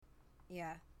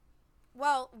Yeah.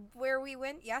 Well, where we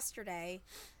went yesterday,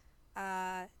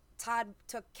 Todd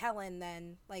took Kellen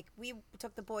then. Like, we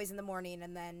took the boys in the morning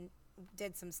and then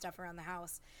did some stuff around the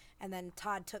house. And then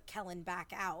Todd took Kellen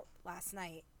back out last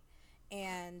night.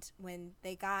 And when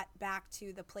they got back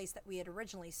to the place that we had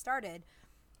originally started,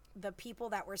 the people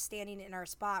that were standing in our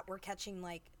spot were catching,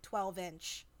 like,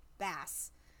 12-inch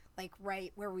bass, like,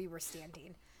 right where we were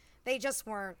standing. They just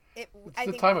weren't. I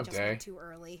think time we of just day. went too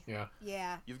early. Yeah.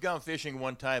 Yeah. You've gone fishing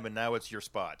one time and now it's your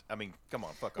spot. I mean, come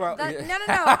on, fuck Well, off. No.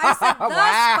 I said the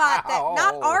spot,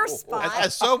 not our spot.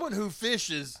 As someone who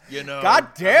fishes, you know. God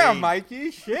damn, I mean,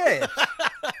 Mikey, shit.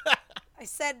 I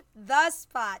said the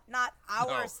spot, not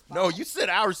our spot. No, you said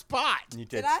our spot. You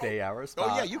did I? stay our spot.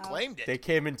 Oh, yeah, you claimed it. They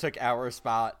came and took our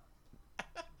spot.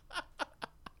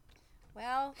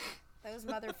 Well, those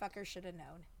motherfuckers should have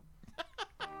known.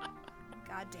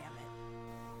 God damn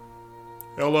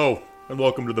it. Hello, and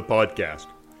welcome to the podcast.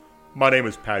 My name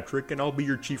is Patrick, and I'll be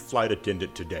your chief flight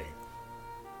attendant today.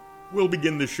 We'll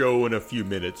begin the show in a few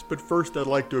minutes, but first I'd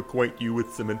like to acquaint you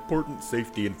with some important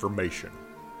safety information.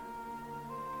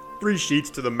 3 Sheets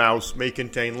to the Mouse may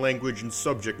contain language and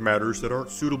subject matters that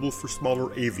aren't suitable for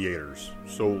smaller aviators,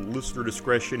 so listener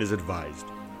discretion is advised.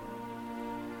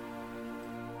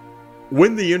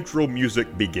 When the intro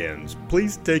music begins,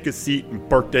 please take a seat and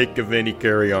partake of any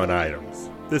carry-on items.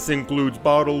 This includes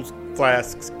bottles,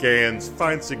 flasks, cans,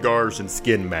 fine cigars, and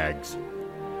skin mags.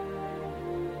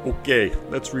 Okay,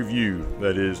 let's review.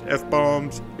 That is,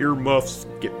 F-bombs, earmuffs,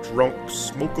 get drunk,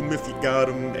 smoke 'em if you got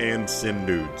 'em, and send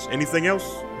nudes. Anything else?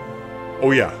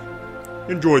 Oh yeah.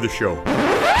 Enjoy the show.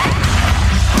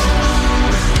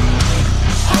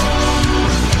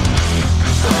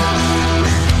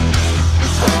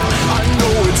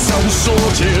 Sounds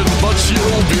sorted, but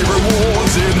you'll be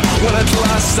rewarded when at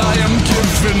last I am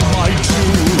given my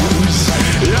dues.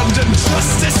 And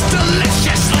injustice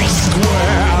deliciously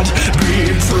squared,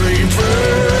 be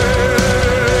prepared.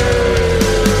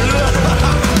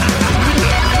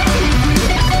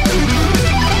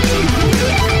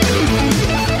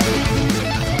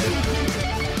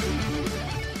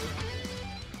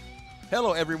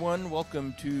 Hello, everyone.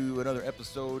 Welcome to another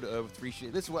episode of Three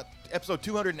Sheets. This is what, episode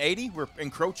 280? We're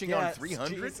encroaching on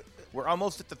 300? Geez. We're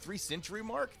almost at the 3-century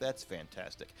mark? That's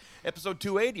fantastic. Episode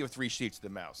 280 of Three Sheets to the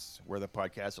Mouse, where the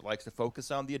podcast that likes to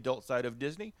focus on the adult side of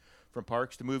Disney. From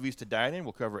parks to movies to dining,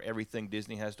 we'll cover everything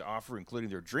Disney has to offer, including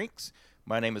their drinks.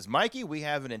 My name is Mikey. We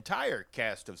have an entire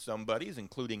cast of somebodies,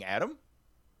 including Adam.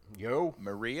 Yo.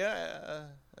 Maria.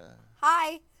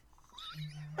 Hi.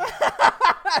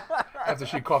 After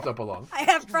she coughed up a lung. I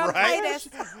have bronchitis.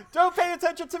 Don't pay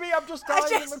attention to me. I'm just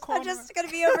dying in the corner. I'm just going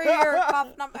to be over here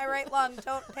coughing up my right lung.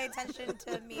 Don't pay attention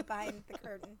to me behind the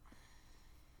curtain.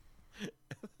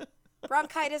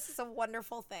 Bronchitis is a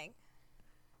wonderful thing.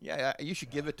 Yeah, you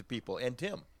should give it to people. And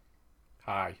Tim.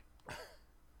 Hi.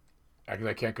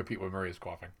 I can't compete with Maria's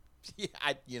coughing.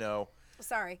 Yeah,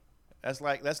 Sorry. That's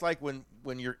like when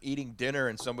you're eating dinner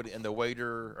and somebody and the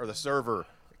waiter or the server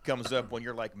comes up when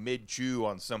you're like mid-chew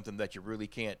on something that you really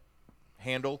can't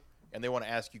handle, and they want to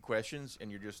ask you questions,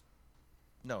 and you just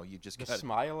gotta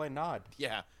smile and nod.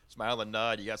 Yeah, smile and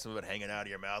nod. You got some of it hanging out of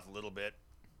your mouth a little bit.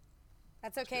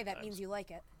 That's okay. That means you like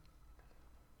it.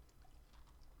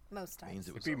 Most times.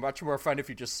 It'd be much more fun if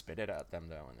you just spit it at them,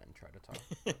 though, and then try to talk.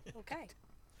 Okay.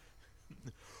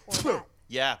 Or that.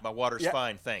 Yeah, my water's Yeah.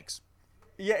 fine, thanks.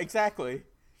 Yeah, exactly.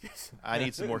 I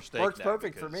need some more steak. Works now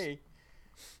perfect for because- me.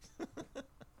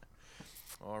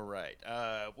 All right.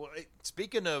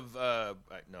 Speaking of,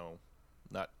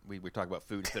 we talk about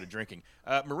food instead of drinking.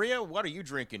 Maria, what are you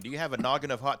drinking? Do you have a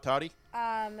noggin of hot toddy?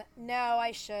 No,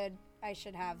 I should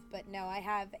have, but no, I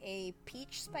have a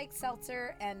peach spiked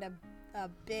seltzer and a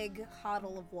big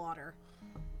hodl of water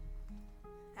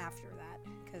after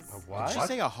that. Cause what? Did you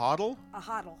say a hodl? A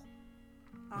hodl.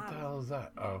 What the hell is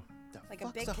that? Oh, Like a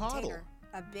fuck's big a hodl? container.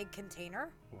 A big container?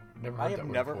 never heard I that have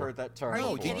word never before. heard that term. Are you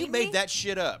No, before. you kidding made me? that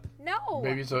shit up. No.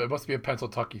 Maybe so. It must be a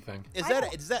Pennsylvania thing. Is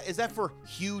I that for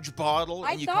huge bottle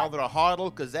I and you thought- call it a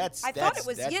hodl? Because I thought it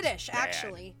was Yiddish, bad.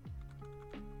 actually.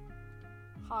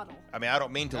 Hodl. I mean, I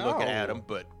don't mean to look at No. Adam,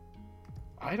 but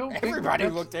I don't think Everybody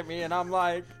that's- looked at me, and I'm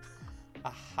like,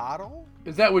 a hodl?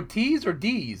 Is that with T's or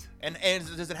D's? and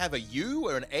does it have a U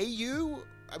or an AU?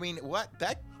 I mean, what?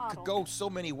 That could Hodl. go so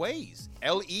many ways.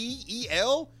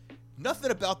 LEEL?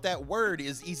 Nothing about that word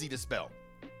is easy to spell.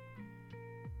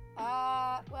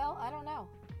 Well, I don't know.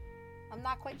 I'm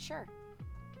not quite sure.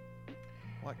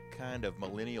 What kind of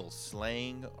millennial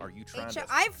slang are you trying to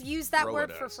I've used that throw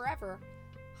word at for us? forever.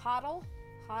 Hodl?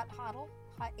 Hodl?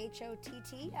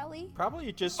 HOTTLE?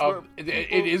 Probably just It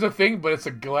is a thing, but it's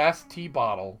a glass tea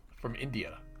bottle from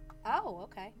India. Oh,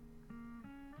 okay.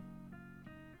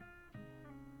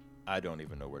 I don't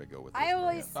even know where to go with this. I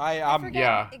always I forget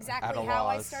yeah, at exactly a how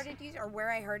I loss. started using or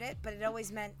where I heard it, but it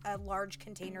always meant a large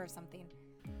container of something.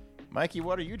 Mikey,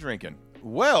 what are you drinking?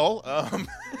 Well,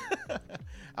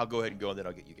 I'll go ahead and go, and then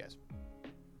I'll get you guys,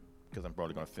 because I'm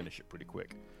probably going to finish it pretty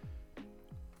quick.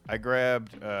 I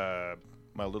grabbed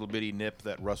my little bitty nip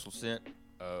that Russell sent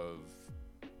of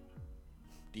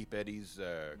Deep Eddy's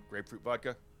grapefruit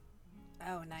vodka.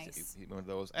 Oh, nice. One of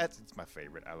those. It's my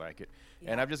favorite. I like it.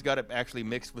 And I've just got it actually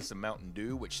mixed with some Mountain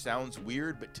Dew, which sounds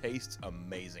weird but tastes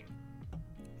amazing.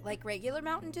 Like regular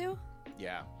Mountain Dew?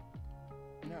 Yeah.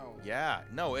 No. Yeah.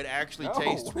 No, it actually No,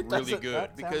 tastes it really doesn't- good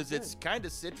that because sounds it's kind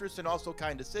of citrus and also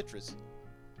kind of citrus.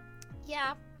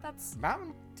 Yeah, that's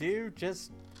Mountain Dew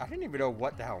just... I didn't even know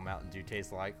what the hell Mountain Dew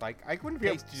tastes like. Like, I wouldn't be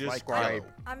able Tastes to like describe... yellow.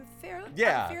 I'm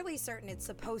Yeah. fairly certain it's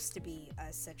supposed to be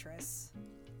a citrus.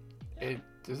 Is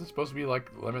it supposed to be like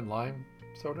lemon lime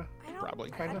soda? I don't,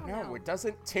 Probably. I Kinda. don't No, know. it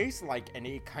doesn't taste like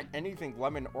anything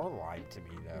lemon or lime to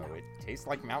me, though. No. It tastes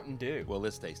like Mountain Dew. Well,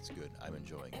 this tastes good. I'm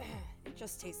enjoying it. It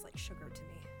just tastes like sugar to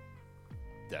me.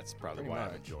 That's probably Pretty why I'm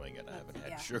much. enjoying it. I haven't had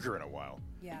Yeah. sugar in a while.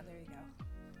 Yeah, there you go.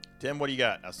 Tim, what do you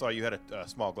got? I saw you had a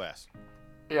small glass.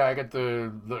 Yeah, I got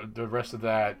the rest of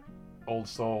that Old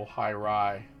Soul High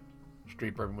Rye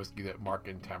Street Bourbon whiskey that Mark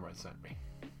and Tamara sent me.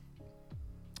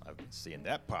 I've been seeing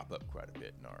that pop up quite a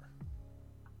bit in our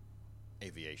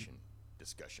aviation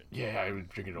discussion. Yeah, I was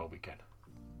drinking it all weekend.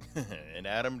 And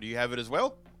Adam, do you have it as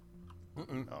well?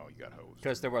 Mm-mm. Oh, you got hosed.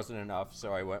 Because there wasn't enough,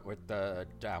 so I went with the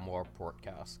Damwar port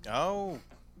cask. Oh.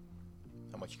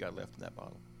 How much you got left in that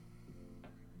bottle?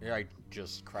 Yeah, I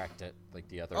just cracked it like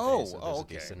the other Oh, day, so there's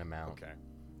okay. a decent amount. Okay.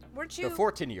 Weren't you? The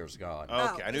 14 years gone.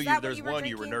 Okay, I is knew that what there's you were one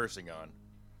you were drinking? nursing on.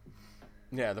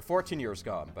 Yeah, the 14 years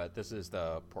gone, but this is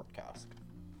the port cask.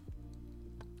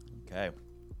 Okay.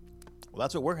 Well,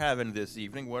 that's what we're having this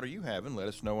evening. What are you having? Let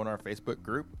us know in our Facebook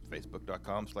group,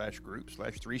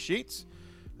 facebook.com/group/3sheets.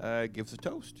 Give us a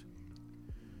toast.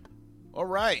 All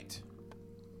right.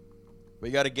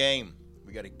 We got a game.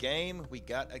 We got a game.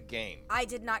 I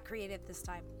did not create it this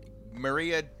time.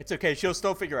 Maria It's okay, she'll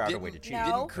still figure out a way to didn't, cheat. No.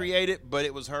 didn't create it, but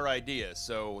it was her idea,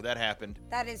 so that happened.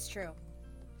 That is true.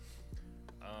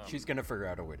 She's gonna figure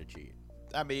out a way to cheat.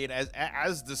 I mean,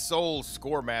 as the sole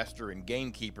score master and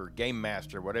gamekeeper, game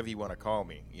master, whatever you want to call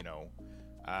me,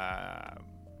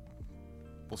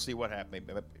 we'll see what happens.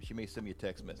 She may send me a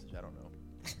text message. I don't know.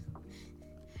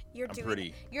 You're I'm doing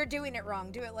pretty- You're doing it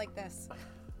wrong. Do it like this.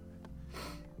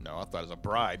 No, I thought it was a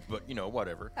bribe, but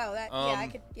whatever. Oh, that yeah, I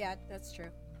could. Yeah, that's true.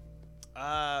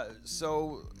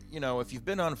 So, if you've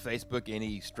been on Facebook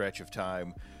any stretch of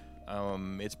time,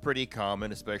 it's pretty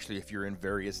common, especially if you're in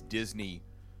various Disney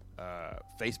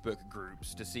Facebook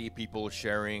groups, to see people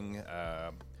sharing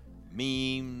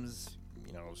memes,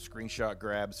 screenshot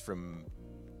grabs from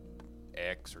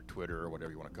X or Twitter or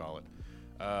whatever you want to call it.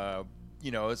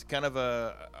 It's kind of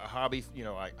a hobby,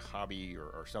 like hobby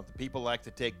or something. People like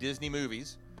to take Disney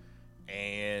movies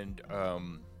and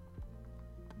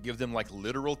give them like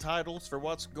literal titles for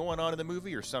what's going on in the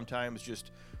movie, or sometimes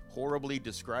just horribly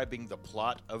describing the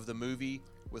plot of the movie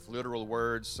with literal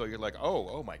words. So you're like,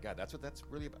 oh my God, that's what that's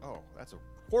really about. Oh, that's a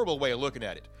horrible way of looking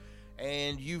at it.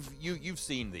 And you've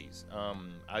seen these.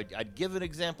 I'd give an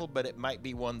example, but it might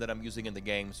be one that I'm using in the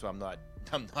game, so I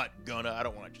don't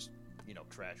want to just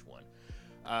trash one.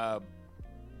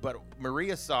 But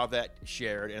Maria saw that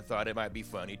shared and thought it might be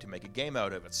funny to make a game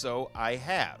out of it. So I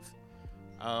have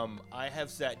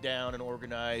sat down and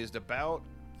organized about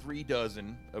 36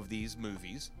 of these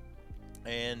movies,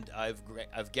 and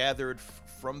I've gathered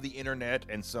from the internet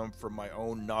and some from my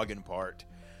own noggin part,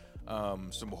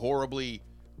 some horribly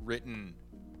written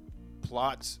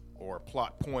plots or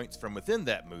plot points from within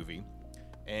that movie.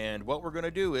 And what we're going to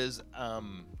do is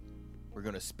we're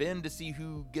going to spin to see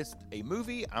who gets a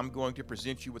movie. I'm going to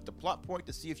present you with the plot point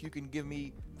to see if you can give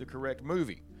me the correct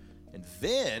movie. And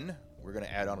then we're going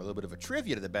to add on a little bit of a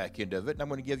trivia to the back end of it, and I'm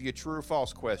going to give you a true or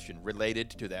false question related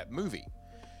to that movie.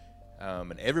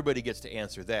 And everybody gets to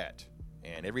answer that.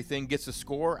 And everything gets a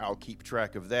score. I'll keep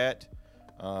track of that.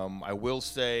 I will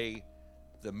say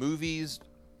the movies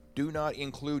do not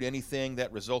include anything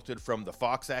that resulted from the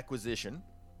Fox acquisition.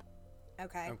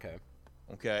 Okay.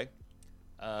 Okay.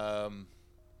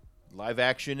 Live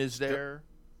action is there.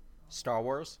 Star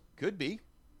Wars? Could be.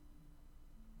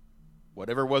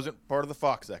 Whatever wasn't part of the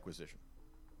Fox acquisition.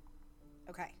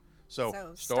 Okay. So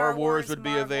So, Star Wars would be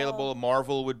Marvel, available.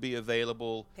 Marvel would be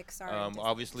available. Pixar. and Disney.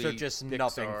 Obviously, So just Pixar.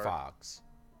 nothing Fox.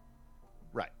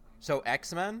 Right. So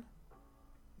X-Men?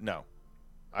 No.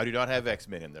 I do not have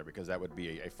X-Men in there because that would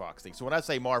be a Fox thing. So when I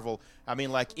say Marvel, I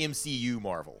mean like MCU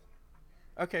Marvel.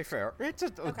 Okay, fair. It's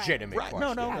a legitimate Right?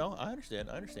 question. No. I understand.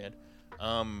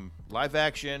 Live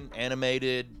action,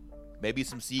 animated, maybe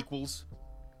some sequels.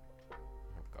 Oh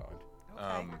God.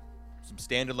 Okay. Some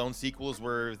standalone sequels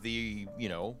where the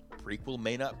prequel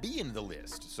may not be in the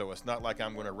list. So it's not like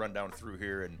I'm going to run down through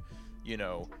here and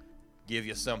give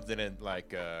you something and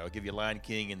like I'll give you Lion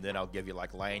King and then I'll give you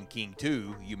like Lion King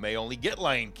 2. You may only get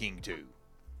Lion King 2.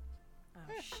 Oh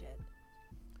shit.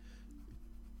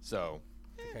 So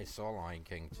I think I saw Lion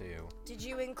King too. Did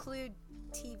you include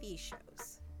TV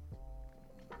shows?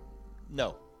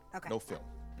 no, Okay. no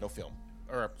film,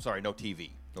 or sorry, no TV,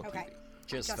 no Okay. TV.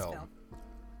 Just film.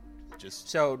 Just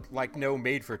So, like, no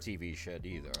made-for-TV shit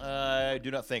either. I do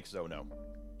not think so. No,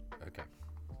 Okay.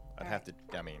 I'd have to.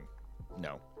 I mean,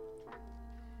 no.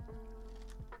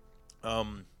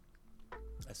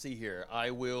 I see here.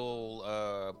 I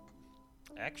will.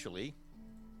 Actually,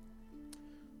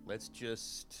 let's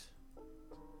just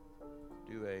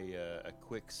do a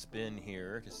quick spin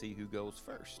here to see who goes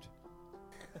first.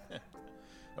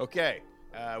 Okay.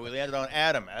 We landed on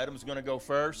Adam. Adam's going to go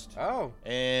first. Oh.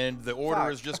 And the order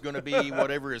Fuck. is just going to be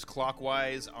whatever is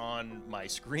clockwise on my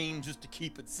screen, just to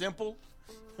keep it simple.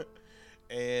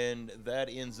 And that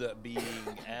ends up being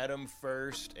Adam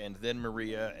first, and then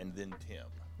Maria, and then Tim.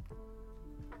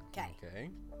 Okay. Okay.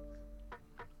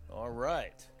 All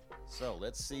right. So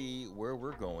let's see where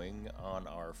we're going on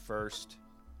our first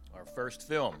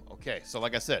film. Okay. So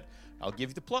like I said, I'll give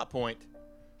you the plot point,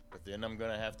 but then I'm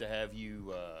going to have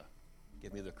you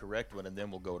give me the correct one, and then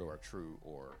we'll go to our true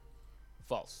or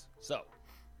false. So,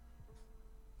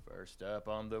 first up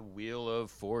on the Wheel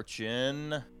of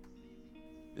Fortune.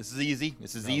 This is easy.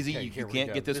 Okay, You here we can't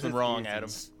go. get this one is wrong, easy. Adam.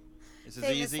 This is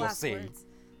Famous easy. last see. words.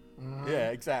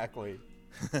 Yeah, exactly.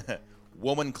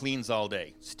 Woman cleans all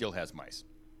day, still has mice.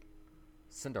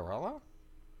 Cinderella?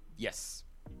 Yes.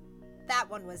 That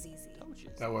one was easy. Told you.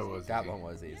 That one was That easy. one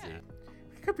was easy. There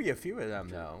could be a few of them,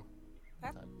 though.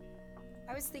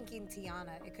 I was thinking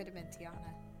Tiana. It could have been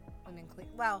Tiana. Women clean.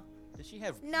 Well, Did she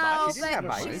have no, mice? She didn't have but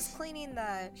mice. she was cleaning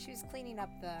the. She was cleaning up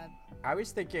the I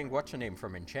was thinking, what's her name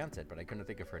from Enchanted, but I couldn't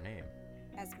think of her name.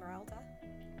 Esmeralda.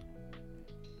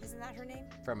 Isn't that her name?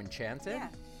 From Enchanted? Yeah.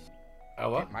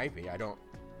 Ella? It might be. I don't.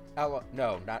 Ella.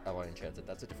 No, not Ella Enchanted.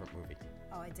 That's a different movie.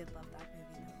 Oh, I did love that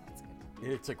movie. Though. That's a good.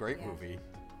 One. It's a great Yeah. movie.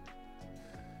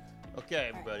 Okay,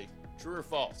 everybody. True or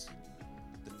false?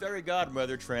 The fairy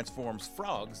godmother transforms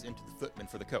frogs into the footmen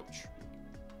for the coach.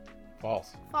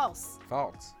 False. False.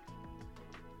 False.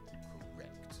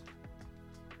 Correct.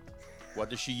 What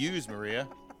does she use, Maria?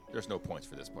 There's no points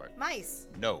for this part. Mice.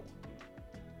 No.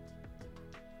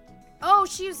 Oh,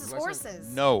 she uses Wasn't-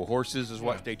 horses. No, horses is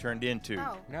what they turned into.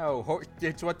 No. No,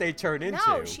 it's what they turn into.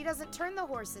 No, she doesn't turn the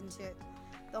horse into.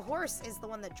 The horse is the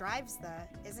one that drives the.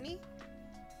 Isn't he?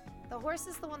 The horse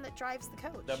is the one that drives the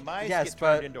coach. The mice Yes, get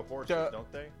but turned into horses, the-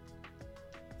 don't they?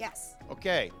 Yes.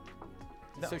 Okay.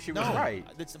 No, So she was no, right.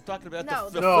 I'm talking about No,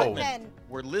 the the No. footmen.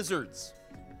 were lizards.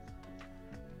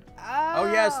 Oh.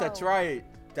 Oh, yes, that's right.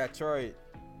 That's right.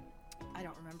 I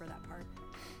don't remember that part.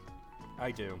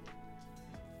 I do.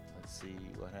 Let's see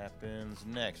what happens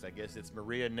next. I guess it's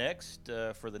Maria next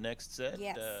for the next set.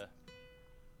 Yes.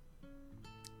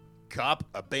 Cop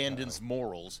abandons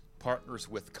morals, partners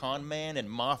with con man and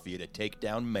mafia to take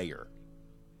down mayor.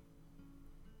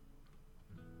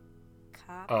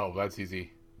 Cop Oh, that's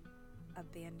easy.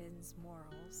 abandons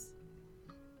morals.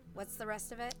 What's the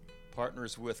rest of it?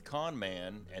 Partners with con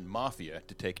man and mafia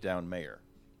to take down mayor.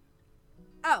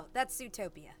 Oh, that's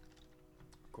Zootopia.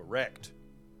 Correct.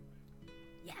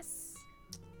 Yes.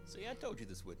 See, I told you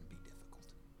this wouldn't be difficult.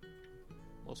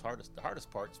 The hardest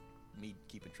part's me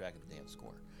keeping track of the damn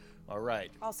score. All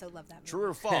right. Also love that movie. True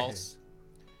or false?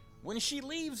 When she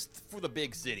leaves for the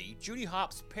big city, Judy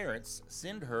Hopps' parents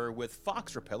send her with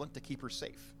fox repellent to keep her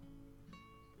safe.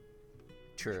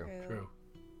 True. True.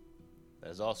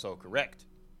 That is also correct.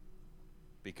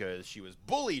 Because she was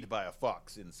bullied by a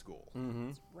fox in school.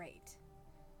 Right.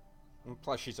 And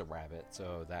plus, she's a rabbit,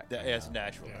 so that. That's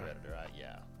natural Yeah. predator,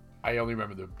 yeah. I only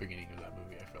remember the beginning of that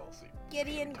movie. I fell asleep.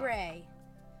 Gideon Gray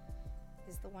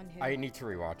is the one who. I need to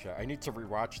rewatch it. I need to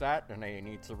rewatch that, and I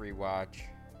need to rewatch.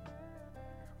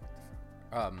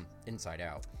 Inside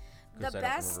Out. The 'cause I don't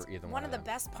best, remember either one of the them.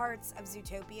 best parts of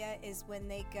Zootopia is when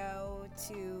they go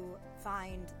to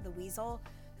find the weasel,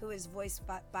 who is voiced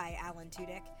by Alan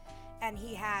Tudyk, and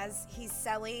he's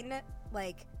selling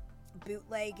like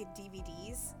bootleg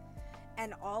DVDs,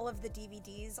 and all of the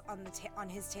DVDs on on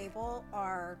his table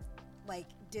are like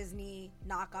Disney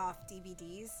knockoff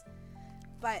DVDs,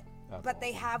 but That's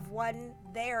they have one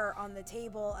there on the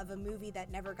table of a movie that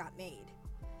never got made,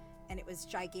 and it was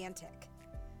gigantic.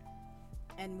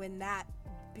 And when that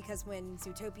because when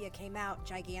Zootopia came out,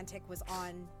 Gigantic was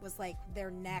like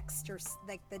their next, or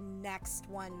like the next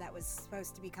one that was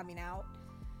supposed to be coming out,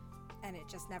 and it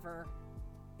just never,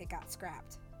 it got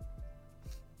scrapped.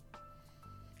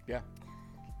 Yeah.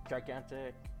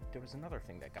 Gigantic. There was another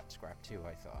thing that got scrapped too,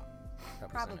 I thought.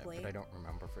 That was in Probably. it, but I don't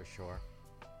remember for sure.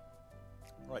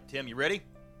 All right, Tim, you ready?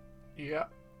 Yeah.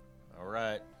 All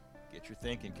right. Get your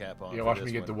thinking cap on. Yeah, for watch this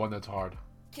me get the one that's hard.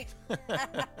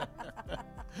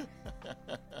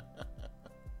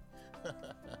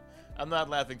 I'm not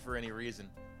laughing for any reason.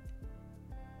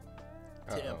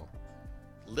 Tim. Uh-oh.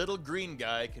 Little green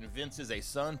guy convinces a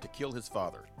son to kill his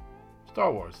father.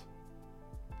 Star Wars.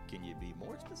 Can you be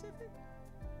more specific?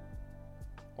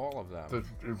 All of them.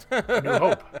 The New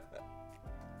Hope.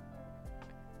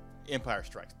 Empire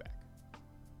Strikes Back.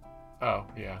 Oh,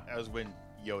 yeah. That was when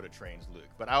Yoda trains Luke.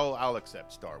 But I'll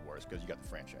accept Star Wars because you got the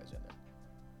franchise in there.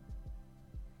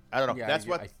 I don't know. Yeah,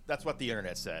 That's what the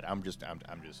internet said. I'm just.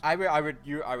 I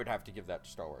would have to give that to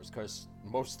Star Wars because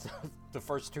most of the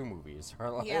first two movies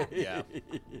are like. Yeah. Yeah.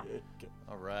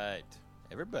 All right.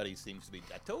 Everybody seems to be.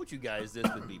 I told you guys this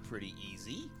would be pretty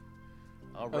easy.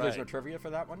 All right. Oh, there's no trivia for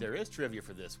that one? There is trivia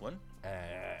for this one. Uh,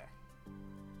 Let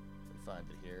me find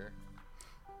it here.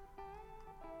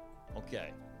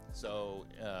 Okay. So,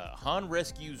 Han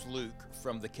rescues Luke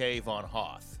from the cave on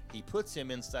Hoth. He puts him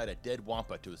inside a dead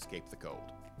wampa to escape the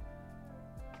cold.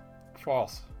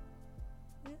 False.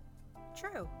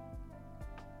 True.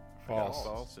 False. A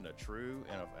false and a true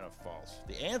and a false.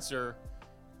 The answer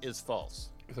is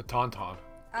false. It's a tauntaun.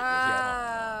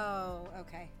 Oh,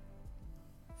 okay.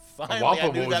 Finally, A wampa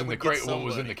I knew was that in the would get crate. What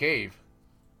was in the somebody. cave?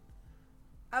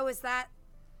 Oh, is that?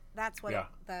 That's what Yeah.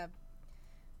 the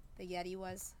Yeti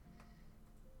was.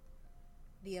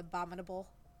 The abominable.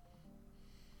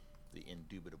 The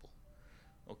indubitable.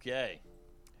 Okay,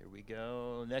 here we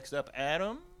go. Next up,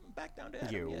 Adam. Back down to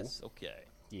Adam. You. Yes. Okay.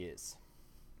 yes.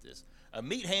 This a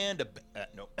meathead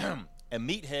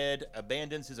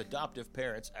abandons his adoptive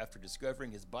parents after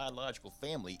discovering his biological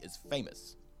family is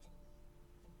famous.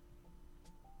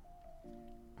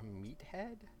 A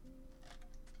meathead?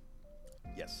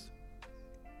 Yes.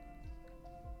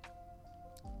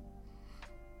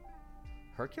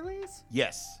 Hercules?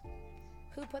 Yes.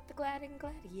 Who put the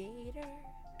gladiator?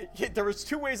 Yeah, there was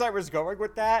two ways I was going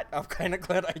with that. I'm kind of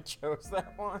glad I chose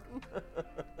that one.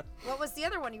 What was the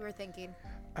other one you were thinking?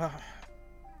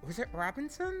 Was it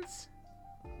Robinson's?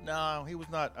 No, he was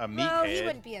not a meathead. Well, he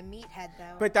wouldn't be a meathead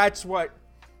though. But that's what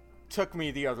took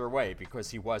me the other way because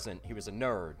he was a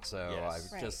nerd. So Yes. I was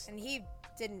right, just and he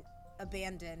didn't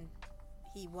abandon.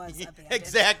 He was abandoned.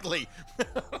 Exactly.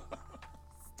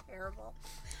 It's terrible.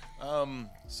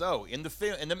 So in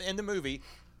the movie,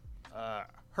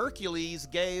 Hercules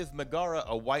gave Megara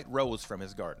a white rose from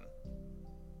his garden.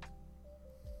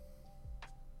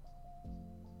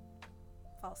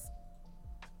 False.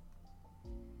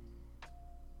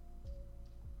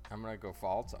 I'm gonna go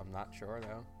false. I'm not sure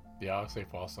though. Yeah, I'll say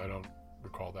false. I don't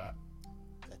recall that.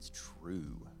 That's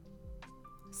true.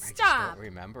 I just Stop. don't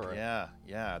remember it.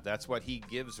 Yeah, that's what he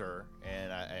gives her,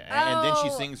 and and then she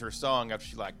Oh. sings her song after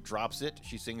she like drops it.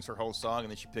 She sings her whole song and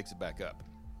then she picks it back up.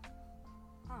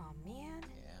 Oh man.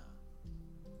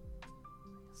 Yeah.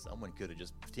 Someone could have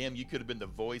just Tim. You could have been the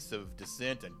voice of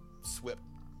dissent and swept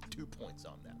 2 points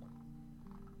on that one.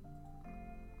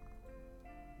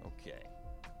 Okay.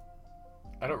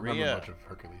 I don't remember Maria. much of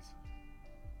Hercules.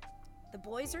 The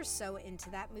boys are so into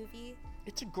that movie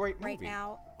It's a great movie. right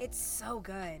now. It's so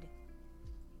good.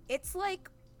 It's like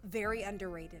very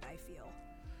underrated, I feel.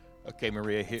 Okay,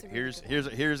 Maria. That's a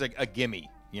really Here's a gimme.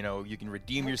 You know, you can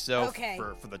redeem yourself Okay.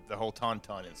 for the whole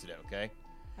tauntaun incident. Okay.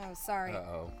 Oh, sorry.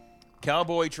 Uh-oh.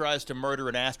 Cowboy tries to murder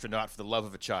an astronaut for the love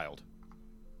of a child.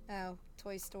 Oh,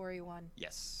 Toy Story 1.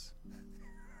 Yes.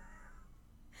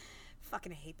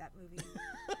 Fucking hate that movie.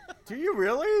 Do you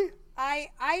really? I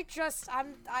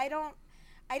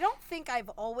don't think I've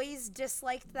always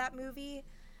disliked that movie.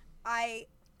 I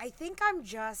think I'm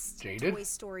just Jaded? Toy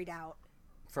Storied out.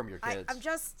 From your kids. I'm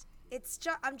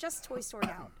just Toy Storied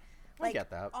out. Like,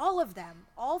 get that. all of them,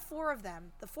 all four of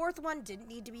them. The fourth one didn't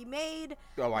need to be made.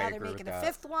 Oh, I now they're agree with making a that.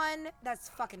 fifth one. That's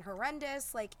fucking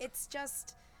horrendous. Like, it's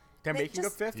just They're they making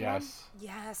just- a fifth one? Yes.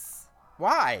 yes.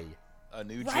 Why? A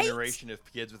new Right? generation of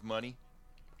kids with money.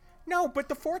 No, but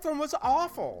the fourth one was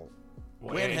awful.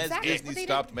 Well, When and, has Exactly. Disney Well, they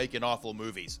stopped making awful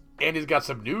movies? and he's got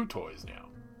some new toys now.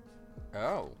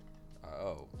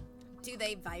 Oh. Do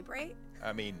they vibrate?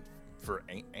 I mean, for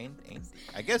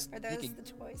I guess. Are he those can- the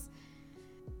toys?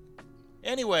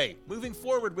 Anyway, moving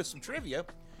forward with some trivia.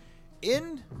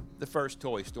 In the first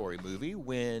Toy Story movie,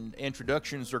 when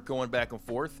introductions are going back and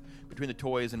forth between the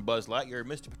toys and Buzz Lightyear,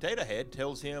 Mr. Potato Head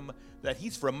tells him that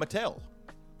he's from Mattel.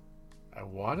 I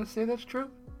want to say that's true.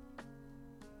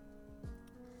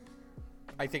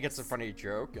 I think it's a funny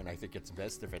joke, and I think it's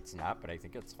best if it's not, but I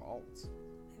think it's false.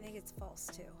 I think it's false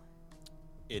too.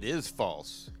 It is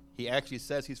false. He actually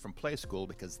says he's from Play School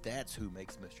because that's who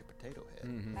makes Mr. Potato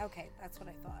Head. Okay, that's what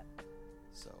I thought.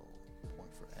 So,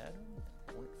 point for Adam,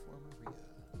 point for Maria.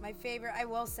 My favorite, I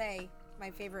will say, my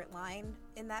favorite line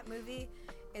in that movie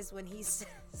is when he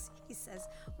says,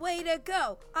 "Way to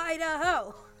go,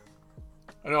 Idaho."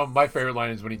 I know my favorite line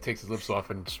is when he takes his lips off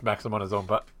and smacks them on his own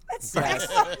butt. That's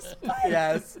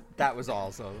Yes, that was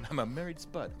awesome. I'm a married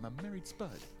spud. I'm a married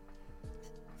spud.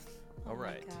 All my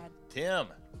right. God. Tim.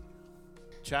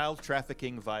 Child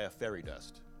trafficking via fairy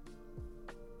dust.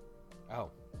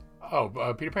 Oh.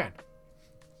 Oh, Peter Pan.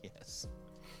 Yes.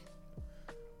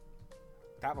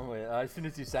 That one, as soon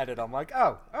as you said it, I'm like,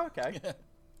 oh, okay.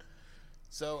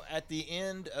 So at the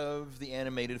end of the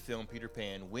animated film Peter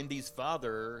Pan, Wendy's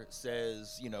father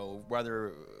says, you know,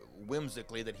 rather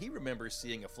whimsically, that he remembers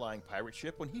seeing a flying pirate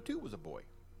ship when he too was a boy.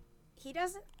 He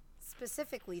doesn't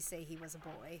specifically say he was a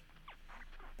boy,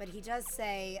 but he does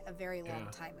say a very long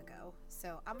time ago.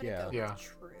 So I'm gonna go Yeah. with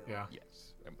true. Yeah.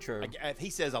 Yes. True. He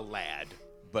says a lad,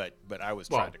 but I was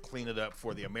Well- trying to clean it up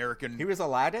for the American. He was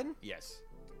Aladdin? Yes.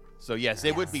 So yes,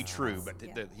 it would be true, but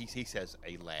Yeah. he says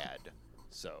a lad.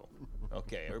 So,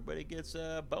 okay, everybody gets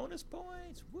bonus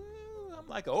points. Woo! I'm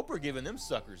like Oprah giving them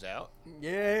suckers out.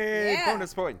 Yay, Yeah.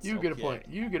 bonus points. You get a Okay. point.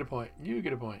 You get a point. You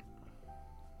get a point.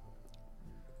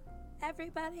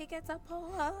 Everybody gets a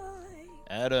point.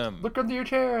 Adam. Look under your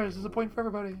chairs. There's a point for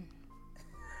everybody.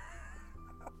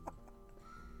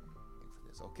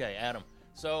 Okay, Adam.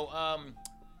 So,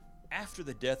 after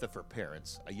the death of her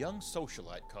parents, a young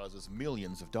socialite causes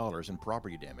millions of dollars in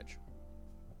property damage.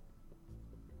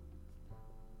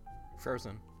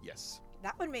 Frozen. Yes.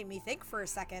 That one made me think for a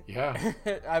second. Yeah.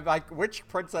 I'm like, which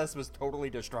princess was totally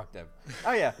destructive?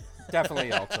 Oh, yeah,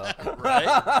 definitely Elsa.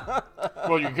 Right?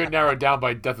 Well, you could narrow it down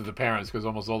by death of the parents because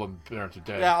almost all the parents are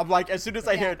dead. Yeah, I'm like, as soon as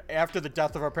I hear it after the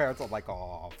death of her parents, I'm like,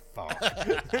 oh, fuck.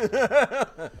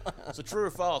 So, true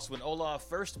or false, when Olaf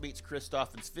first meets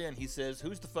Kristoff and Sven, he says,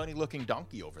 "Who's the funny-looking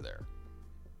donkey over there?"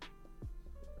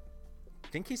 I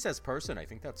think he says person. I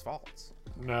think that's false.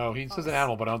 No, he says an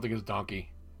animal, but I don't think it's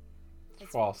donkey.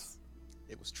 It's false.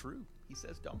 It was true. He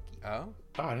says donkey. Oh?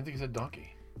 Oh, I didn't think he said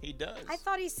donkey. He does. I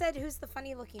thought he said, "Who's the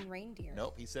funny-looking reindeer?"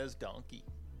 Nope, he says donkey.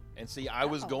 And see, I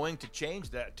was Oh. going to change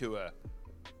that to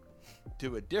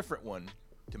a different one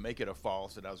to make it a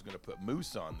false, and I was going to put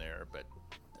moose on there, but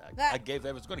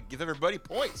I was going to give everybody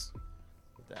points.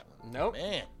 with That one. Nope.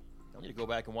 Man, I need to go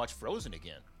back and watch Frozen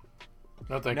again.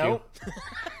 No, thank No.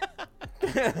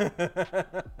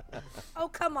 Oh,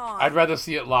 come on. you. I'd rather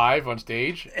see it live on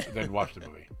stage than watch the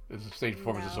movie. The stage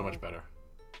performance is so much No. better.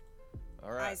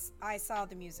 All right. I saw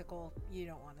the musical. You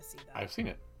don't want to see that. I've seen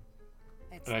it,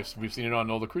 It's and we've seen it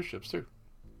on all the cruise ships too.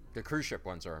 The cruise ship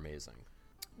ones are amazing.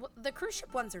 well, the cruise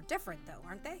ship ones are different, though,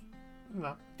 aren't they?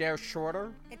 No. They're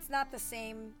shorter? It's not the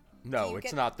same. No, Do you it's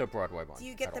get- not the Broadway one. Do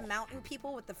you get at the all. mountain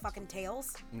people with the fucking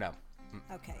tails? No.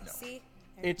 Okay, see?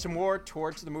 It's more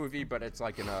towards the movie, but it's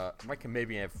like in a like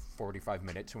maybe a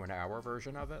 45-minute to an hour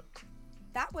version of it.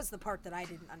 That was the part that I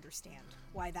didn't understand.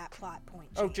 Why that plot point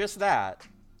Oh, changed. just that.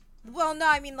 Well, no,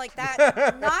 I mean like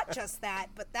that. Not just that,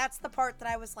 but that's the part that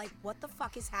I was like, what the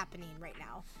fuck is happening right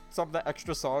now? Some of the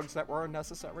extra songs that were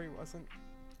unnecessary wasn't.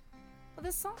 Well,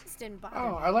 the songs didn't bother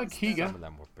Oh, me. I like It was the- Some Higa. of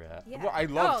them were bad. Yeah. Well, I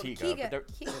love oh, Tiga,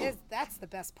 but, that's the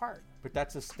best part. but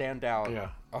that's a standout Yeah.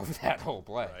 of that whole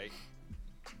play. Right.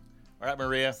 All right,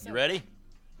 Maria, you ready?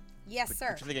 Yes, sir.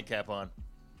 Put your thinking cap on.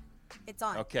 It's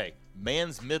on. Okay.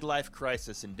 Man's midlife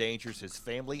crisis endangers his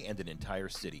family and an entire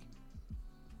city.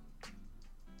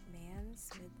 Man's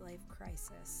midlife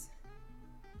crisis.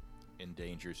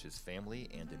 Endangers his family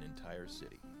and an entire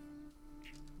city.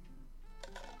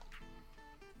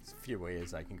 There's a few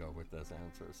ways I can go with this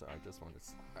answer, so I just want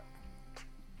to.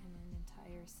 In an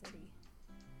entire city.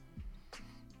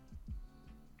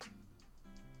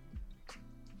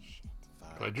 Shit.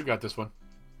 5, Glad you got this one.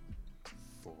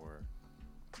 4,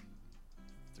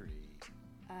 3,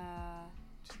 Uh,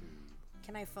 2.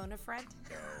 can I phone a friend?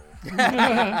 No. Can I phone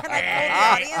the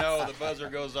audience? No, the buzzer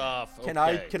goes off. Can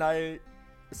Okay. I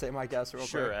say my guess real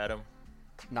Sure, quick? Adam.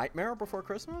 Nightmare Before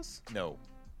Christmas? No.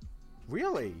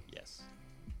 Really? Yes.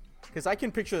 Because I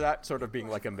can picture that sort of being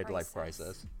like a Midlife midlife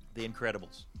crisis. crisis. The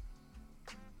Incredibles.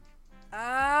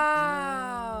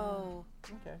 Oh.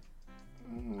 Okay.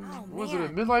 Oh, Was it a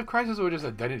man. midlife crisis or just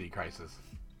identity crisis?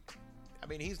 I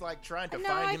mean, he's like trying to No,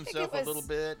 find I think himself it a was- little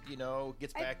bit,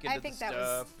 gets I- back I into the think that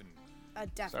was stuff and A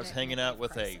definite starts hanging midlife out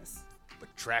with crisis. a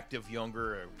attractive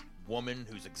younger woman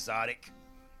who's exotic.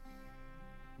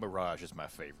 Mirage is my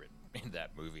favorite in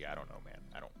that movie. I don't know, man.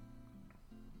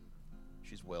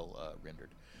 She's well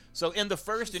rendered. So in the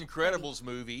first Incredibles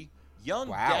movie, young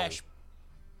Wow. Dash.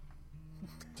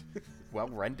 Well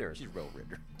rendered. She's well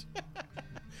rendered.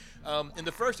 In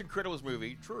the first Incredibles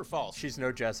movie, true or false? She's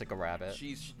no Jessica Rabbit.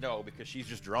 No, because she's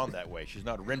just drawn that way. She's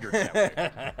not rendered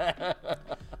that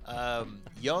way.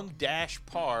 Young Dash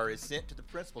Parr is sent to the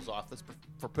principal's office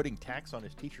for putting tacks on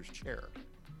his teacher's chair.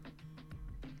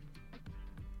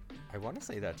 I want to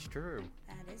say that's true.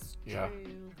 That is true. Yeah.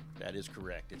 That is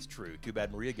correct. It's true. Too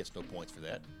bad Maria gets no points for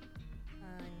that.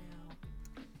 I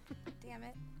know. Damn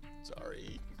it.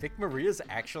 Sorry. I think Maria's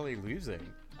actually losing.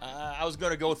 I was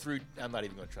going to go through. I'm not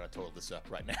even going to try to total this up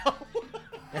right now.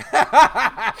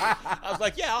 I was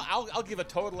like, yeah, I'll give a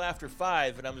total after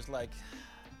 5, and I'm just like,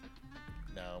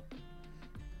 no.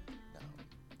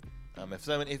 If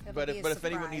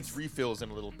anyone needs surprise. refills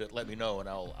in a little bit, let me know, and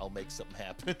I'll make something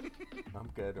happen. I'm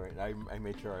good right now. I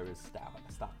made sure I was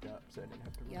stocked up, so I didn't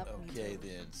have to. Yep. me Okay, too.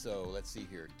 then. So let's see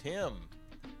here. Tim.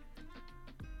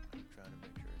 I'm trying to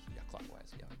make sure. Yeah,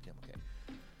 clockwise. Yeah, Tim.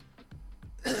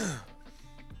 Okay.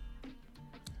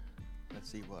 Let's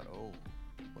see what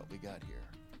we got here.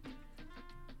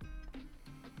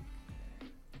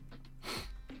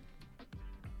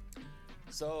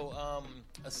 So,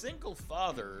 a single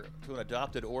father to an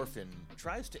adopted orphan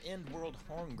tries to end world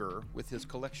hunger with his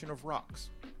collection of rocks.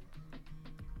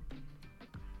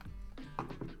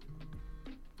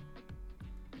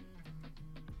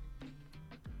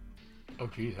 Oh,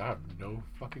 geez, I have no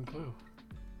fucking clue.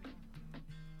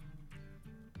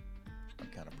 I'm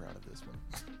kind of proud of this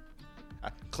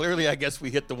one. Clearly, I guess we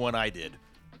hit the one I did.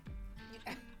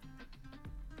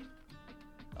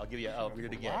 Yeah. I'll read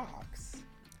it again. Rocks.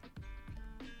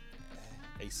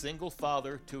 A single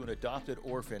father to an adopted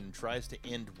orphan tries to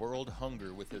end world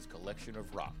hunger with his collection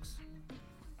of rocks.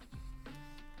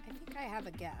 I think I have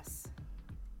a guess.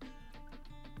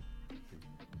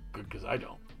 Good, because I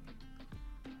don't.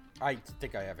 I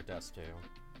think I have a guess too.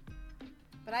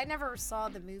 But I never saw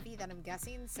the movie that I'm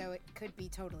guessing, so it could be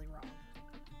totally wrong.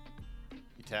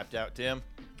 You tapped out, Tim?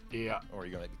 Yeah. Or are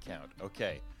you going to let me count?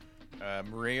 Okay.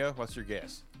 Maria, what's your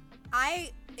guess?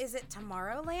 Is it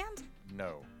Tomorrowland?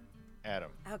 No.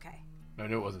 Adam, Okay. I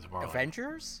knew it wasn't tomorrow.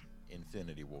 Avengers?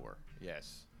 Infinity War.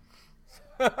 Yes.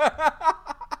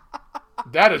 That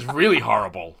is really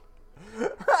horrible.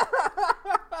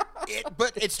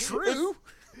 But it's true.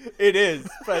 It is,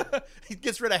 but He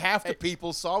gets rid of half the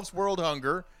people, solves world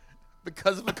hunger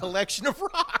because of a collection of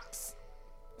rocks.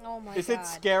 Oh my is god. it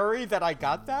scary that I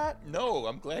got that? No,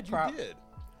 I'm glad you Pro- did.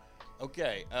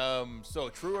 Okay, so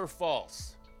true or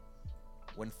false?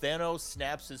 When Thanos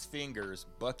snaps his fingers,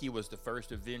 Bucky was the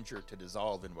first Avenger to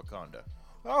dissolve in Wakanda.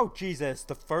 Oh Jesus!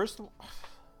 The first. Oh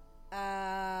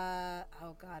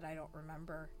god, I don't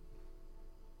remember.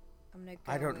 I'm gonna go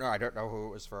I don't with, know. I don't know who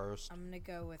it was first. I'm gonna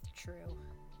go with true.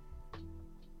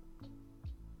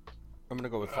 I'm gonna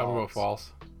go with I'm going to false.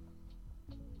 go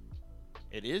false.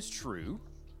 It is true.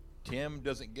 Tim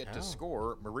doesn't get Oh. to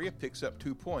score. Maria picks up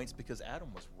 2 points because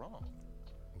Adam was wrong.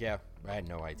 Yeah, I had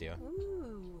no idea.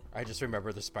 Ooh. I just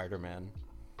remember the Spider-Man.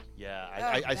 Yeah,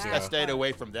 Oh, I that stayed part.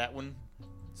 away from that one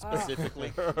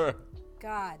specifically.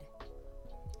 God.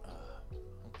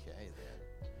 Okay,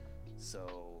 then.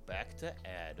 So, back to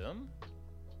Adam.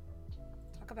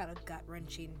 Talk about a gut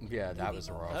wrenching. Yeah, that was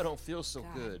rough. I don't feel so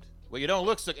God. good. Well, you don't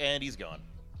look so... And he's gone.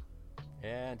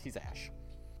 And he's Ash.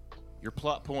 Your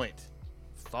plot point.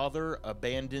 Father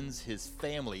abandons his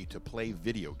family to play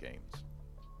video games.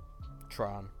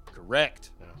 Tron.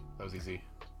 Correct. Yeah, that was easy.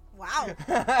 Wow.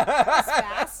 That was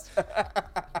fast.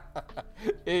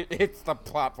 It's the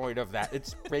plot point of that.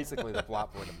 It's basically the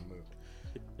plot point of the movie.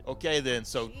 Okay, then.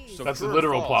 So Jeez. so That's the true or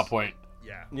literal false? plot point.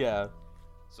 Yeah. Yeah.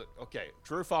 So, okay,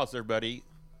 true or false, everybody?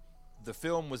 The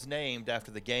film was named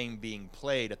after the game being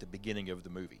played at the beginning of the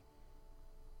movie.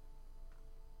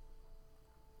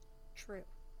 True.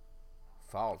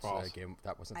 False. False.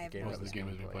 That wasn't I the have game. no Most that of the game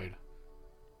has been played.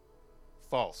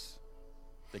 False.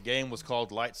 The game was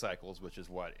called Light Cycles, which is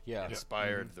what Yeah.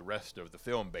 inspired the rest of the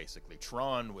film, basically.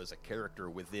 Tron was a character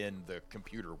within the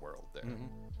computer world there.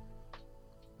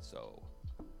 So,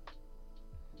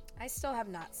 I still have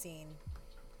not seen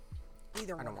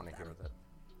either one. I don't want to of hear them. that.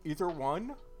 Either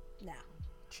one? No.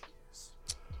 Jeez.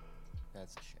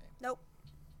 that's a shame. Nope.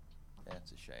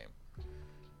 That's a shame.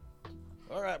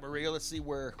 All right, Maria, let's see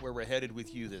where we're headed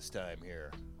with you this time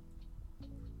here.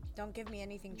 Don't give me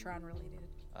anything Tron related.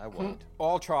 I won't.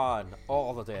 Ultron,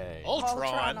 all the day.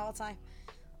 Ultron. all time.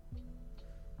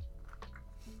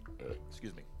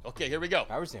 Excuse me. Okay, here we go.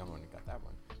 I was the only one who got that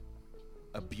one.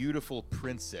 A beautiful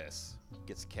princess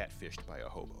gets catfished by a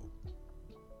hobo.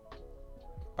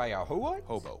 By a what?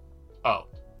 Hobo. Oh.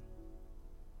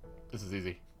 This is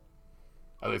easy.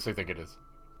 At least I think it is.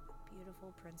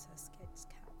 Beautiful princess gets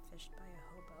catfished by a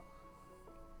hobo.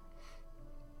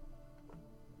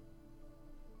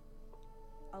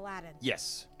 Aladdin.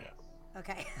 Yes. Yeah.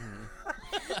 Okay.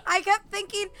 I kept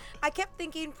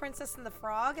thinking Princess and the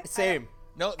Frog. Same.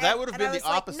 No, that And- would have and been I the was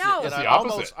like, opposite. no. And It's I the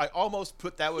opposite. almost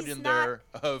put that one He's in not- there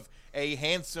of a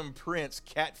handsome prince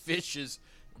catfishes,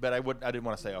 but I didn't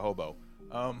want to say a hobo.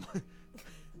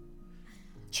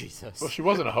 Jesus. Well, she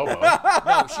wasn't a hobo.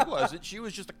 No, she wasn't. She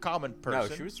was just a common person.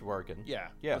 No, she was working. Yeah.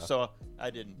 Yeah. So I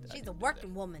didn't. I She's a didn't do working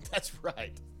that. woman. That's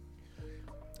right.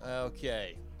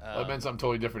 Okay. That meant something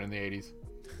totally different in the 80s.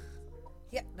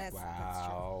 Yeah, that's true.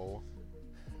 Wow.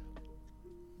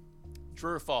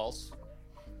 True or false?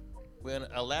 When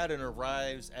Aladdin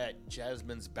arrives at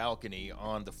Jasmine's balcony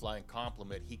on the flying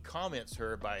compliment, he comments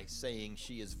her by saying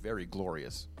she is very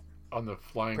glorious. On the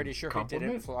flying Pretty sure compliment?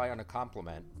 he didn't fly on a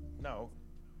compliment. No.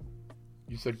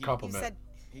 You said You compliment. said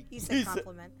He- you said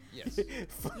compliment. Yes.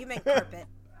 You meant carpet.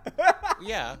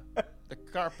 Yeah. The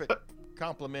carpet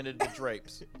complimented the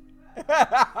drapes.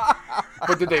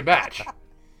 But did they match?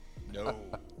 No.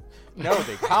 No,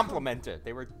 they complimented.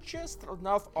 They were just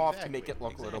enough off to make Exactly, it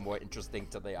look a little more interesting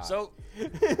to the eye. So,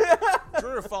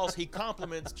 true or false, he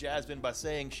compliments Jasmine by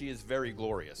saying she is very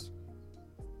glorious.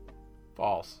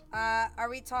 False. Are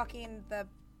we talking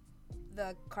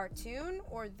the cartoon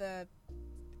or the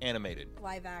Animated.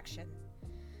 live action?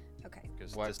 Okay.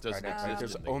 Because what? this doesn't I don't- exist.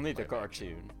 there's in only the live action.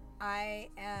 cartoon. I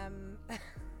am.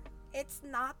 It's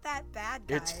not that bad,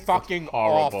 guys. It's fucking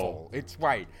horrible. awful. It's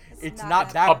right. It's not not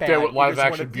that that Up bad. there with It live was one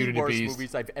action of Beauty the and the worst Beast.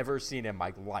 movies I've ever seen in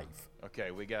my life.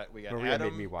 Okay, we got Maria made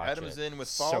Adam. me watch Adam's it. in with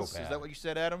So false. Is bad. that what you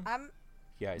said, Adam?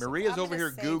 Yeah, I said- Maria's I'm over gonna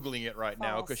here say googling it right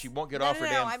now because false. she won't get No, off no,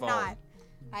 her no, damn I'm phone. not.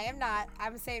 I am not.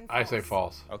 I'm saying false. I say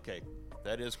false. Okay,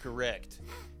 that is correct.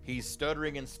 He's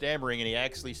stuttering and stammering, and he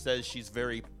actually says she's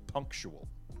very punctual.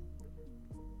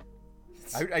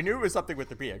 I knew it was something with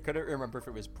the B. I couldn't remember if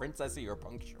it was princessy or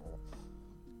punctual.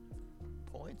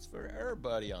 Points for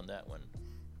everybody on that one.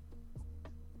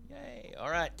 Yay. All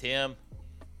right, Tim.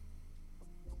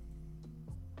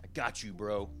 I got you,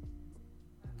 bro.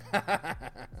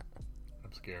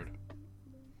 I'm scared.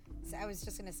 So I was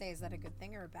just gonna say, is that a good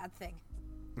thing or a bad thing?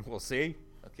 We'll see.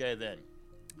 Okay, then.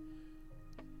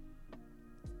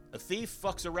 A thief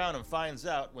fucks around and finds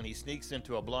out when he sneaks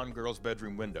into a blonde girl's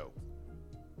bedroom window.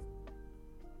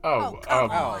 Oh,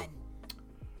 come oh.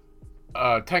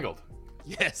 on. Tangled.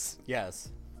 Yes.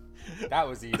 Yes. That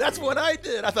was easy. That's what I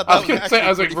did. I thought I that was gonna say, actually I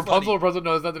was like, pretty Rapunzel funny. or Rapunzel?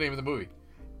 No, that's not the name of the movie.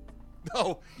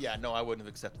 No, yeah, no, I wouldn't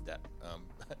have accepted that.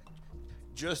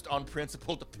 Just on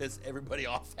principle to piss everybody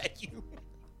off at you.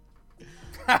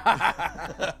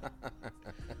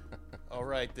 All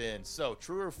right, then. So,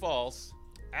 true or false,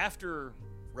 after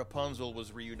Rapunzel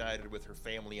was reunited with her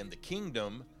family in the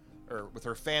kingdom, or with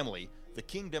her family, the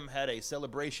kingdom had a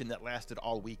celebration that lasted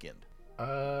all weekend.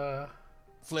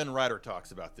 Flynn Rider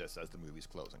talks about this as the movie's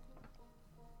closing.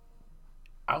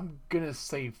 I'm gonna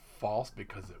say false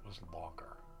because it was longer.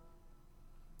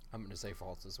 I'm going to say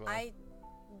false as well. I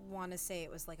want to say it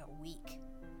was like a week,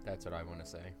 That's what I want to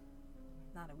say.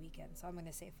 not a weekend. So I'm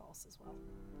gonna say false as well.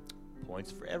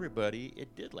 Points for everybody.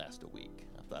 It did last a week.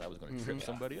 I thought I was going to trip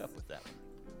somebody up with that one.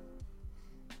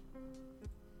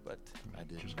 But I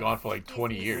didn't. She's gone for like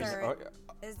 20 Excuse me, years. sir.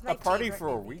 Oh, It's my a party favorite for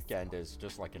a movies. weekend is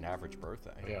just like an average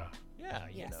birthday. Yeah, Yeah,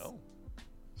 you Yes. know.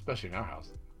 especially in our house.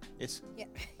 It's Yeah,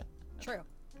 true.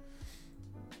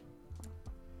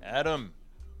 Adam.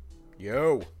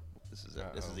 Yo. This is it.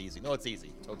 This is easy. No, it's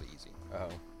easy. Totally easy. Oh.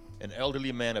 An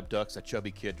elderly man abducts a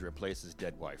chubby kid to replace his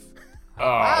dead wife.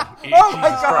 Oh, Jesus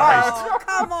Christ. Oh,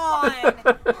 come on.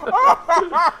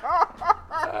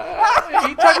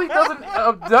 He technically doesn't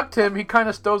abduct him. He kind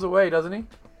of stows away, doesn't he?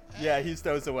 Yeah, he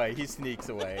stows away. He sneaks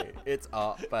away. It's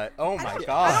up, but oh my I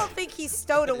god. don't think he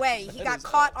stowed away. He got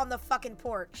caught on the fucking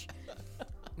porch.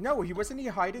 No, wasn't he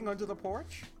hiding under the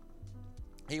porch?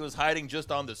 He was hiding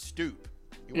just on the stoop.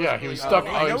 Yeah, wasn't he was really stuck.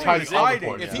 on- I He know was he hiding was on the hiding.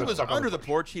 porch. If Yeah, he was stuck on under the the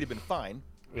porch, he'd have been fine.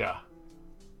 Yeah.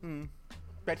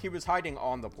 But he was hiding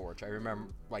on the porch. I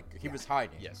remember, like, he was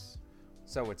hiding. Yes.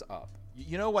 So it's up.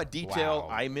 You know what detail Wow.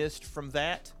 I missed from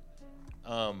that?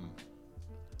 From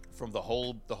the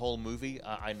whole movie?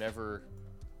 I never.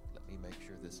 Let me make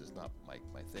sure this is not my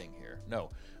thing here. No.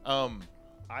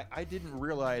 I didn't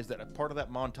realize that a part of that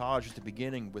montage at the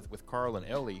beginning with Carl and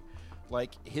Ellie,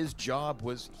 like his job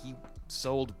was he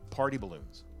sold party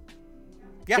balloons.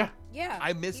 Yeah. Yeah.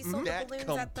 I missed he sold the that balloons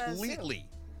at the zoo. completely.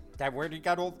 That's where he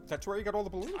got all the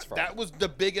balloons from. That was the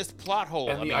biggest plot hole.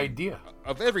 And the idea.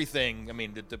 of everything. I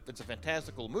mean, it's a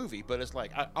fantastical movie, but it's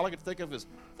like all I can think of is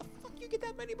the fuck you get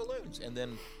that many balloons. And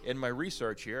then in my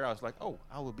research here, I was like, oh,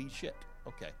 I will be shit.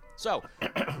 Okay, so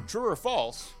true or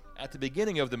false? At the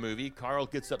beginning of the movie, Carl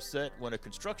gets upset when a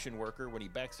construction worker when he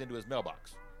backs into his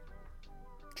mailbox.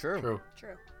 True.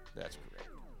 True. That's correct.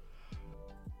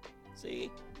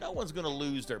 See, no one's gonna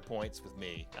lose their points with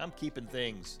me. I'm keeping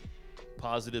things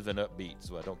positive and upbeat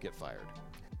so I don't get fired.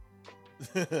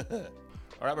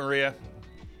 All right, Maria.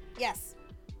 Yes.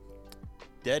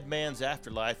 Dead man's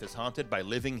afterlife is haunted by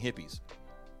living hippies.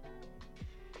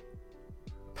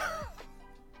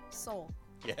 Soul.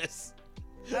 Yes.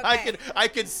 Okay. I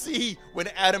could see when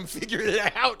Adam figured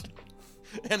it out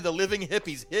and the living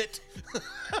hippies hit.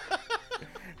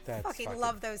 That's Fucking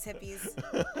love those hippies.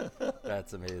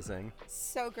 That's amazing.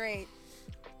 So great.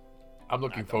 I'm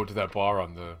looking forward to that bar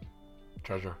on the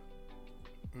Treasure.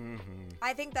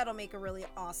 I think that'll make a really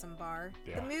awesome bar.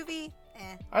 Yeah. The movie,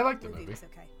 I like the movie. was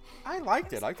okay. I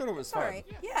liked it. I thought it was All fun. right.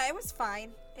 Yeah, it was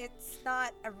fine. It's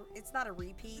not a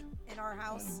repeat in our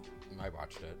house I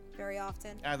watched it. very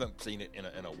often. I haven't seen it in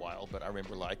a while, but I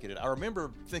remember liking it. I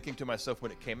remember thinking to myself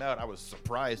when it came out, I was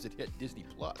surprised it hit Disney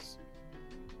Plus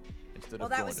instead Well, of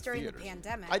that going was to during the theaters.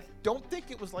 pandemic. I don't think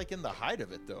it was like in the height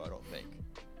of it, though. I don't think.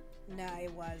 No,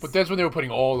 it was. But that's when they were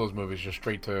putting all those movies just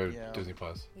straight to Yeah. Disney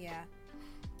Plus. Yeah.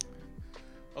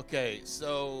 Okay,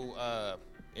 so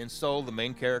in Soul, the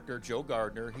main character, Joe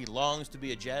Gardner, he longs to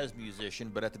be a jazz musician,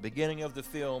 but at the beginning of the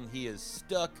film, he is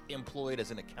stuck employed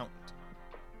as an accountant.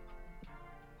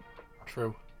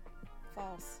 True.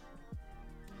 False.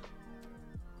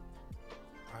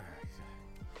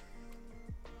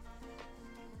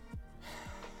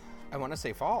 I want to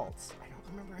say false. I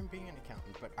don't remember him being an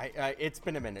accountant, but it's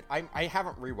been a minute. I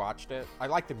haven't rewatched it. I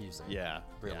like the music. Yeah,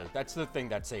 Really. yeah. That's the thing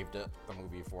that saved it, the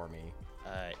movie for me.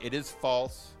 It is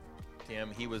false,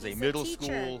 Tim. He was He's a a middle teacher.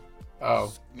 school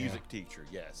Oh, music teacher,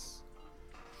 yes.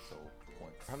 So,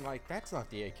 point. I'm like, that's not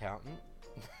the accountant.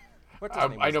 What's his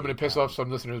name I was know the I'm going to piss accountant? off some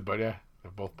listeners, but yeah,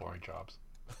 they're both boring jobs.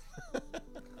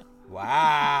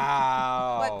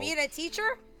 Wow. What, being a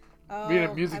teacher? Oh, Being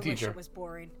a music I wish teacher. it was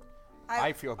boring.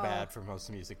 I feel oh, bad for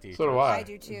most music teachers. So do I. I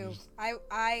do too.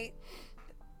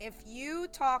 If you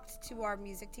talked to our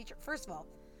music teacher, first of all,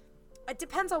 it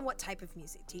depends on what type of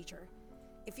music teacher.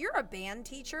 If you're a band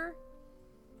teacher,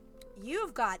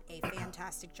 you've got a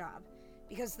fantastic job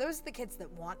because those are the kids that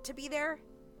want to be there,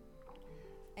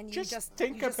 and you Just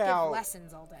think you just about give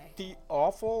lessons all day. The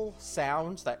awful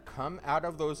sounds that come out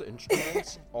of those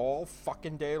instruments all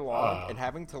fucking day long and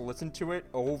having to listen to it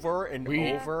over and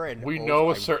over and we over.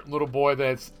 know a certain little boy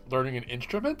that's learning an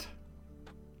instrument,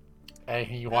 and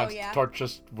he wants yeah? to torch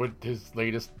us with his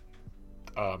latest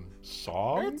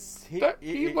song It's, that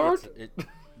he learned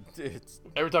it's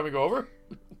every time we go over.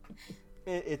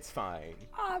 it's fine.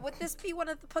 Would this be one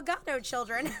of the Pagano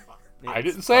children? I It's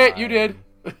didn't say it, you did.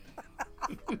 fine.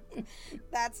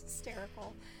 That's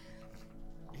hysterical.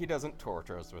 He doesn't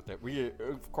torture us with it.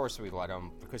 Of course we let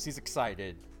him because he's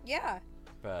excited, Yeah.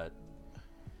 but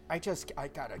I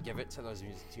gotta give it to those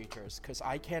music teachers because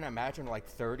I can't imagine like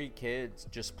 30 kids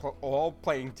just all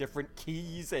playing different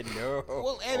keys and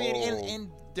Well, I mean, and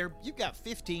there you've got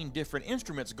 15 different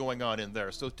instruments going on in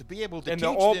there, so to be able to And teach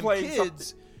they're all them playing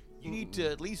kids, you need to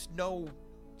at least know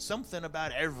something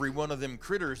about every one of them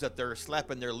critters that they're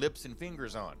slapping their lips and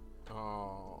fingers on.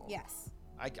 Oh. Yes.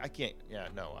 I can't. Yeah,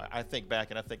 no. I think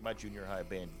back and I think my junior high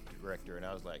band director, and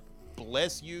I was like,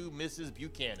 "Bless you, Mrs.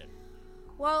 Buchanan."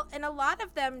 Well, and a lot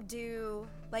of them do,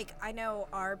 like, I know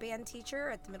our band teacher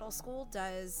at the middle school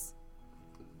does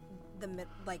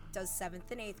does 7th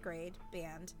and 8th grade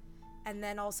band, and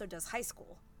then also does high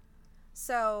school.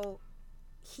 So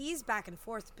he's back and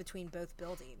forth between both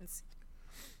buildings.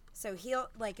 So he'll,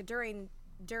 like, during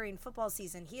football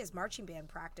season, he has marching band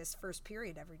practice first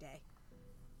period every day.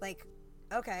 Like,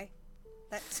 okay,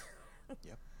 that's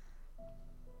Yep.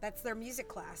 that's their music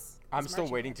class. I'm is still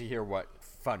marching waiting band. to hear what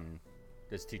fun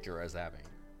this teacher is having.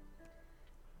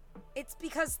 It's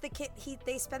because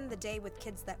they spend the day with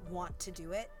kids that want to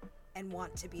do it and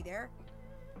want to be there.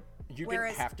 You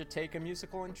Whereas- didn't have to take a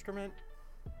musical instrument?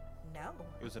 No.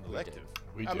 It was an We elective.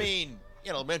 We I did. mean,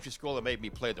 in elementary school, they made me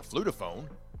play the flutophone.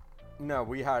 No,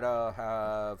 we had to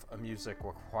have a music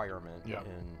requirement Yeah.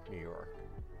 in New York.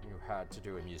 You had to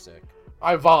do a music.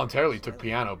 I voluntarily took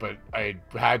piano, but I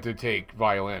had to take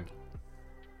violin.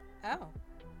 Oh.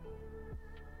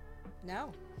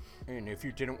 No. And if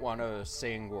you didn't want to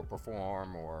sing or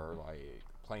perform or like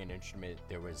play an instrument,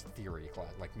 there was theory class,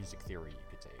 like music theory you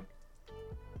could take.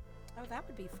 Oh, that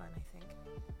would be fun, I think.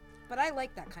 But I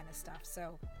like that kind of stuff,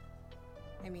 so...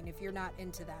 I mean, if you're not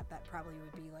into that, that probably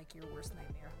would be, like, your worst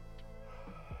nightmare.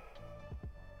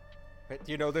 But,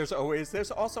 you know, there's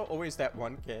also always that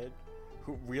one kid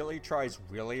who really tries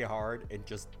really hard and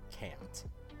just can't.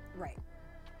 Right.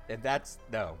 And that's,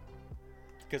 no.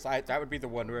 Because that would be the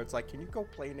one where it's like, can you go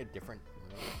play in a different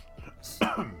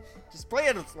room? Just play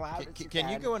it as loud as you Can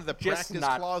you go into the Just practice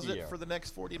not closet here. for the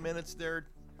next 40 minutes there,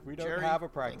 We don't Jerry? have a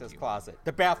Thank practice you. closet.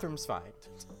 The bathroom's fine.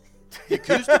 The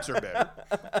acoustics are better.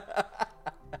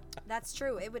 That's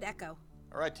true. It would echo.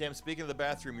 All right, Tim, speaking of the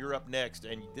bathroom, you're up next,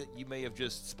 and you may have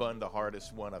just spun the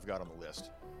hardest one I've got on the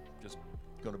list. Just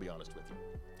going to be honest with you.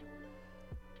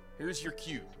 Here's your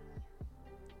cue.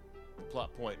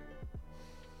 Plot point.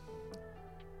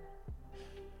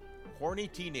 Horny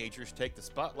teenagers take the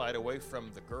spotlight away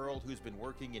from the girl who's been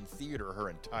working in theater her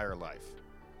entire life.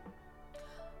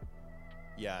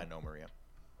 Yeah, I know, Maria.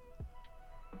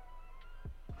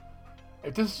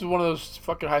 If this is one of those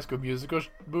fucking High School Musical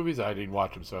movies, I didn't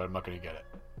watch them, so I'm not gonna get it.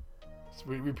 So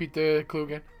repeat the clue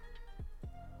again.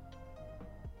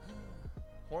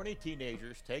 Horny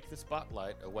teenagers take the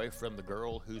spotlight away from the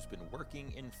girl who's been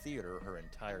working in theater her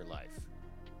entire life.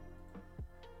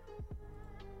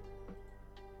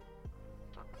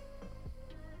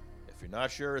 If you're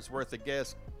not sure it's worth a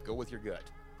guess, go with your gut.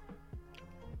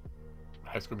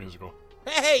 High School Musical.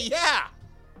 Hey, yeah!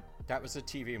 That was a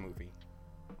TV movie.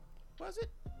 Was it?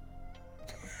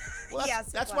 Well, Yes,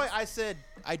 it that's why was. I said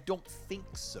I don't think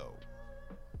so.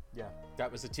 Yeah,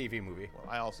 that was a TV movie. Well,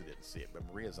 I also didn't see it, but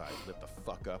Maria's eyes lit the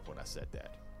fuck up when I said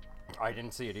that. I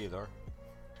didn't see it either.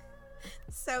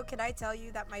 So, can I tell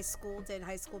you that my school did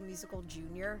High School Musical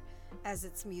Junior as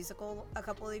its musical a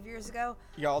couple of years ago?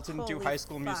 Y'all didn't do Holy High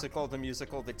School fuck.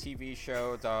 Musical, the TV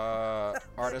show, the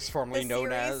artist formerly The known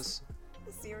series? as.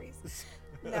 The series?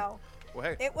 No.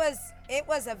 Well, hey, It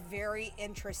was a very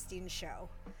interesting show.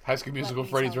 High School Musical, me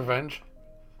Freddy's tell you. Revenge.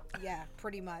 Yeah,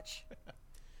 pretty much.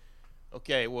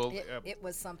 okay, well, It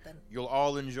was something. you'll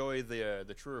all enjoy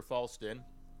the true or false then.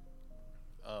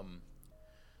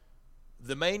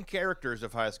 The main characters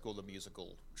of High School the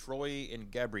Musical, Troy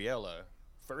and Gabriella,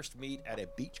 first meet at a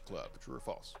beach club. True or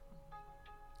false?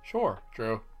 Sure,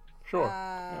 true. Sure.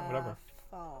 Yeah, whatever.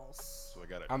 False. So I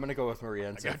got it. I'm gonna go with Maria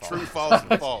and I say got false. true, false,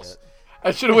 and false. I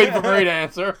should have waited for Murray to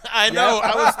answer. I know.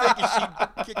 I was thinking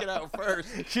she'd kick it out first.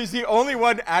 She's the only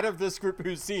one out of this group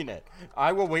who's seen it.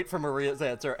 I will wait for Maria's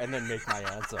answer and then make my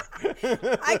answer.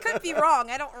 I could be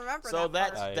wrong. I don't remember So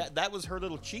that part. that was her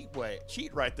little cheat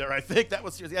right there. I think that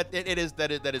was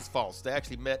that is false. They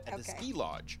actually met at the Okay. ski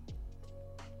lodge.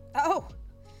 Oh.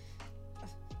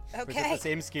 Was it Okay. the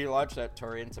same ski lodge that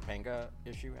Tori and Topanga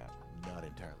issue at? Not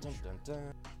entirely Dun, sure. dun,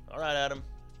 dun. All right, Adam.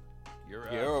 You're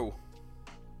up. Yo.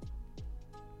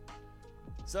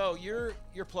 So your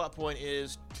plot point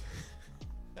is,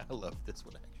 I love this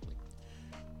one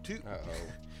actually. Uh-oh.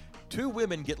 Two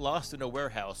women get lost in a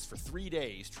warehouse for 3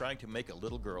 days trying to make a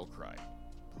little girl cry.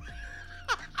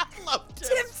 I love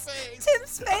Tim's face.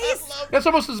 Tim's I face. love That's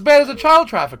almost as bad as a child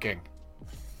trafficking.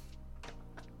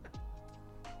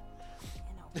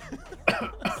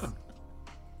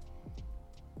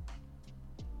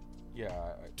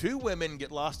 Yeah. Two women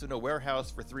get lost in a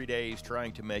warehouse for 3 days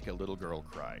trying to make a little girl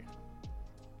cry.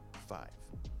 5.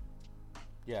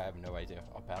 Yeah, I have no idea.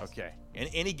 I'll pass. Okay. And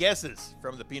any guesses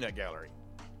from the peanut gallery?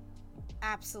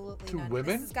 Absolutely Two none.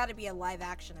 women? This has got to be a live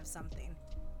action of something.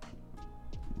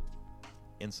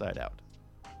 Inside Out.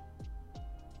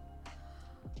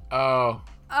 Oh,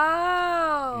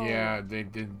 Oh. yeah, they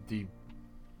did the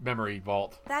memory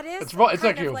vault. That is. It's kind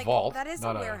actually of a like, vault. That is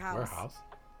not a warehouse.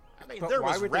 I mean, But there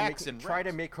why was would racks they and try to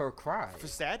racks. make her cry? For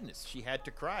sadness. She had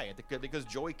to cry because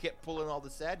Joey kept pulling all the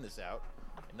sadness out,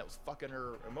 and that was fucking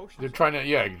her emotions. They're trying to,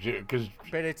 yeah, because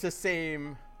But it's the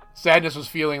same. Sadness was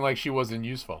feeling like she wasn't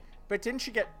useful. But didn't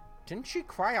she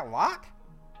cry a lot?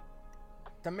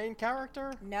 The main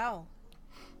character? No.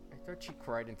 I thought she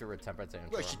cried and threw a temper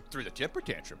tantrum. Well, she threw the temper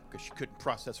tantrum because she couldn't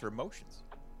process her emotions.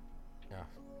 Yeah.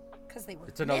 Because they were.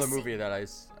 It's another missing. movie that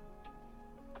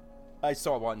I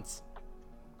saw once.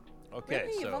 Okay,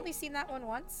 Really? so You've only seen that one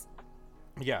once?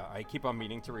 Yeah, I keep on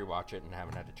meaning to rewatch it and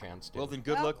haven't had a chance to. well then,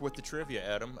 good Well- luck with the trivia,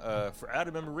 Adam. For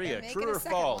Adam and Maria, And make true it a or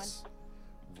second false?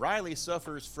 Riley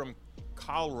suffers from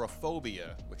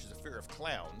coulrophobia, which is a fear of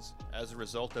clowns, as a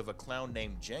result of a clown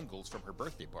named Jangles from her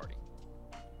birthday party.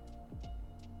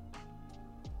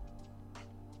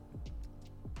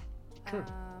 True.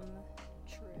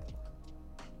 True.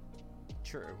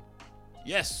 True.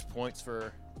 Yes, points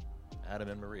for Adam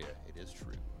and Maria. It is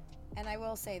true. And I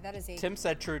will say that is a Tim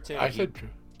said true too. I said true.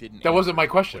 didn't. That wasn't answer my the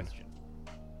question.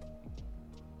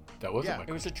 That wasn't Yeah. my It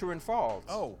was question. a true and false.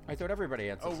 Oh. I thought everybody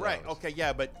answered. Oh, right. those. Okay,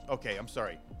 yeah, but okay. I'm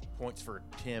sorry. Points for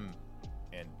Tim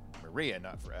and Maria,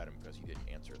 not for Adam, because he didn't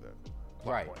answer the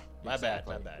plot Right. point. My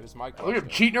Exactly. bad. My bad. It was my Look at question. him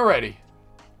cheating already.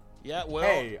 Yeah. Well.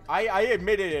 Hey, I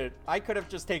admitted it. I could have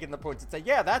just taken the points and said,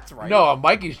 yeah, that's right. No,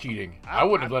 Mikey's cheating. I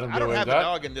wouldn't have let him I get don't away have with a that.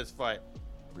 dog in this fight.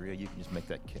 Maria, you can just make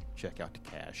that check out to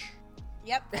cash.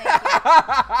 Yep. Thank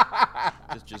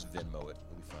you. just Venmo it.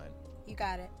 We'll be fine. You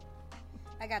got it.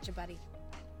 I got you, buddy.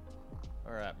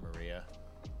 All right, Maria.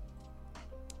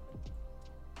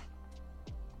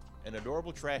 An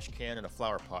adorable trash can and a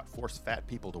flower pot force fat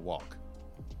people to walk.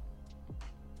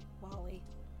 Wally.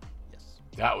 Yes.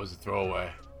 That was a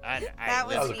throwaway. That was That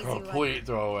was an a easy one. complete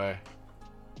throwaway.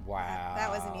 Wow. That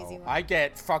was an easy one. I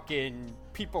get fucking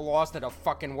people lost in a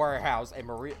fucking warehouse and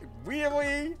Maria.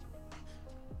 Really?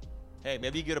 Hey,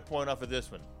 maybe you get a point off of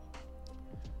this one.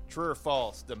 True or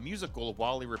false? The musical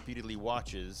Wally repeatedly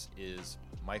watches is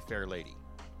My Fair Lady.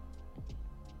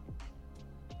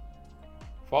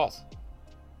 False.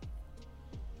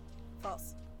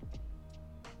 False.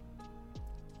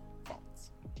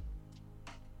 False.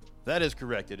 That is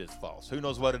correct. It is false. Who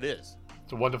knows what it is?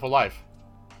 It's a Wonderful Life.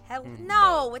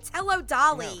 No, it's Hello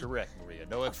Dolly. No, correct, Maria.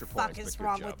 No extra Fuck points. is but good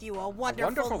wrong job. with you? A A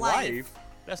Wonderful, Life.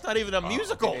 That's not even a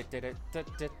musical. Yeah,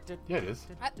 it is.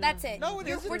 That's it. No, it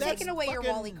isn't. We're That's taking away your fucking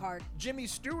Wally card. Jimmy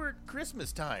Stewart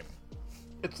Christmas Time.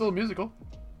 It's still a musical.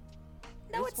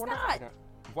 No, it's not.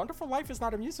 Wonderful Life is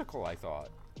not a musical, I thought.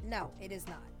 No, it is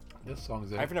not. This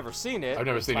song's in. I've never seen it. I've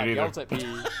never but seen it Todd either. Yells at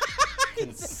me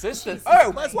consistent.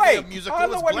 Oh, Must wait! be a musical. I'm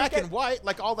the It's one who black get- and white,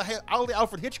 like all the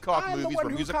Alfred Hitchcock I'm the movies one were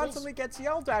who musicals. constantly gets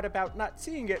yelled at about not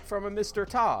seeing it from a Mr.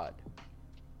 Todd.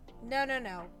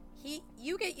 No.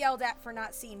 You get yelled at for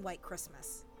not seeing White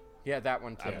Christmas. Yeah, that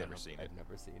one too. I've never seen it. I've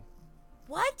never seen.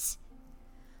 What?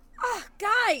 Ah,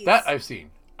 guys. That I've seen.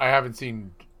 I haven't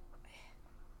seen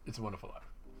It's a Wonderful Life.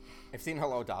 I've seen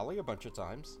Hello Dolly a bunch of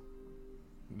times.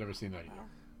 Never seen that yet.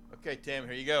 Okay, Tim,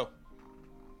 here you go.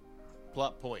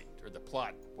 Plot point, or the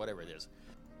plot, whatever it is.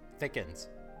 Thickens.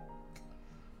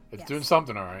 It's Yes. doing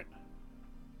something, all right.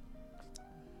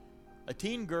 A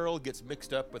teen girl gets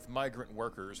mixed up with migrant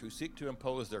workers who seek to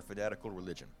impose their fanatical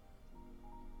religion.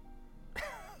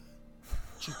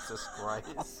 Jesus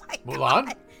Christ.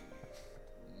 Mulan?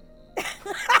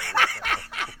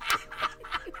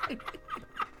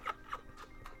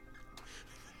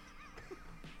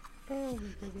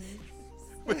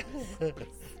 That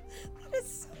is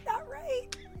so not right.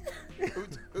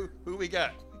 Who we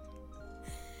got?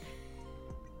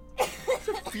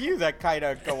 Few that kind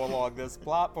of go along this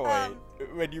plot point.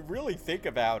 When you really think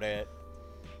about it,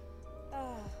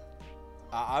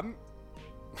 I'm.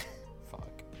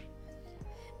 Fuck.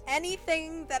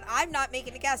 Anything that I'm not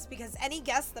making a guess, because any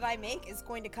guess that I make is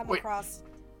going to come Wait. across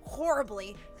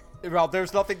horribly. Well,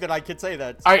 there's nothing that I could say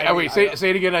that. Wait, say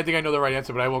it again. I think I know the right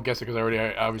answer, but I won't guess it because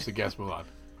I obviously guessed Mulan.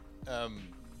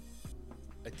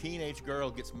 A teenage girl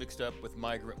gets mixed up with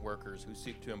migrant workers who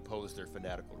seek to impose their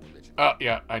fanatical religion. Oh,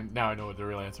 yeah. Now I know what the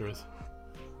real answer is.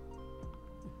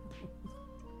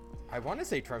 I want to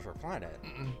say Treasure Planet.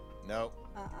 No.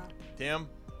 Tim?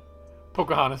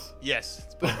 Pocahontas. Yes,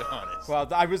 it's Pocahontas. Well,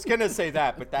 I was gonna say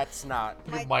that, but that's not.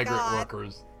 My Migrant God.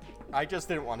 workers. I just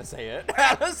didn't want to say it.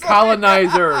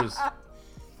 Colonizers.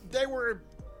 They were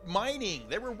mining.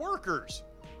 They were workers.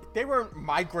 They weren't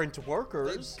migrant They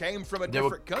workers, came from a They were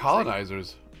different country.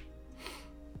 colonizers.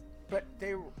 but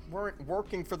they weren't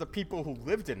working for the people who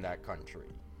lived in that country.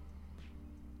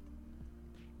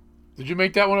 Did you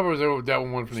make that one up, or was that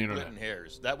one from the internet? Splitting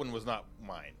hairs. That one was not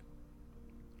mine.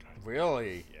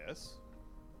 Really? Yes.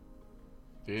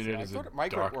 Dude, See, it I is a thought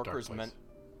migrant dark, workers dark place. meant.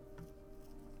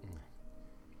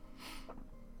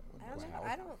 I don't know. Wow.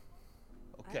 I don't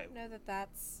Okay. know that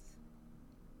that's.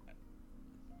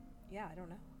 Yeah, I don't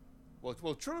know.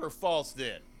 Well, true or false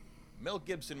then? Mel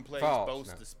Gibson plays False, both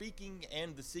no. the speaking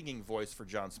and the singing voice for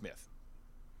John Smith.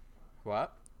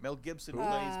 What? Mel Gibson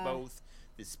plays both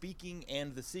the speaking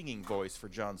and the singing voice for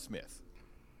John Smith.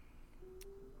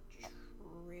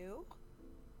 True.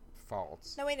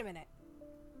 False. No, wait a minute.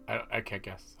 I can't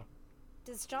guess. So.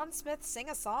 Does John Smith sing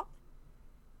a song?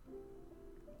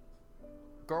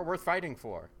 Girl worth fighting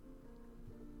for.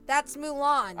 That's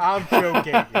Mulan. I'm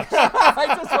joking.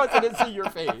 I just wanted to see your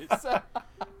face.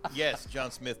 Yes,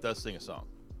 John Smith does sing a song.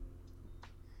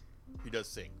 He does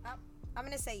sing. I'm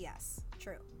gonna say yes.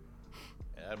 True.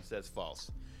 And Adam says false.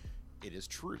 It is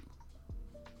true.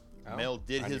 Oh, Mel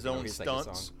did I his didn't know own he sang a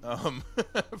stunts song.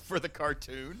 for the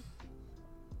cartoon.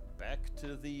 Back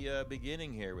to the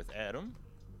beginning here with Adam.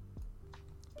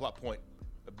 Plot point.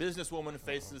 A businesswoman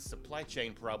faces supply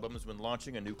chain problems when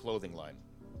launching a new clothing line.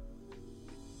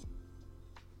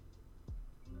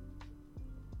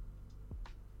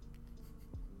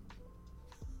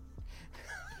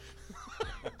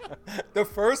 The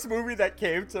first movie that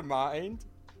came to mind,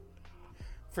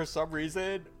 for some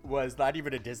reason, was not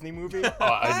even a Disney movie, Oh,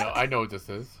 I know what this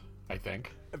is. I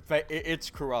think. but it's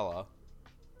Cruella.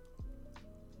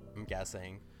 I'm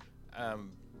guessing. That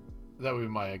would be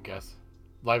my guess.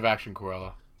 Live action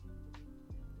Cruella.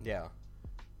 Yeah.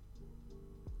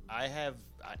 I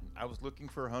was looking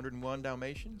for 101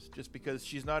 Dalmatians just because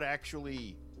she's not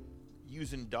actually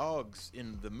using dogs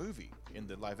in the movie, in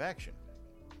the live action.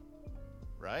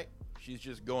 Right? She's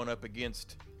just going up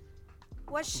against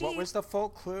Was she? What was the full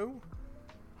clue?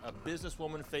 a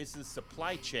businesswoman faces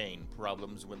supply chain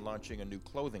problems when launching a new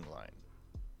clothing line.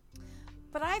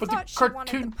 But I But the thought she wanted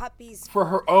cartoon the puppies For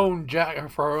her own for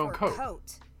her own for a coat.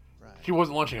 coat. Right. She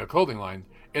wasn't launching a clothing line.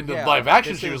 In the Yeah, live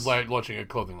action, this she was is- launching a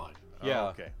clothing line. Yeah,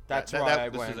 okay. that's That- why that- I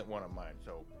this went. isn't one of mine.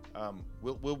 So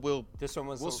we'll This one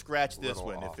was we'll a scratch this little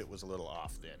one off. if it was a little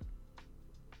off then.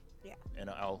 Yeah.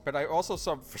 And I'll But I also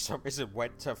for some reason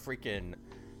went to freaking.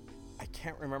 I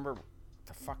can't remember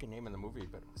the fucking name of the movie,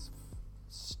 but it was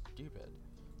stupid.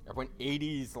 I went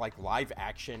 80s like live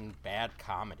action bad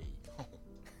comedy.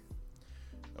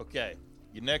 Okay,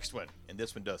 your next one, and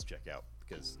this one does check out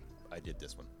because I did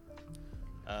this one.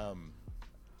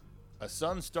 A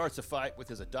son starts a fight with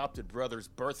his adopted brother's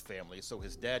birth family, so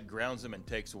his dad grounds him and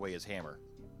takes away his hammer.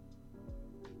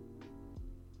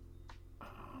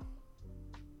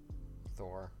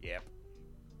 Thor. Yep.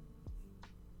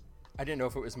 I didn't know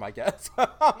if it was my guess.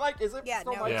 I'm like, is it Yeah,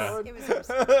 still no, my Yeah. turn? it was yours.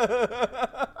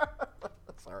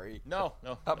 Sorry. No.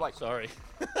 I'm like- sorry.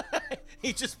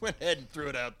 He just went ahead and threw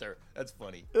it out there. That's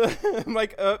funny. I'm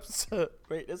like, oops.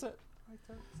 Wait, is it?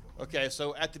 Okay,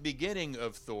 so at the beginning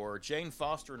of Thor, Jane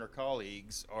Foster and her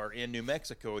colleagues are in New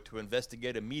Mexico to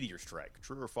investigate a meteor strike.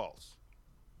 True or false?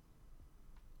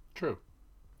 True.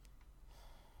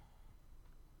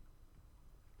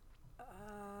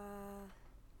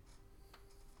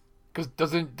 Because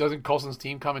doesn't Coulson's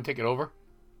team come and take it over?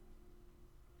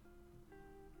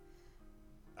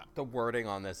 The wording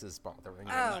on this is bothering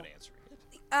me. Oh. I'm not answering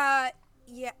it.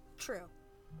 Yeah, true.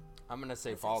 I'm going to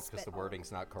say That's a false because the spitball.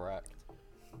 wording's not correct.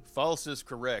 False is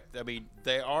correct. I mean,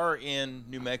 they are in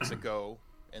New Mexico,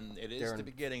 and it is They're the in-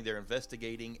 beginning. They're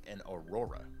investigating an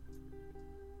aurora.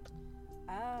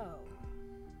 Oh.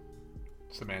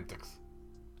 Semantics.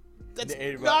 That's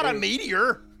It- not a it-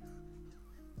 meteor.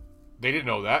 They didn't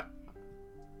know that.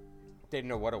 They didn't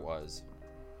know what it was.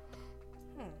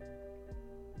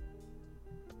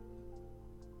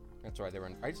 That's why they were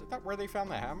in. Is that where they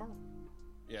found the hammer?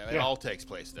 Yeah, it Yeah. all takes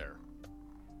place there.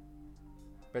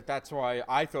 But that's why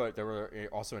I thought they were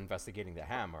also investigating the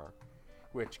hammer,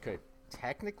 which could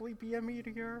technically be a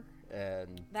meteor.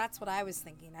 And That's what I was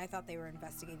thinking. I thought they were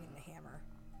investigating the hammer.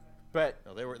 but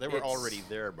No, they were It's- already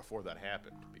there before that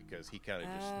happened because he kind of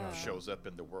just Oh. shows up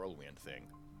in the whirlwind thing,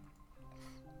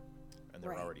 and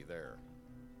they're Right. already there.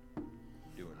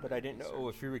 Doing. but I didn't know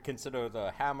research. if you would consider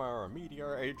the hammer a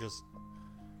meteor. It just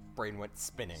brain went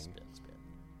spinning. Spin.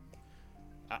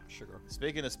 Sugar.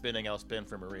 Speaking of spinning, I'll spin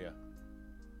for Maria.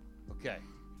 Okay,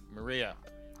 Maria.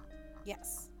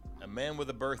 Yes. A man with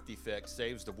a birth defect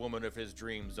saves the woman of his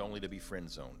dreams only to be friend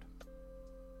zoned.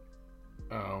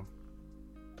 Oh.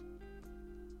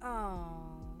 Oh.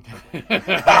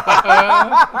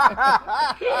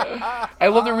 I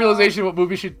love the realization what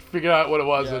movie should figure out what it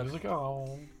was. Yeah. And it's like,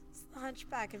 oh. It's the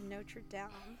Hunchback of Notre Dame.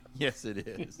 Yes, it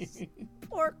is.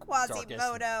 Poor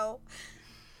Quasimodo.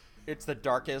 It's the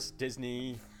darkest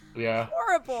Disney. Yeah.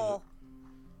 Horrible.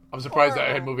 I'm surprised that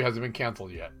Horrible. movie hasn't been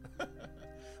canceled yet.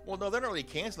 Well, no, they're not really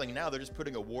canceling now. They're just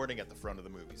putting a warning at the front of the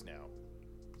movies now,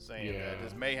 saying Yeah. that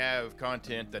this may have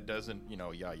content that doesn't, blah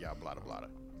blah blah.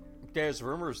 There's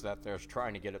rumors that they're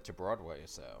trying to get it to Broadway,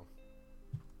 so.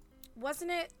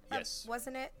 Wasn't it? Yes.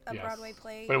 Wasn't it a Yes. Broadway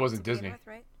play? But it wasn't to begin Disney. with,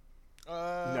 right?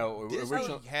 No, Disney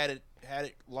original- had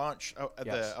it launch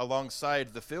Yes.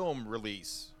 alongside the film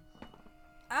release.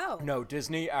 Oh. No,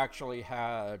 Disney actually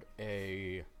had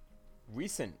a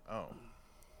recent, Oh,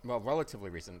 well, relatively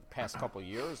recent, past couple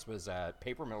years was at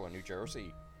Paper Mill in New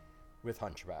Jersey with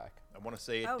Hunchback. I want to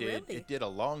say it Oh, did. really? It did a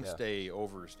long Yeah. stay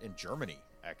over in Germany.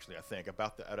 Actually, I think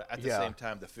about at the Yeah. same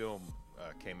time the film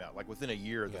came out, like within a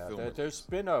year of the Yeah, film. there's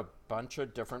been a bunch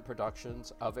of different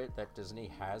productions of it that Disney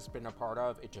has been a part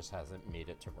of. It just hasn't made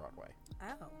it to Broadway.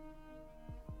 Oh.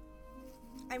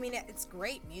 I mean, it's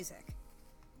great music.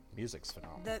 Music's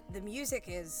phenomenal. The music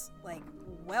is like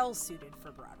well suited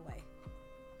for Broadway.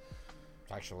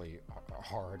 It's actually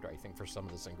hard, I think, for some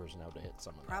of the singers now to hit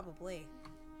some of that. Probably.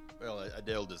 Well,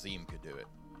 Adele Dazeem could do it.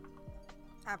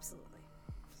 Absolutely.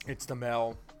 It's the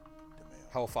Mel.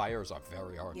 Hellfire is a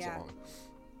very hard Yeah. song.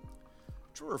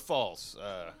 True or false?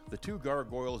 The two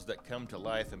gargoyles that come to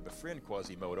life and befriend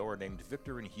Quasimodo are named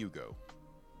Victor and Hugo.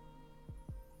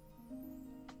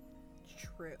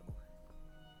 True.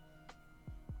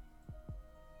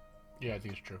 Yeah, I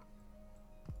think it's true.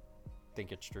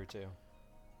 Think it's true too.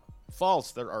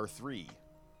 False. There are three: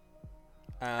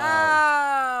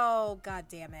 Oh, god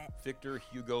damn it. Victor,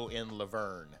 Hugo, and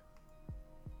Laverne.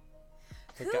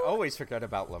 I always forget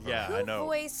about Laverne. Yeah, I know.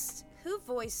 Who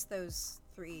voiced those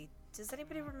three? Does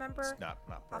anybody remember It's not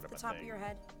part off of the my top thing. of your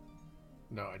head?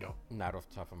 No, I don't. Not off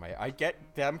the top of my. I get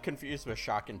them confused with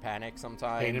Shock and Panic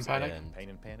sometimes. Pain and Panic? Pain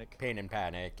and Panic. Pain and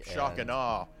Panic. Shock and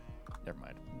awe. Never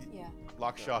mind. Yeah.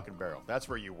 Lock, shock, and barrel. That's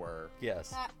where you were.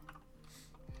 Yes. I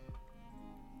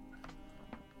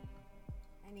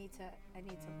need to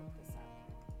look this up.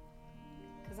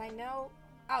 Because I know.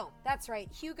 Oh, that's right.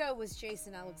 Hugo was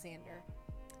Jason Alexander.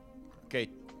 Okay,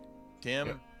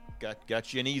 Tim,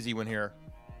 got you an easy one here.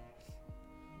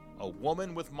 A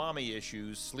woman with mommy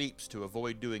issues sleeps to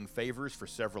avoid doing favors for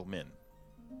several men.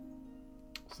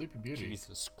 Sleeping Beauty.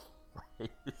 Jesus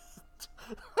Christ.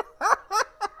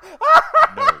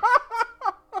 No.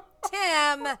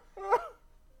 Tim!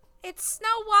 It's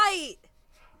Snow White!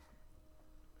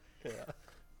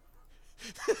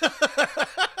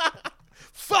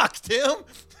 Fuck, Tim!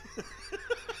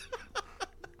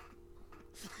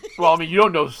 Well, I mean, you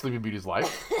don't know Sleeping Beauty's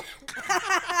life.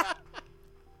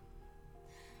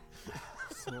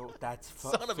 So that's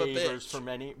Son of a favors bitch. for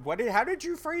many. How did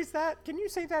you phrase that? Can you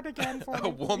say that again for me? A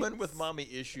woman please? with mommy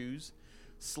issues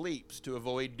sleeps to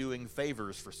avoid doing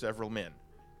favors for several men.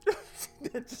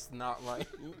 It's just not right.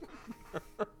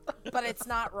 But it's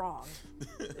not wrong.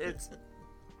 It's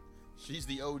She's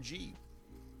the OG.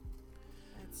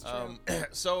 That's true.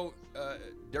 So,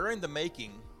 during the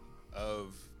making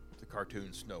of the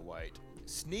cartoon Snow White,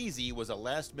 Sneezy was a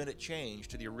last-minute change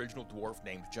to the original dwarf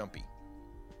named Jumpy.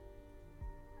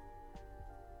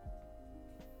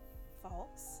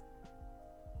 False?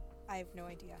 I have no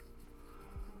idea.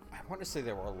 I want to say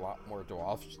there were a lot more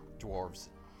dwarves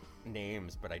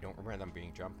names, but I don't remember them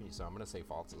being jumpy, so I'm going to say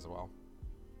false as well.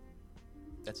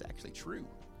 That's actually true.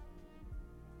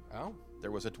 Oh?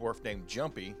 There was a dwarf named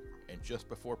Jumpy, and just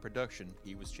before production,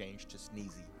 he was changed to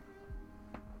Sneezy.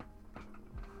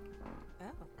 Oh.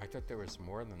 I thought there was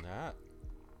more than that.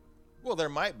 Well, there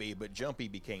might be, but Jumpy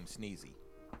became Sneezy.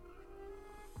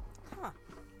 Huh.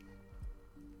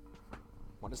 I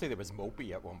want to say there was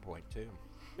Mopey at one point, too.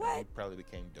 He What? probably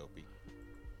became Dopey.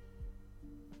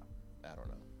 I don't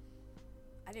know.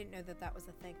 I didn't know that was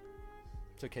a thing.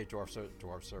 It's okay, dwarfs are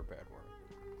a bad word.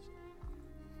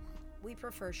 We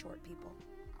prefer short people.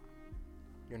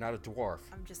 You're not a dwarf.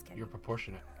 I'm just kidding. You're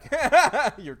proportionate.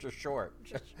 You're just short.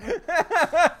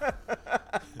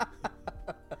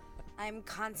 I'm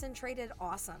concentrated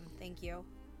awesome. Thank you.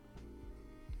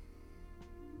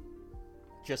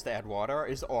 Just add water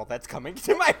is all that's coming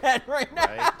to my head right now.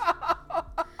 Right?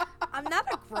 I'm not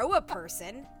a grow-up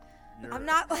person. I'm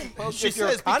not like... Well, She if you're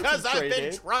says, because I've been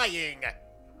concentrated- trying.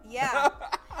 Yeah.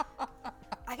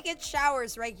 I get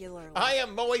showers regularly. I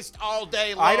am moist all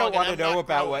day long. I don't and want to I'm know not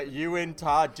about growing. what you and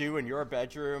Todd do in your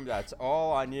bedroom. That's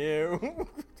all on you.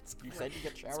 You said you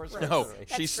get showers gross. No, regularly.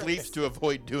 she That's sleeps gross. to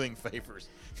avoid doing favors.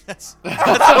 That's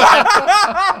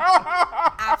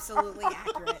Absolutely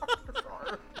accurate.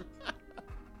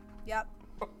 Yep.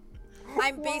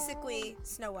 I'm basically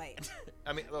Snow White.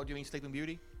 I mean, oh, do you mean Sleeping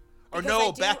Beauty? Or Because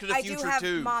no, Back to the I Future do have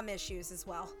 2. mom issues as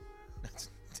well.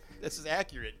 This is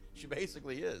accurate. She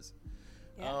basically is.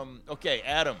 Yeah. Okay,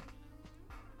 Adam.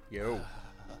 Yo.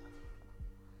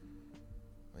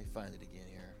 Let me find it again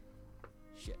here.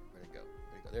 Shit, where'd it go?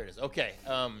 There it is. Okay.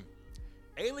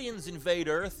 Aliens invade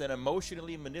Earth and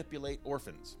emotionally manipulate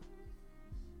orphans.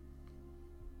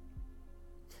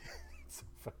 So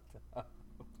fucked up.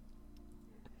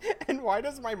 And why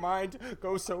does my mind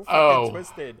go so fucking Oh.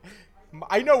 twisted?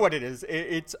 I know what it is.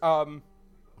 It's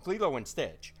Lilo and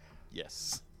Stitch.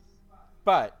 Yes.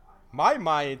 But my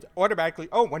mind automatically,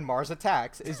 when Mars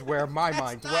attacks is where my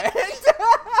mind went.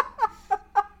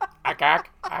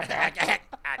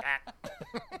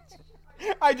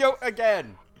 I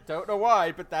don't know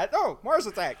why, but Mars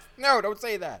attacks. No, don't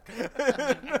say that.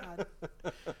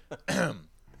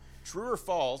 True or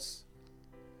false?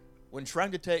 When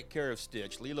trying to take care of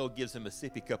Stitch, Lilo gives him a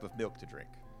sippy cup of milk to drink.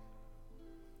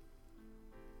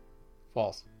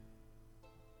 False.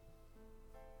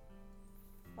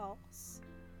 False.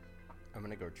 I'm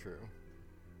gonna go true.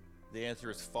 The answer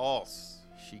is false.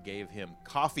 She gave him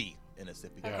coffee in a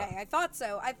sippy cup. Okay, I thought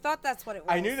so. I thought that's what it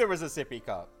was. I knew there was a sippy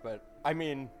cup, but I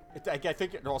mean, I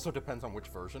think it also depends on which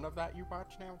version of that you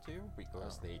watch now too,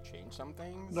 because they change some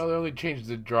things. No, they only changed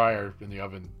the dryer in the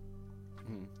oven.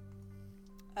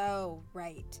 Oh,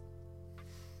 right.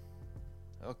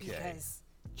 Okay. Because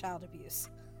child abuse.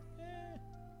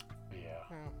 Yeah.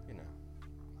 Well, you know,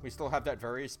 we still have that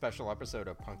very special episode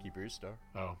of Punky Brewster.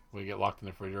 Oh, we get locked in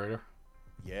the refrigerator.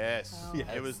 Yes. Oh. Yes.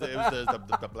 It was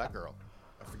the black girl.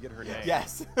 I forget her name.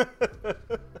 Yes.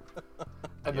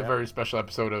 And the very special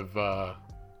episode of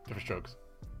Different Strokes.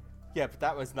 Yeah, but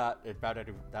that was not about it.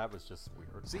 That was just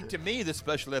weird. See, to me, the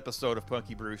special episode of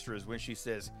Punky Brewster is when she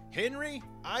says, "Henry,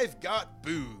 I've got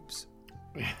boobs."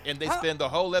 And they spend the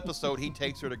whole episode, he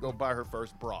takes her to go buy her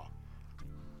first bra.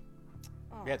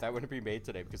 Yeah, that wouldn't be made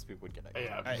today because people would get angry.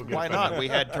 Yeah, Hey, people get why offended. not? We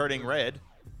had Turning Red.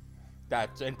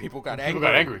 And people got People angry.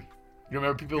 got angry. You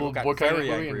remember people Got boycotting very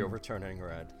that movie angry and over Turning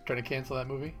Red. trying to cancel that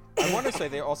movie? I want to say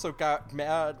they also got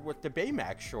mad with the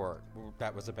Baymax short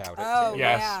that was about it. Oh, too.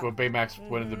 Yes, yeah. when Baymax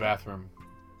went in the bathroom.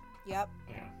 Yep.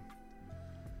 Yeah.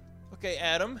 Okay,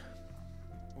 Adam.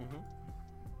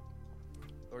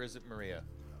 Or is it Maria?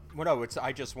 Well, no,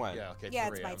 I just went. Yeah, okay, Yeah,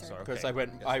 it's Maria. my I'm turn. sorry. Because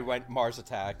Okay. I went Mars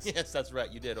Attacks. Yes, that's right.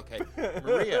 You did. Okay.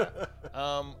 Maria,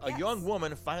 a Yes. young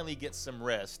woman finally gets some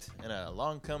rest, and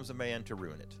along comes a man to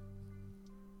ruin it.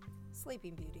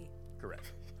 Sleeping Beauty.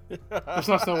 Correct. It's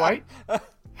not Snow White?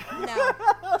 No.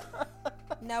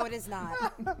 No, it is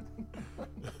not.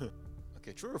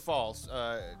 Okay, true or false?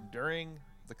 During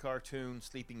the cartoon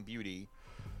Sleeping Beauty,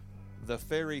 the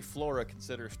fairy Flora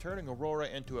considers turning Aurora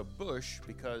into a bush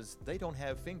because they don't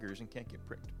have fingers and can't get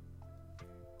pricked.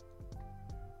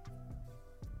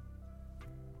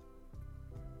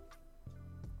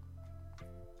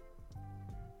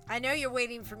 I know you're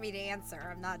waiting for me to answer.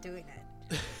 I'm not doing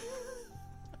it.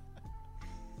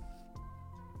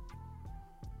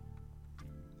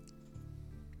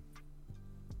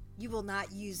 You will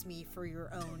not use me for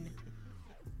your own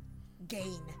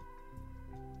gain.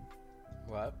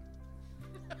 What?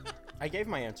 I gave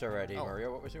my answer already, Oh.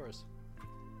 Mario. What was yours?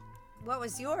 What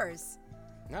was yours?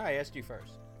 No, I asked you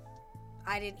first.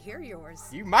 I didn't hear yours.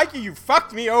 You, Mikey, you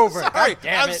fucked me over. Sorry, God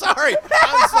damn I'm it. sorry.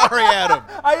 I'm sorry, Adam.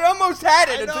 I almost had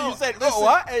it I until know. you said, Listen. "Oh,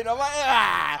 what?" And I'm like,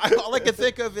 ah. All I can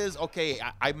think of is, okay,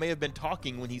 I may have been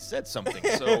talking when he said something,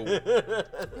 so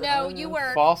No, you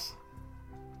were. False?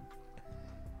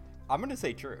 I'm gonna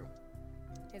say true.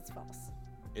 It's false.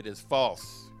 it is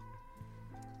false.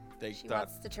 They She thought,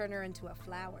 wants to turn her into a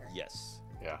flower. yes,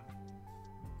 Yeah.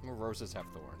 Well, roses have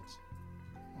thorns.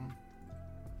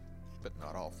 but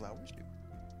not all flowers do.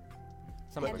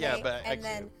 Some And, of yeah, they- but and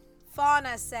then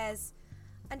Fauna says,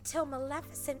 until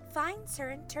Maleficent finds her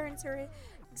and turns her,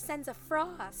 sends a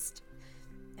frost.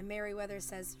 And Merryweather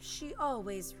says, she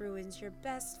always ruins your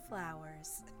best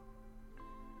flowers.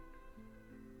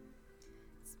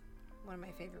 It's one of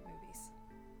my favorite movies.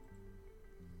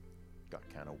 Got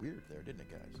kind of weird there, didn't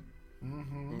it, guys?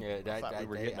 yeah, I thought we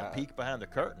were getting a peek behind the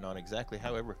curtain on exactly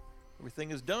how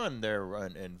everything is done there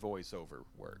in voiceover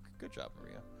work. Good job,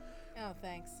 Maria. Oh,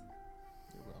 thanks.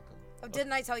 You're welcome. Oh,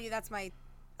 didn't I tell you that's my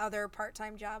other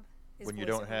part-time job? is When you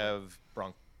don't voiceover? have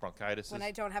bronchitis. When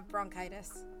I don't have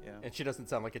bronchitis. Yeah. And she doesn't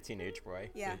sound like a teenage boy.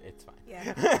 Yeah. It's fine. Yeah.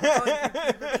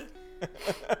 Going through puberty.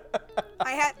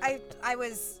 I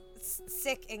was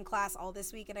sick in class all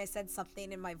this week, and I said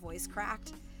something and my voice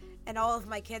cracked, and all of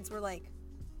my kids were like,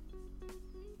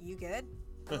 "You good?"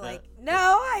 I'm like, "No,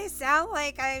 I sound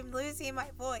like I'm losing my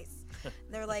voice." And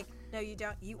they're like, "No, you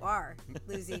don't. You are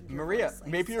losing your Maria, voice. Like,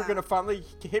 maybe you're stop." gonna finally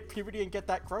hit puberty and get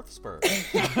that growth spurt.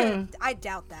 I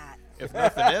doubt that. If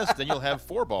nothing else, then you'll have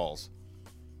 4 balls.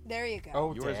 There you go.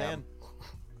 Oh, Yours damn. and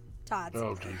Todd's.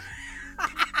 Oh, jeez.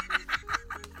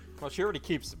 Well, she already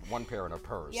keeps one pair in her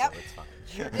purse, Yep. so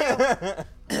it's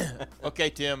fine. Okay,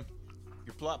 Tim.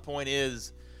 Your plot point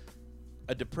is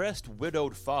a depressed,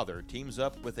 widowed father teams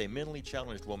up with a mentally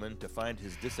challenged woman to find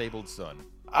his disabled son.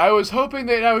 I was hoping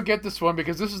that I would get this one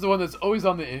because this is the one that's always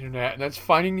on the internet, and that's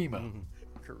Finding Nemo.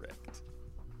 Correct.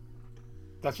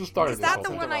 That's what started Is this that whole the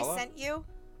thing. one I Cinderella? sent you?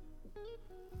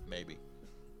 Maybe.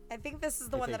 I think this is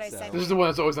the I one that I think so. sent This you. is the one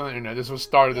that's always on the internet. This was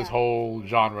started this Yeah. whole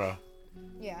genre.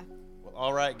 Yeah. Well,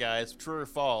 all right, guys. True or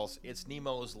false? It's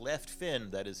Nemo's left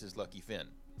fin that is his lucky fin.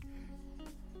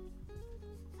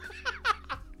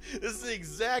 This is the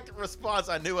exact response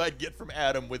I knew I'd get from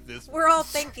Adam with this. We're all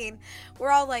thinking.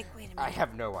 We're all like, wait a minute. I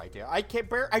have no idea. I can't.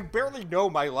 I barely know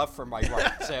my left from my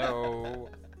right, so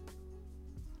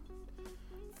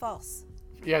False.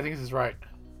 Yeah, I think this is right.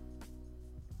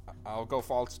 I'll go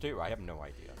false too. I have no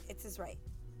idea. It's his right.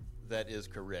 That is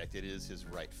correct. It is his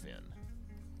right fin.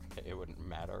 It wouldn't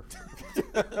matter.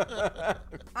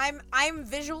 I'm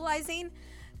visualizing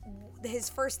his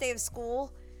first day of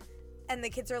school, and the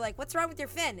kids are like, "What's wrong with your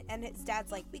fin?" And his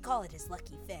dad's like, "We call it his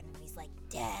lucky fin." And he's like,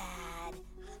 "Dad."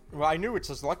 Well, I knew it's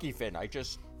his lucky fin. I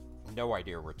just no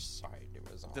idea which side it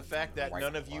was on. The fact that Right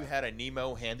none of you or left. had a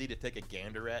Nemo handy to take a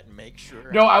gander at and make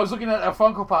sure. No, I was looking at our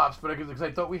Funko Pops, but because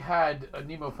I thought we had a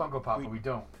Nemo Funko Pop, but we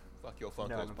don't. Fuck your Funkos,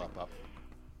 No, I don't pop pop.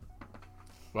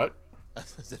 What? I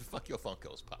said, fuck your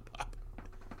Funkos, pop pop.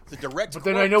 It's a direct. But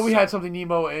then I know we had something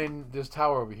Nemo in this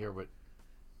tower over here, but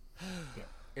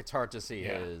It's hard to see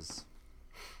Yeah. his.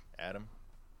 Adam.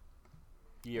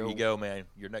 Yo, Here you go, man.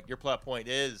 Your plot point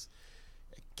is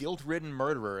a guilt-ridden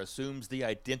murderer assumes the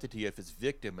identity of his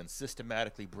victim and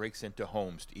systematically breaks into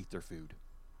homes to eat their food.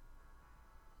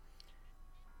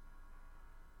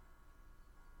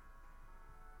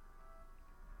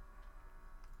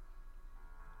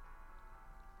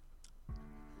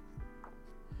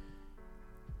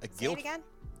 Say it again.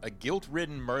 A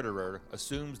guilt-ridden murderer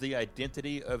assumes the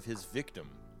identity of his victim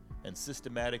and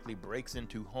systematically breaks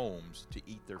into homes to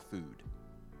eat their food.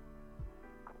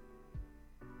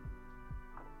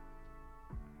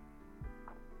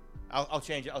 I'll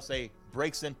change it. I'll say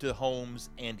breaks into homes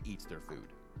and eats their food.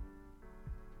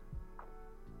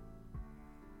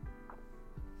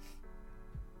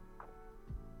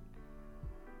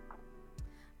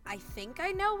 I think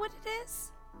I know what it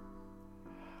is.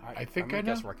 I think I'm gonna I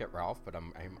know. guess Wreck-It Ralph, but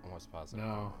I'm almost positive.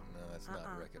 no. No, that's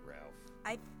not Wreck-It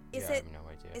Ralph. Is Yeah, it? I have no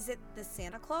idea. Is it the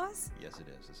Santa Claus? Yes, it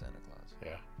is. The Santa Claus.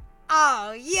 Yeah.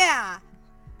 Oh yeah,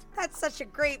 that's such a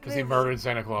great Because movie. he murdered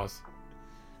Santa Claus.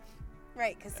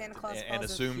 Right, because Santa Claus And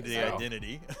falls assumed the asleep.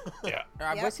 identity. Yeah.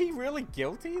 Yep. Was he really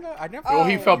guilty? Though? I never. Well,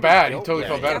 he felt he bad. He was totally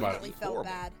guilty. felt Yeah, bad he about Definitely it. felt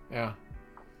Horrible. bad.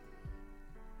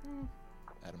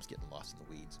 Yeah. Adam's getting lost in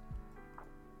the weeds.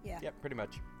 Yeah. Yeah, pretty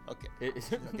much. Okay.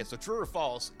 It- Okay, so true or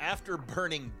false, after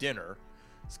burning dinner,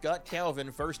 Scott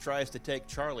Calvin first tries to take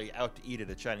Charlie out to eat at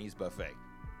a Chinese buffet.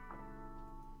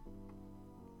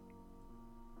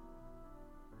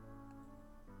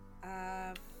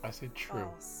 Uh, I say true.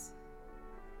 false.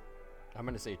 I'm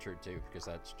gonna say true too because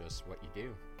that's just what you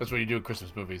do. That's what you do in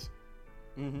Christmas movies.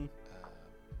 Mm-hmm.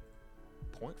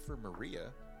 Point for Maria,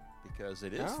 because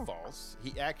it is Oh. false.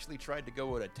 He actually tried to go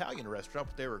to an Italian restaurant,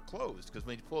 but they were closed. Because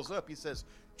when he pulls up, he says,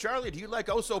 "Charlie, do you like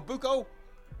osso buco?"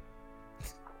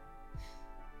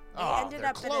 They ended they're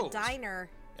up in a closed. diner.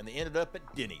 And they ended up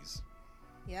at Denny's.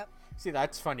 Yep. See,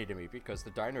 that's funny to me because the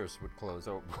diners would close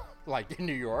over, like in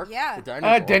New York. Yeah. The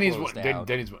diners all Denny's closed wouldn't. down.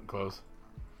 Denny's wouldn't close.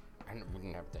 And we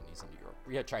didn't have Denny's in New York.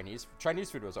 We had Chinese.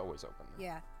 Chinese food was always open.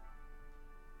 Yeah.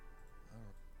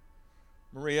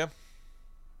 Maria,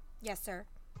 Yes, sir.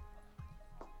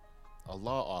 a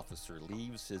law officer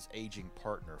leaves his aging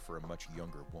partner for a much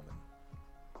younger woman.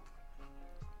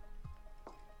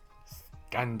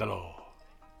 Scandalo.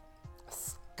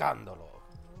 Scandalo.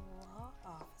 Law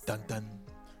officer. Dun dun.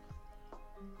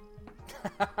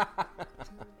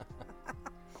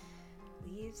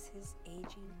 Leaves his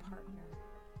aging partner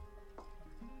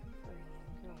for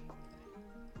a younger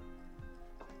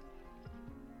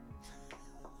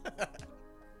woman.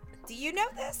 Do you know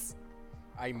this?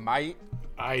 I might.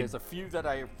 I There's a few that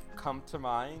I've come to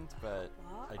mind, but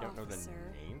Law I don't know the officer.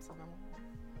 names of them.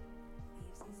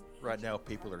 Leaves his Right now, aging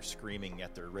people are partner. screaming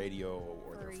at their radio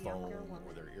or For their a phone younger or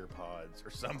woman. their earpods or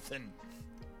something.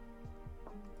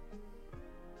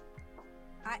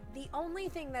 The only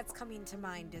thing that's coming to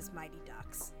mind is Mighty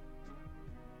Ducks.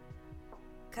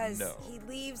 Because No. he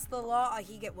leaves the law.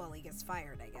 He gets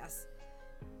fired, I guess.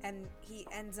 And he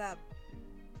ends up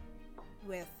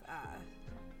with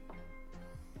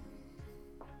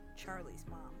Charlie's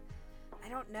mom. I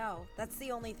don't know. That's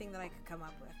the only thing that I could come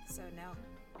up with. So no.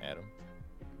 Adam.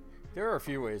 There are a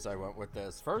few ways I went with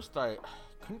this. First, I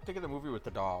couldn't think of the movie with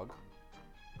the dog.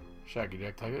 Shaggy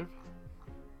Detective.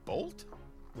 Bolt?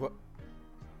 What?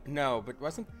 No, but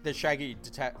wasn't the Shaggy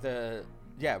what The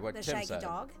Tim Shaggy said?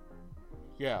 Dog.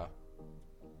 Yeah.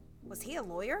 Was he a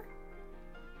lawyer?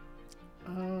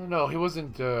 No, he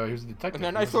wasn't. He was a detective. And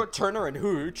then He I wasn't- thought Turner and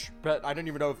Hooch, but I didn't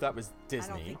even know if that was I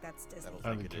Disney. don't think that's I Disney. don't I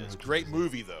think think it is. it's Great Disney.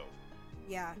 movie, though.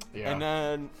 Yeah. Yeah. And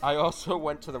then I also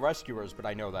went to The Rescuers, but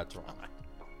I know that's wrong.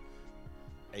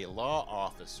 A law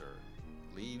officer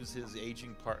leaves his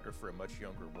aging partner for a much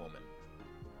younger woman.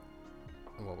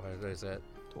 What is it?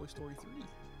 Toy Story 3.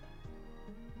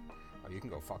 Oh, you can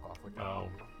go fuck off with that. Oh.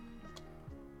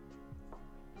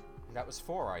 That was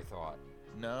 4, I thought.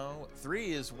 No,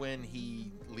 3 is when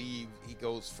he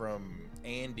goes from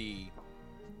Andy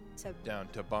To down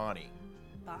to Bonnie.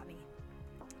 Bonnie.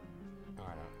 I don't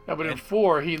know. No, but in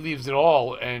 4, he leaves it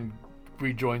all and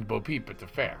rejoins Bo Peep at the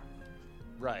fair.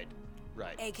 Right.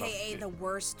 Right. AKA the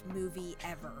worst movie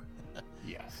ever.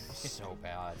 Yes. So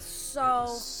bad. So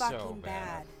So fucking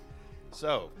bad. bad.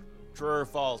 So, true or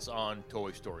false on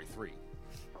Toy Story 3?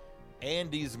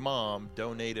 Andy's mom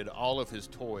donated all of his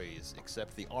toys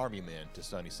except the Army Men to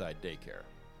Sunnyside Daycare.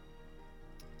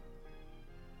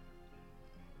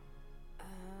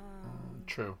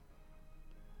 True.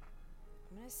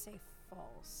 I'm gonna say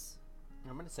false.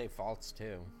 I'm gonna say false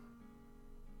too.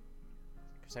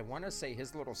 Because I want to say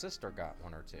his little sister got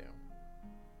one or two.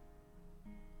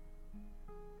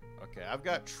 Okay, I've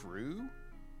got true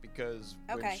because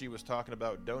when Okay. she was talking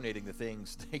about donating the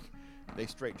things, they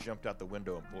straight jumped out the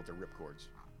window and pulled their ripcords,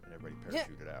 and everybody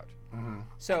parachuted out.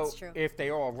 So That's true. if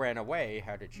they all ran away,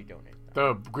 how did she donate them?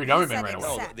 The Green Army said Man ran it away.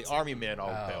 No, Except. the Army Men all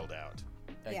Oh. bailed out.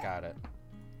 I Yeah. got it.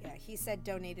 Yeah, he said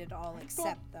donated all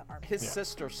except the army. His Yeah.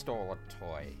 sister stole a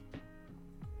toy.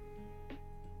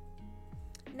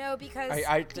 No, because It's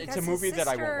because a his movie that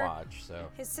I sister- won't watch.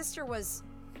 So His sister was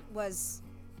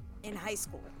in high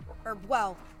school, or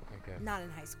well, okay. not in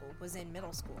high school. Was in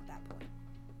middle school at that point.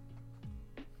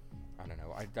 I don't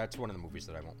know. That's one of the movies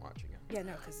that I won't watch again. Yeah,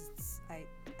 no, because it's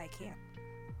I can't.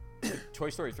 Toy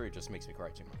Story 3 just makes me cry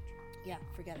too much. Yeah,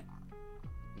 forget it.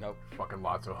 Nope. Fucking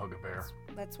Lotso hug a bear.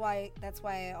 That's why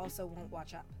I also won't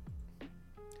watch Up.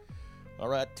 All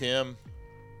right, Tim.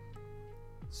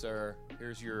 Sir,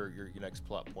 here's your next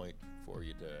plot point for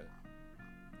you to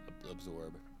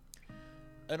absorb.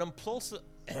 An impulsive...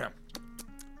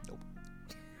 Nope.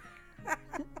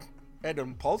 And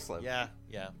impulsive. Yeah.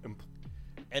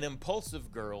 An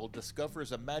impulsive girl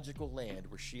discovers a magical land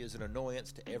where she is an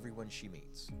annoyance to everyone she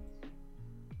meets.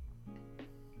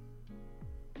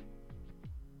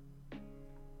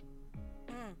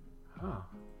 Huh.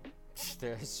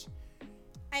 There's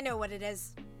I know what it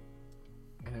is.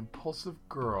 An impulsive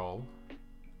girl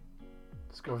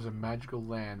discovers a magical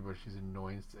land where she's an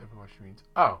annoyance to everyone she meets.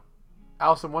 Oh,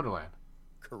 Alice in Wonderland.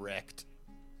 Correct.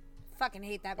 Fucking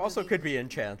hate that movie. also could be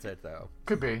Enchanted though.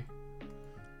 Could be.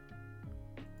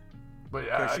 But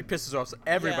Because she pisses off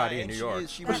everybody Yeah, in and New she York.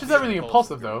 is- she But was she's an everything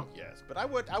impulsive, though. Yes, but I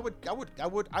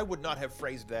would not have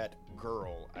phrased that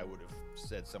girl. I would have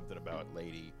said something about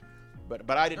lady. But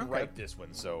I didn't Okay. write this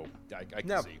one, so I can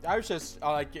No, see. I was just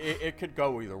like it could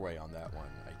go either way on that one.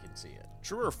 I can see it.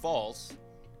 True or false?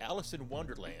 Alice in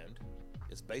Wonderland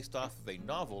is based off of a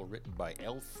novel written by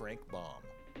L. Frank Baum.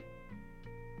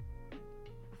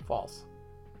 false.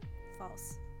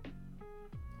 False.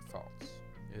 False.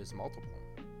 It is multiple,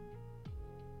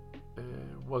 It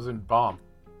wasn't bomb.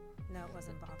 No, it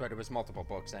wasn't Bob. but it was multiple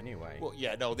books anyway. Well,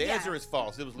 yeah, no, the Yeah. answer is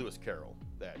false. It was Lewis Carroll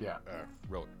that Yeah.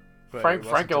 wrote. But Frank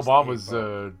it wasn't L. just Baum a was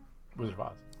book. Wizard of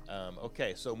Oz.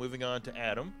 Okay, so moving on to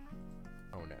Adam.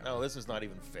 Oh no. No, this is not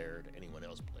even fair to anyone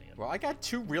else playing. Well, I got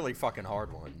two really fucking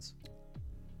hard ones.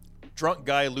 Drunk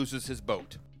guy loses his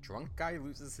boat. Drunk guy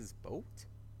loses his boat.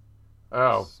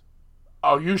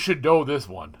 Oh, you should know this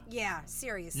one. Yeah,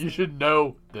 seriously. You should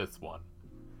know this one.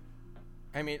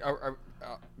 I mean,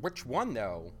 which one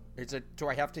though? Is it? Do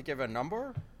I have to give a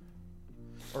number,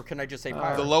 or can I just say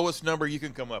Pirates? The lowest number you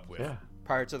can come up with. Yeah.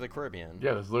 Pirates of the Caribbean.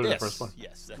 Yeah, that's literally Yes, the first one.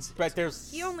 yes, that's it. But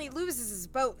there's He only loses his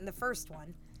boat in the first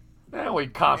one. Well, he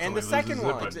constantly And the second loses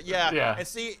it, one. but- Yeah, Yeah. and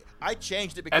see, I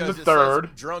changed it because the it third.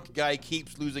 says drunk guy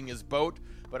keeps losing his boat,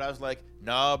 but I was like,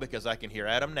 no, because I can hear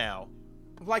Adam now.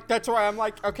 like that's why I'm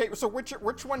like, okay, so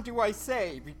which one do I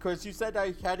say? Because you said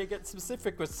I had to get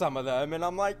specific with some of them, and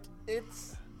I'm like,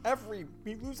 it's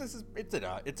he loses his it's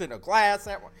in a glass,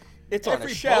 it's on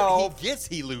Every a shelf. boat he gets,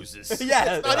 he loses.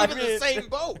 Yes, it's not I even mean- the same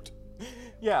boat.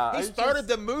 Yeah, He started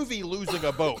the movie losing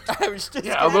a boat. I was just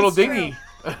Yeah, a little gonna say, dinghy.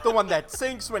 the one that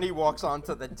sinks when he walks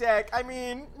onto the deck. I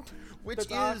mean, Which the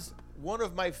doc- is one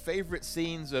of my favorite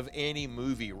scenes of any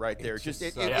movie right there. It's Just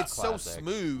just it's so so classic.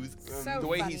 smooth So the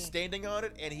way funny. he's standing on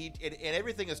it, and and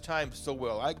everything is timed so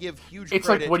well. I give huge It's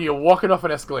credit. like when you're walking off an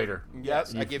escalator.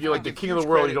 Yes, You I give, feel I like the give king of the huge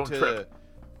world, you credit don't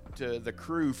trip. to the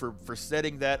crew for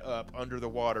setting that up under the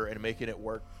water and making it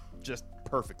work just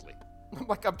perfectly.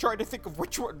 I'm trying to think of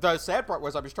which one. The sad part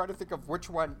was I was trying to think of which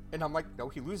one, and I'm like, no,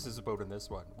 he loses his boat in this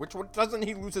one. Which one doesn't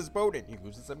he lose his boat in? He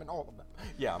loses them in all of them.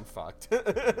 Yeah, I'm fucked.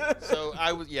 So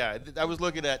I was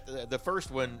looking at the first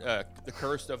one, The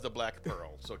Curse of the Black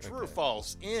Pearl. So true or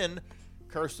false? In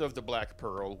Curse of the Black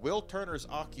Pearl, Will Turner's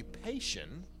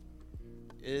occupation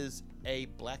is a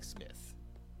blacksmith.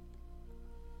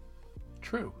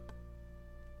 True.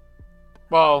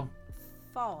 Well,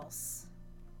 False.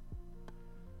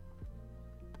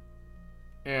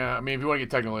 yeah, I mean, if you want to get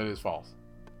technical, it is false.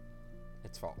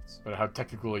 It's false. But how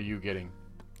technical are you getting?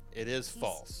 It is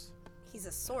false. He's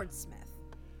a swordsmith.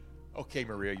 Okay,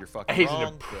 Maria, you're fucking He's wrong.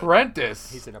 an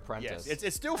apprentice. He's an apprentice. Yes,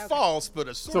 it's still false, but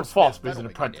a Still swordsmith. false, but he's That'll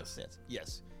an make any apprentice. sense.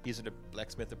 Yes, he's a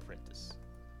blacksmith apprentice.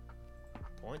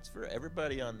 Points for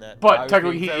everybody on that. But I was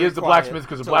technically, being he very is the quiet blacksmith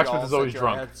because the till y'all blacksmith is said always your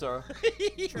drunk. answer.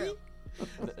 True.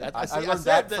 I said learned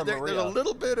that from there's a Maria.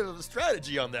 little bit of a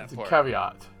strategy on that It's a part.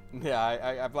 caveat. Yeah,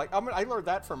 I learned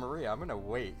that from Maria. I'm gonna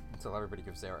wait until everybody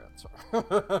gives their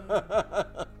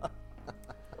answer.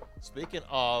 Speaking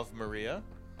of Maria,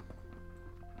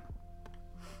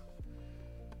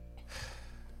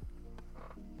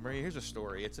 Maria, here's a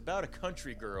story. It's about a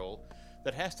country girl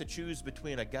that has to choose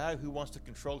between a guy who wants to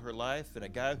control her life and a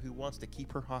guy who wants to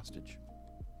keep her hostage.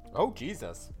 Oh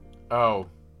Jesus! Oh.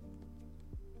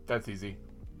 That's easy.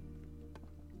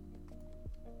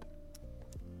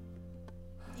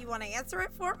 You want to answer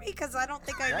it for me? Because I don't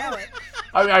think I know it.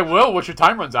 I mean, I will once your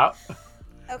time runs out.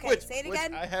 Okay, say it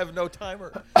again. I have no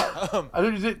timer. I thought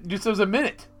you said it was a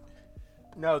minute.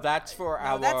 No, that's for No,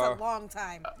 our. that's a long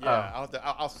time. Yeah,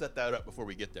 I'll set that up before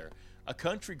we get there. A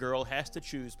country girl has to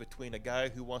choose between a guy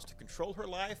who wants to control her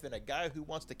life and a guy who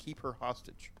wants to keep her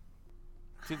hostage.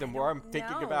 See, the more I'm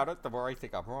thinking know. about it, the more I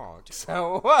think I'm wrong.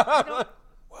 So.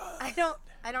 I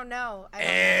don't know.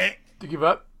 Do you give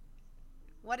up?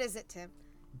 What is it, Tim?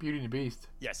 Beauty and the Beast.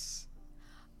 Yes.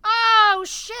 Oh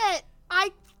shit!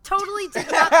 I totally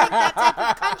did not think that type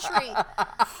of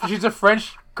country. She's a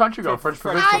French country girl, French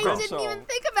provincial I girl. didn't even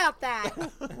think about that.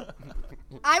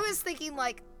 I was thinking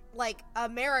like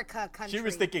America country. She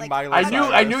was thinking like, Miley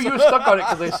I knew you were stuck on it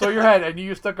because I saw your head. I knew you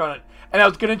were stuck on it, and I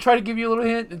was gonna try to give you a little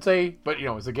hint and say, but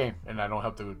it's a game, and I don't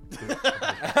have to.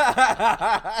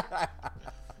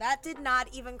 That did not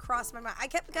even cross my mind. I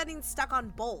kept getting stuck on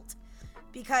Bolt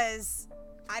because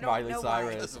I don't Miley know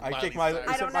Cyrus. why. I think Miley Miley. Cyrus.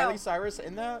 Is I it don't Miley know. Cyrus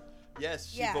in that? Yes,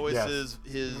 she Yeah. voices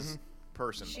his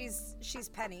person. She's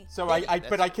Penny. So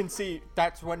but I can see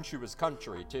that's when she was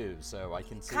country too. So I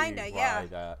can see Kinda, why yeah.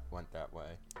 that went that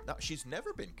way. No, she's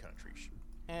never been country.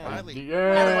 And Miley.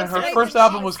 Yeah, her Right, first she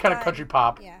album was kind of fun. country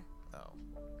pop. Yeah. Oh,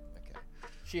 okay.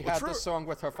 she Well, had true. the song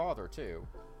with her father too.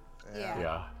 Yeah.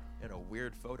 Yeah. In a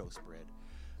weird photo spread.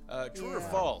 True or Yeah.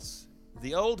 false?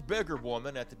 The old beggar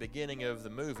woman at the beginning of the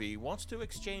movie wants to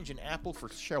exchange an apple for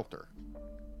shelter.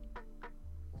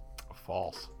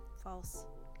 False. False.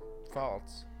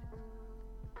 False.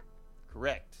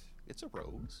 Correct. It's a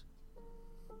rose.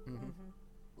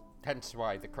 Hence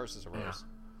why the curses arose.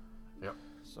 Yep.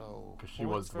 So, 'Cause she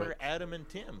points was for wit. Adam and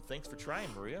Tim. Thanks for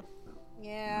trying, Maria.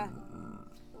 Yeah.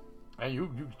 And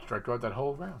you striked out that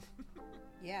whole round.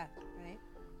 Yeah. Right.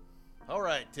 All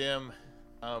right, Tim.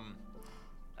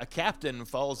 A captain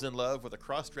falls in love with a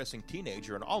cross-dressing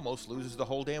teenager and almost loses the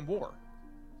whole damn war.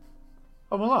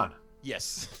 Oh, Milan.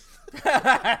 Yes.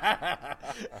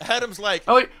 Adam's like,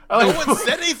 No one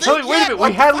said anything Wait a yet? minute.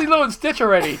 We had Lilo and Stitch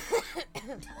already.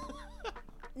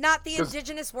 Not the 'Cause-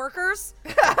 indigenous workers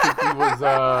He was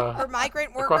or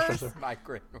migrant a workers. cross-dresser.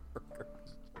 Migrant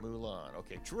workers. Mulan.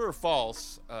 Okay, true or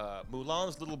false?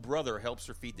 Mulan's little brother helps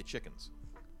her feed the chickens.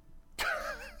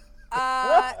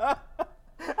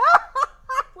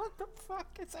 What the fuck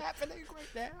is happening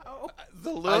right now?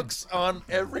 The looks on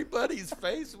everybody's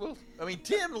face. Well, I mean,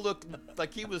 Tim looked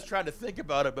like he was trying to think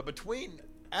about it, but between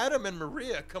Adam and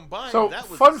Maria combined, So, that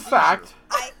was fun a seizure. fact.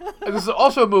 And this is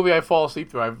also a movie I fall asleep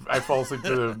through. I fall asleep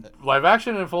through the live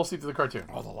action and I fall asleep through the cartoon.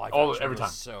 Oh, the live All- action every was time.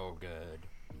 so good.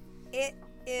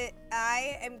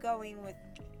 I am going with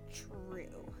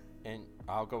true. And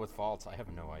I'll go with false. I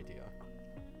have no idea.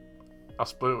 I'll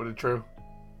split it with a true.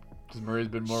 Because Maria's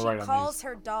been more She right on calls these.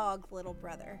 her dog little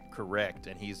brother. Correct,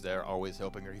 and he's there always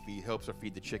helping her. He helps her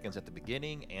feed the chickens at the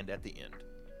beginning and at the end.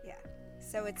 Yeah.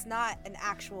 So it's not an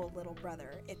actual little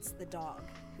brother. It's the dog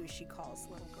who she calls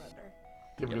little brother.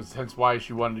 Yeah, because hence why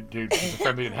she wanted to. The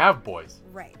family didn't have boys.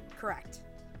 Right. Correct.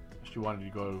 She wanted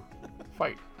to go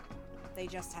fight. They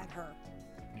just had her.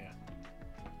 Yeah.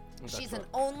 She's an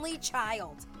only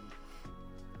child.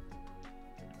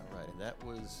 All right, and that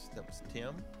was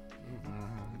Tim.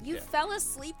 You Yeah. fell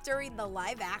asleep during the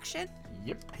live action?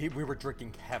 Yep. We were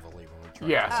drinking heavily when we tried.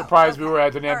 Yeah. Oh, Surprise! We okay. were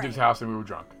at the All Namdu's right. house and we were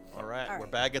drunk. All right, All we're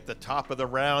right. back at the top of the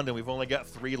round, and we've only got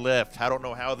 3 left. I don't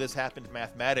know how this happened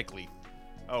mathematically.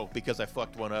 Oh, because I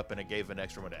fucked one up and I gave an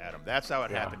extra one to Adam. That's how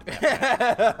it Yeah. happened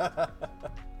mathematically.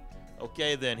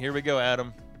 Okay, then, here we go,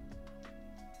 Adam.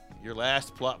 Your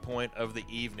last plot point of the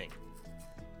evening.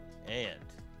 And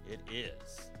it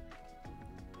is...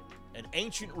 An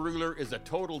ancient ruler is a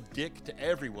total dick to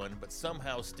everyone, but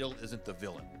somehow still isn't the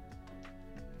villain.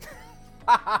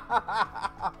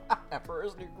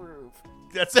 Emperor's New Groove.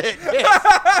 That's it. Yes.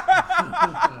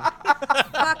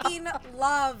 Fucking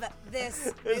love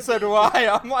this movie. So do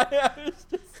I. I'm like,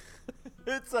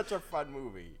 it's such a fun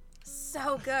movie.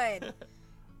 So good.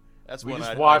 That's We one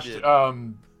just I watched did.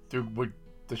 with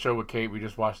the show with Kate. We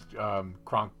just watched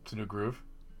Kronk's New Groove.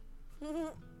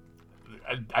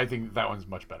 I think that one's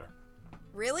much better.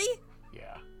 Really?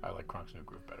 Yeah, I like Kronk's New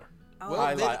Groove better. Oh, Well,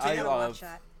 I they- like. they I gotta watch love.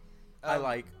 that. I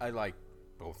like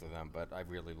both of them, but I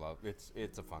really love it's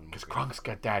a fun movie. Because Kronk's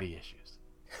got daddy issues.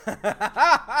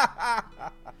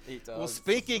 He does. Well,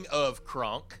 speaking of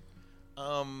Kronk,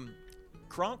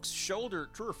 Kronk's shoulder,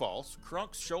 true or false,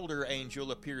 Kronk's shoulder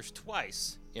angel appears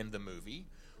twice in the movie.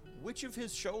 Which of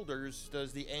his shoulders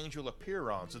does the angel appear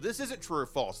on? So this isn't true or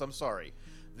false. I'm sorry.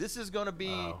 This is going to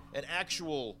be an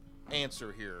actual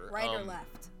answer here. Right or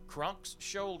left? Kronk's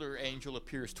shoulder angel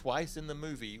appears twice in the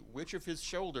movie. Which of his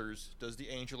shoulders does the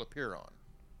angel appear on?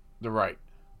 The right.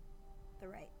 The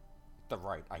right. The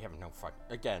right. I have no fuck.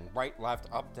 Again, right, left,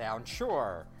 up, down.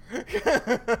 Sure.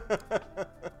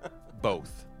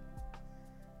 Both.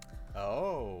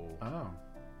 Oh. Oh.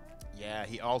 Yeah,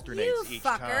 he alternates You each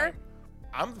fucker. time.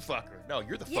 I'm the fucker. No,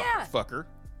 you're the Yeah. fucker.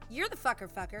 You're the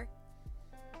fucker.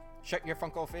 Shut your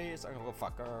funko face, Uncle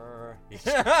Fucker.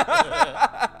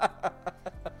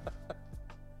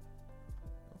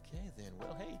 Okay, then.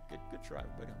 Well, hey, good try,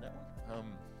 everybody, on that one.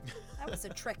 That was a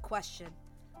trick question.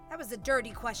 That was a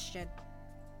dirty question.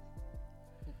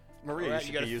 Maria, All right, you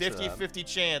you should got be a used to that. 50-50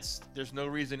 chance. There's no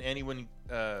reason anyone.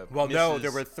 Well, no,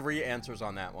 there misses- were 3 answers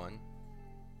on that one.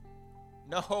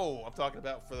 No, I'm talking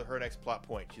about for her next plot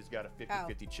point. She's got a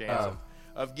 50-50 chance Oh.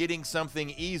 of getting something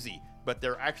easy, but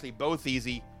they're actually both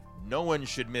easy. No one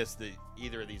should miss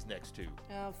either of these next two.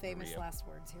 Oh, famous Maria. last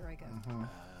words. Here I go.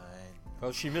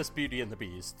 Well, she missed Beauty and the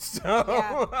Beast,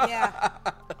 so Yeah.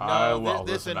 No,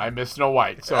 this listen, and- I missed Snow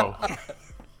White, so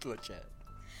legit.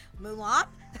 Mulan?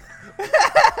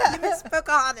 You missed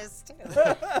Pocahontas, too.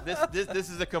 This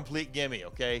is a complete gimme,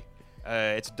 okay?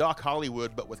 It's Doc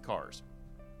Hollywood, but with cars.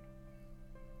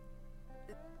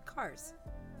 Cars.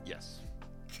 Yes.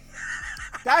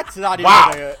 That's not even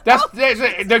wow, a,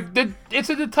 it's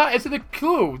in the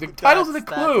clue. The title's in the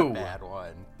clue. That's a bad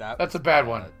one. That's a bad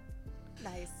one.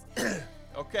 Nice.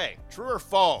 Okay, true or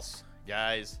false,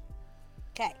 guys?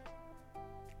 Okay.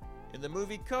 In the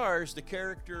movie Cars, the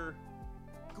character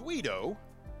Guido,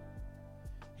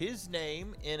 his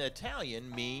name in Italian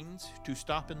means to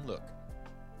stop and look.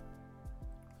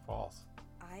 False.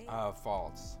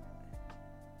 False.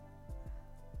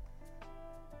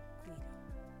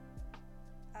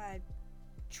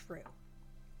 True.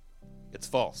 It's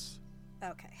false.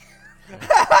 Okay.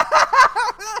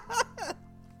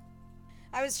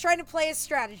 I was trying to play a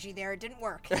strategy there. It didn't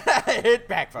work. It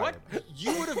backfired. What?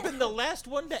 You would have been the last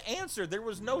one to answer. There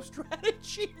was no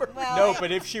strategy. Well, No,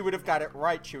 but if she would have got it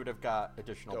right, she would have got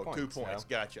additional Oh, points. 2 points.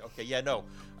 no? Gotcha. Okay, yeah, no.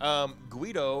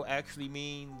 Guido actually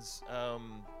means,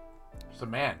 It's a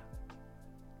man.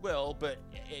 well, but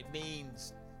it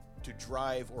means to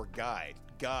drive or guide.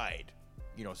 Guide.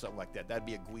 You know, something like that. That'd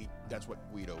be a Guido. That's what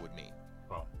Guido would mean.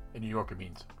 Well, in New York it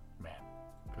means man,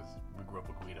 because we grew up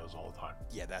with Guidos all the time.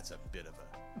 Yeah, that's a bit of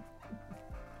a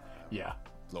Yeah.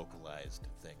 localized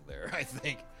thing there, I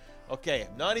think. Okay,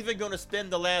 I'm not even going to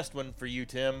spend the last one for you,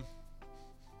 Tim.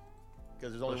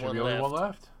 Because there's only Should one be left. only one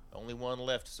left. Only one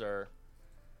left, sir.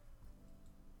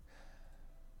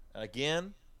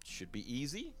 Again, should be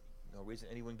easy. No reason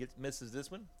anyone misses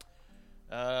this one.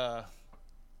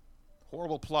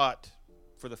 Horrible plot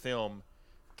for the film.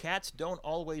 Cats don't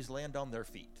always land on their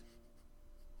feet.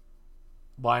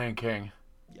 Lion King.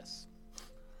 Yes.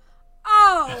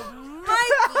 oh,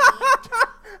 Mikey!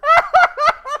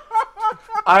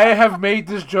 I have made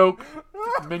this joke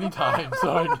many times,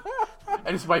 and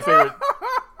it's my favorite.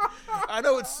 I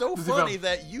know, it's so Does it funny go-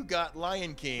 that you got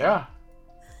Lion King. Yeah.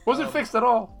 Wasn't fixed at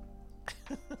all.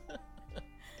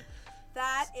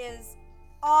 That is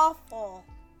awful.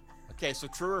 Okay, so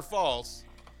true or false,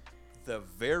 the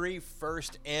very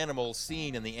first animal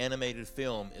seen in the animated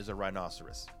film is a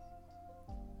rhinoceros.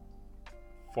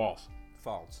 False.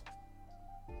 False.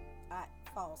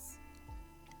 False.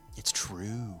 It's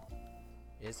true.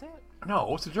 Is it?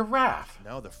 No, it's a giraffe.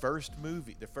 No, the first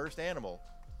animal,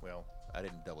 well, I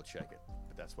didn't double check it,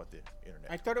 but that's what the internet.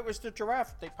 I thought it was the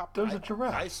giraffe. They popped. There's a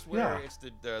giraffe. I swear Yeah. it's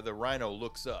the rhino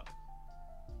looks up.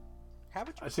 How would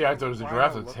you? I see. I thought it was a Why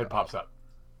giraffe not that's look head up? pops up,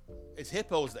 It's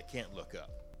hippos that can't look up.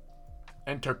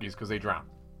 and turkeys because they drown.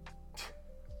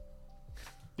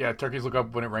 Yeah, turkeys look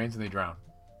up when it rains and they drown.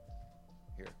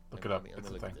 Here, Look let it up. me It's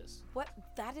a look at thing. this. What?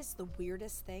 That is the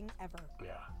weirdest thing ever.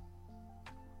 Yeah.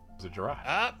 It's a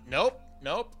giraffe. Nope.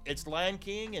 It's Lion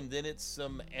King, and then it's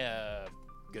some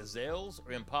gazelles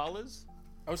or impalas.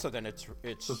 Oh, so then it's So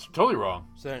it's totally wrong.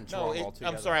 so then it's No, wrong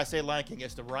altogether. I'm sorry, I say Lion King.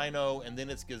 It's the rhino, and then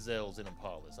it's gazelles and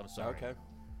impalas. I'm sorry. Okay.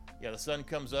 Yeah, the sun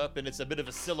comes up, and it's a bit of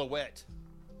a silhouette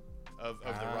of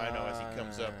the rhino as he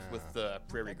comes up with the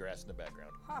prairie grass in the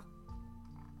background. Huh.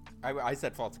 I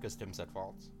said false because Tim said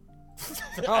false.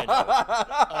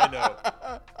 I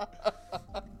know.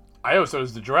 I always thought it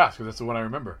was the giraffe because that's the one I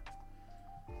remember.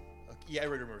 Yeah, I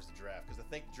remember it's the giraffe because I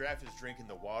think the giraffe is drinking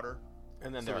the water.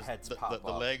 And then So their it's- heads the, pop the, up.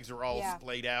 the legs are all Yeah.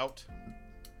 splayed out.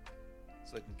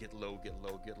 So they can get low, get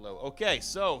low, get low. Okay,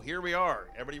 so here we are.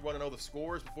 Everybody want to know the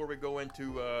scores before we go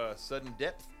into sudden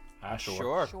depth? Ah, sure.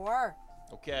 Sure. Sure.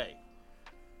 Okay.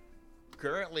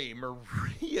 Currently,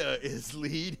 Maria is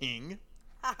leading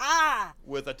Ha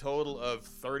with a total of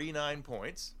 39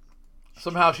 points.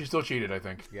 Somehow she still cheated, I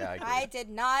think. Yeah, I agree. I did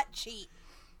not cheat.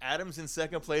 Adam's in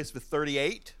second place with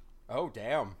 38. Oh,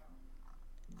 damn.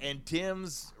 And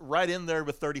Tim's right in there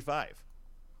with 35.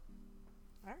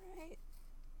 All right.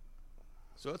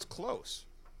 So it's close.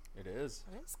 It is.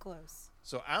 That is close.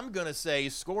 So I'm going to say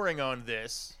scoring on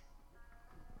this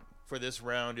for this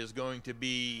round is going to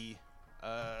be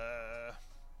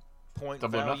point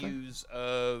Double nothing? values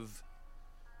of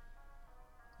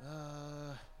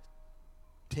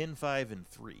 10, 5, and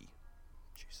 3.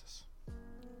 Jesus.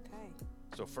 Okay.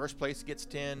 So first place gets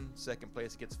 10, second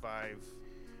place gets 5,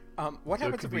 What So it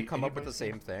happens could if we be come up with the anybody's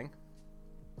same thing?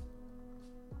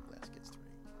 last gets 3.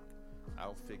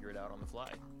 I'll figure it out on the fly.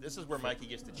 This is where Mikey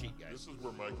gets to cheat, guys.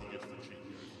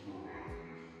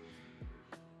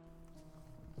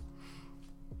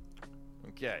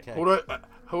 Okay. Okay.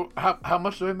 Hold on. How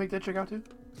much do I make that check out to?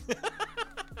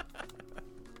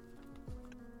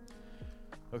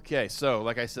 Okay, so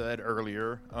like I said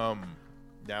earlier,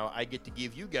 now I get to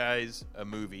give you guys a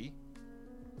movie,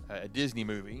 a Disney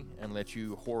movie, and let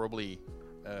you horribly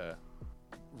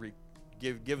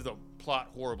give the plot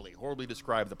horribly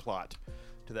describe the plot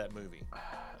to that movie.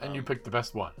 And you picked the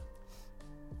best one.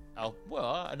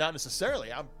 Not necessarily.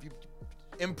 You We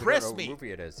don't impress know what me.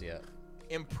 movie it is yet.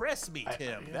 Impress me,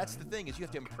 Tim. yeah. That's the thing is you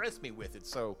have to impress me with it.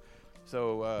 So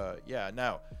yeah.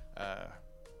 Now,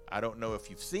 I don't know if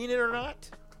you've seen it or not.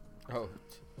 Oh.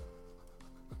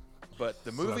 But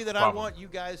the So movie that's that the I problem. want you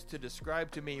guys to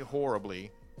describe to me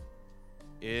horribly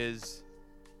is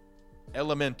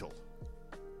Elemental.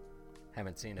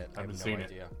 Haven't seen it. Haven't I have seen no it.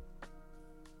 idea.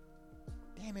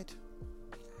 Damn it.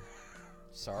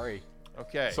 Sorry.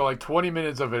 Okay. So like 20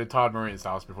 minutes of it at Todd Marina's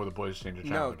house before the boys changed the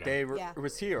channel No, again. they were, Yeah. it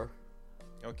was here.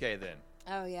 Okay then.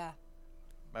 Oh yeah.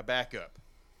 My backup.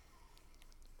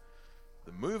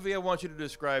 The movie I want you to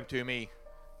describe to me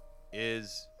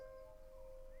is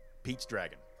Pete's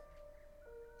Dragon.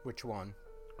 Which one?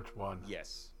 Which one?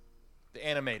 Yes. The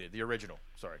animated, the original.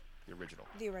 Sorry, the original.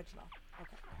 The original. Okay.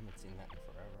 I haven't seen that in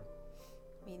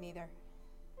forever. Me neither.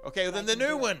 Okay, well, I then the can do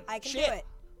new it. one. I can Shit. do it.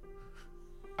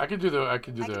 I can do I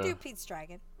can do Pete's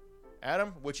Dragon.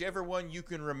 Adam, whichever one you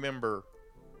can remember,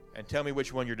 and tell me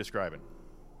which one you're describing.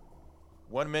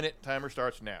 1 minute, timer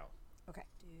starts now. Okay.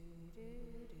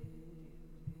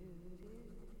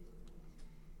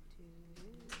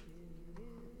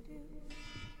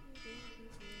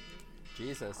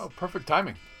 Jesus. Oh, perfect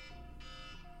timing.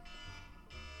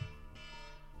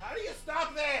 How do you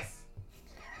stop this?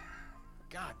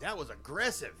 God, that was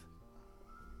aggressive.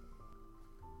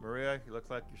 Maria, you look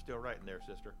like you're still right in there,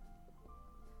 sister.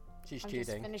 She's I'm just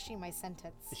cheating. finishing my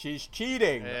sentence. She's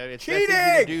cheating. It's cheating.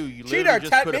 that easy to do. You Cheater. literally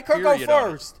just put a Make her go period on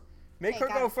it. first. Make Okay, her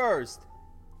got go it. first.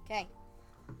 Okay.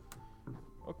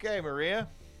 Okay, Maria.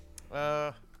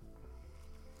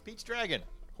 Pete's Dragon.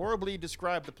 Horribly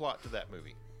describe the plot to that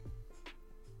movie.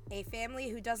 A family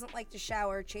who doesn't like to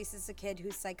shower chases a kid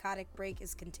whose psychotic break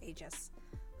is contagious.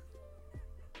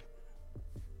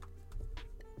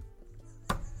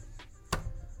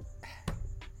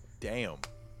 Damn.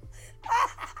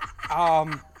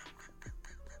 I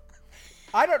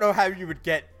don't know how you would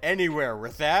get anywhere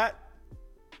with that.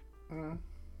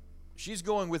 She's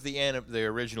going with the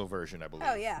original version, I believe.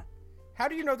 Oh yeah. How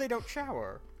do you know they don't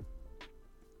shower?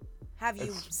 Have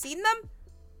you seen them?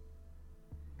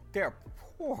 They're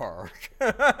poor.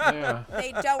 Yeah.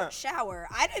 They don't shower.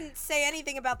 I didn't say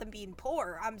anything about them being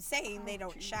poor. I'm saying they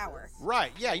don't shower.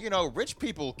 Right, yeah, rich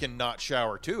people cannot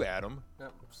shower too, Adam. No,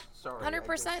 sorry.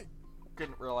 100%.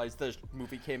 Didn't realize this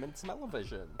movie came in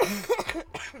smell-o-vision.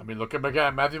 I mean, look at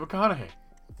Matthew McConaughey.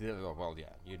 Well, yeah,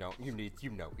 you know he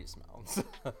smells.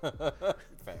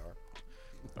 Fair.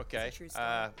 Okay. It's a true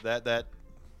story. That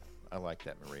I like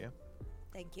that, Maria.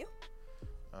 Thank you.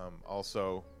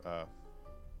 Also,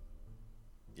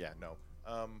 yeah, no.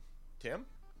 Tim?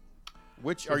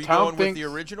 Which So are you Town going with thinks- the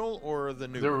original or the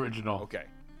new The one? original. Okay.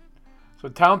 So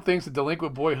town thinks a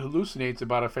delinquent boy hallucinates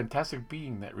about a fantastic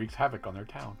being that wreaks havoc on their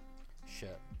town.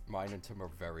 Shit. Mine and Tim are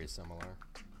very similar.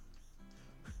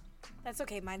 That's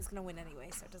okay. Mine's gonna win anyway,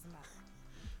 so it doesn't matter.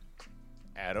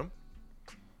 Adam.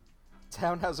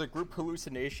 Town has a group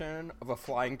hallucination of a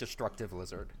flying destructive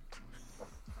lizard.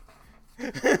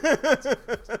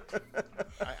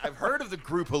 I've heard of the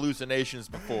group hallucinations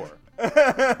before.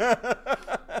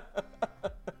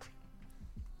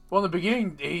 Well, in the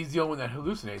beginning, he's the only one that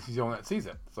hallucinates. He's the only one that sees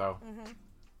it. So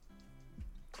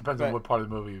depends on But- what part of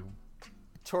the movie.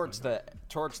 Towards the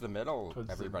middle, Towards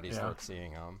the- everybody yeah. starts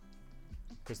seeing him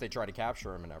because they try to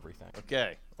capture him and everything.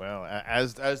 Okay. Well,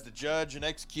 as the judge and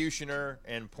executioner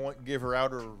and point giver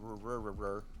outer,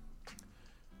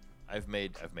 I've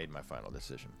made my final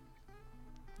decision,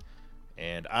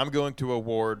 and I'm going to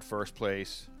award first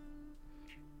place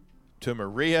to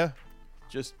Maria.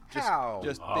 How?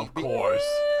 Of course.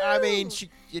 I mean, she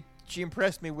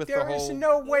impressed me with the There whole. is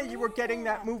no way you were getting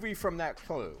that movie from that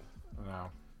clue.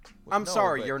 No. I'm No,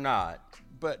 sorry, but- you're not.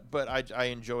 But I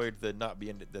enjoyed the not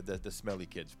being the smelly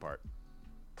kids part.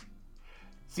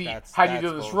 See, That's- had you that's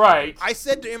done this bullshit. right, I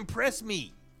said to impress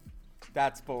me.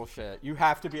 That's bullshit. You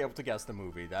have to be able to guess the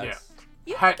movie. yeah. That's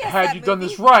You Had, can guess had that you done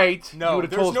movie. this right, No, you would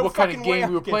have there's told us no what kind of fucking way game we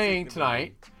I'm were guessing playing the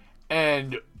tonight,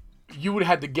 and you would have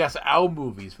had to guess our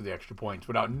movies for the extra points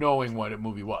without knowing what a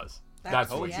movie was. That's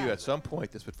Told what yeah. you at some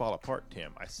point this would fall apart,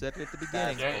 Tim. I said it at the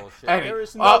beginning. That's Yeah, bullshit. and- There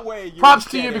is no way you props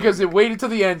would to you get it. because it waited till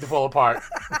the end to fall apart.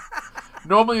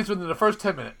 Normally, it's within the first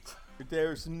 10 minutes.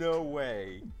 There's no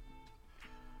way.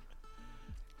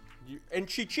 And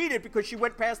she cheated because she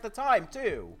went past the time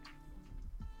too.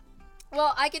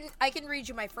 Well, I can read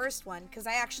you my first one because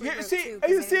I actually You wrote see, two. 'cause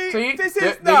you I didn't- see, See? this There-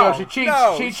 is there you no, go. She cheats.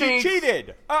 no, She cheats.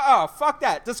 cheated. Fuck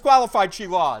that. Disqualified. She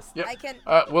lost. Yep. I can.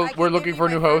 Well, I can we're give looking you for a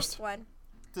my new first host. One.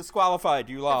 Disqualified.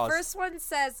 You The lost. first one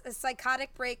says a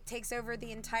psychotic break takes over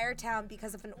the entire town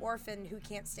because of an orphan who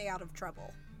can't stay out of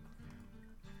trouble.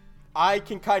 I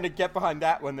can kind of get behind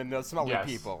that one than the smelly Yes.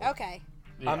 people. Okay.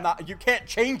 Yeah. I'm not. You can't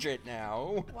change it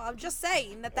now. Well, I'm just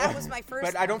saying that was my first.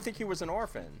 But I don't one. think he was an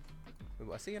orphan.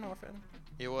 Was he an orphan?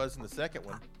 It was in the second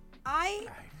one. I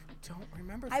Don't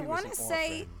remember. If I he was want an to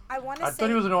say orphan. I want to I say thought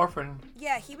he was an orphan.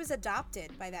 yeah, he was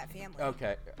adopted by that family.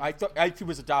 Okay, I thought he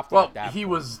was adopted. Well, at that he point.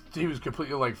 was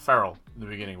completely like feral in the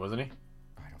beginning, wasn't he?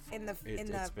 I don't In the- fucking-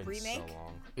 in the it's been remake? So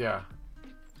long. Yeah.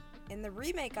 In the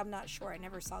remake, I'm not sure. I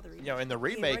never saw the remake. You know, in the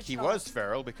remake, he original- was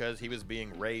feral because he was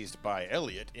being raised by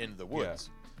Elliot in the woods.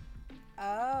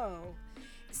 Oh,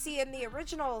 see, in the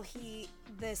original,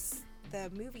 the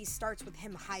movie starts with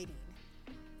him hiding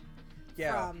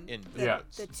Yeah. from In the, Yeah.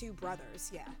 the two brothers.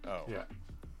 Yeah, Oh. Yeah.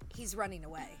 he's running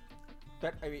away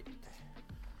But I mean,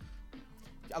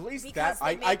 at least because that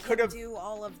they I make could him have. do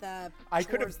all of the. I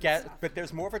could chores have and guessed, stuff. but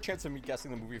there's more of a chance of me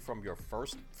guessing the movie from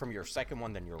your second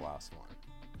one than your last one.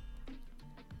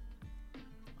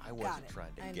 I wasn't it.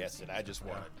 trying to I guess it. understand. I just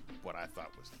wanted what I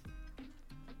thought was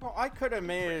Well, I could have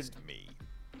made me.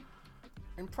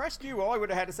 impressed you. All I would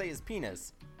have had to say is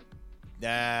penis.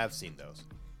 Nah, I've seen those.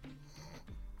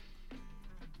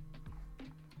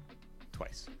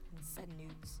 Twice. Send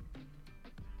nudes.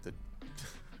 The,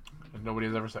 And nobody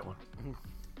has ever sent one.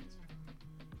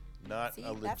 not See, a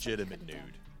that's what you legitimate could've done.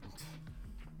 nude.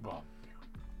 Well,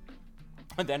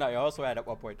 And then I also had at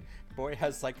one point, boy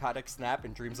has psychotic snap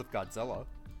and dreams of Godzilla.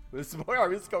 This boy I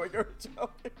was going over.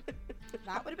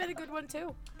 That would have been a good one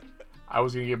too. I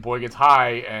was gonna get Boy Gets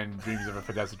High and Dreams of a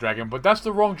Fantastic Dragon, but that's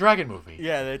the wrong dragon movie.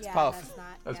 Yeah, that's yeah, Puff. That's not.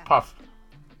 That's yeah. Puff.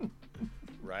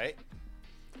 Right?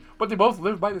 But they both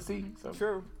live by the sea, so.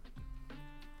 True.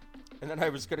 And then I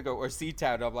was gonna go or Sea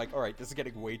Town. I'm like, all right, this is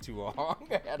getting way too long.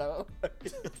 You know?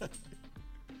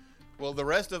 Well, the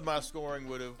rest of my scoring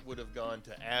would have gone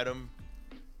to Adam,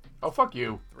 Oh, fuck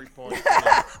you. 3 points,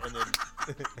 and then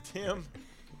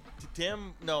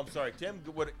Tim. No, I'm sorry. Tim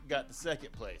would have got the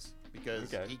second place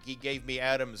because Okay. he gave me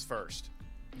Adam's first.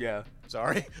 Yeah.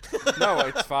 Sorry. No,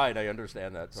 it's fine. I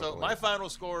understand that. So Totally. my final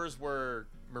scores were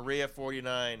Maria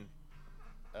 49,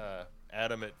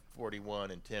 Adam at 41,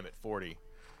 and Tim at 40.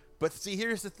 But see,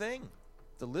 here's the thing: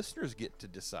 the listeners get to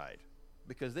decide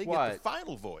because they get the What?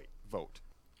 final vote.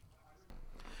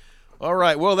 All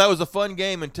right. Well, that was a fun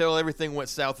game until everything went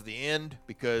south at the end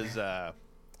because I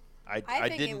I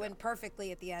think didn't. it went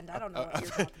perfectly at the end. I don't know what you're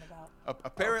talking about.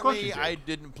 Apparently, you did. I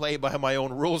didn't play by my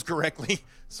own rules correctly,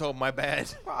 so my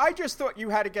bad. Well, I just thought you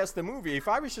had to guess the movie. If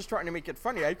I was just trying to make it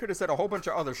funny, I could have said a whole bunch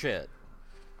of other shit.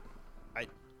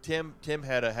 Tim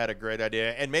had a great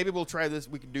idea, and maybe we'll try this.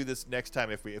 We can do this next time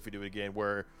if we do it again,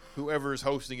 where whoever's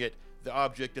hosting it, the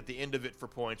object at the end of it for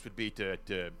points would be to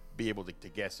be able to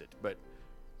guess it. But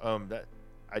I'm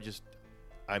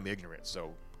ignorant,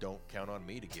 so don't count on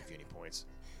me to give you any points.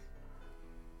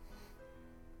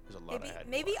 There's a lot I hadn't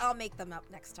Maybe watched. I'll make them up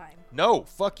next time. No,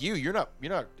 fuck you. You're not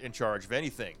in charge of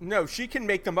anything. No, she can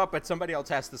make them up, but somebody else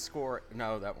has to score.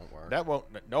 No, that won't work. That won't.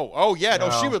 No. Oh yeah. No.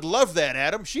 She No. would love that,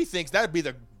 Adam. She thinks that'd be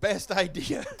the best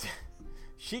idea.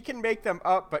 She can make them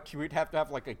up, but she would have to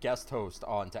have like a guest host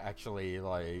on to actually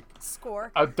like.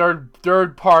 Score. A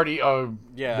third party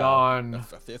Yeah. non. A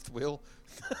fifth wheel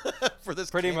for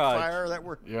this Pretty much. campfire that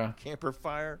we're Yeah. camper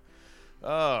fire.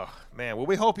 Oh man. Well,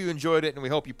 we hope you enjoyed it, and we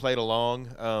hope you played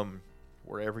along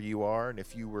wherever you are. And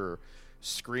if you were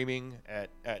screaming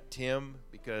at Tim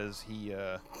because he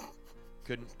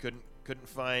couldn't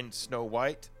find Snow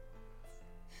White,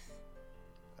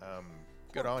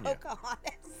 good on you.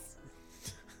 Pocahontas.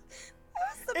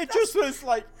 That was the It best. just was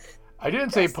like. I didn't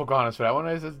say Pocahontas for that one.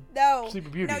 I said No.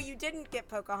 Sleeping Beauty. No, you didn't get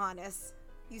Pocahontas.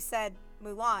 You said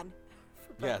Mulan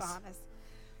for Yes. Pocahontas.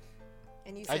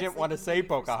 And you I said didn't want to Sleeping say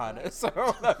Beauty for Snow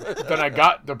White. Pocahontas, so. Then I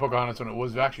got the Pocahontas when it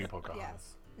was actually Pocahontas.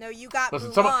 Yes. No, you got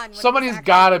Listen, Mulan. when it was somebody's actually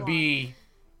gotta Mulan.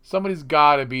 somebody's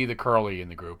gotta be the curly in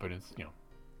the group, and it's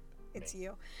It's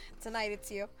you. Tonight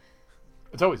it's you.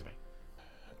 it's always me.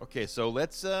 Okay, so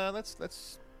let's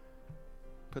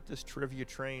put this trivia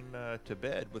train to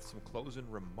bed with some closing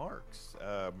remarks.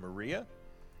 Maria,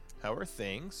 how are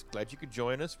things? Glad you could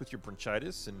join us with your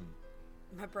bronchitis and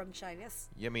My bronchitis.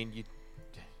 yeah, I mean you.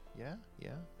 Yeah.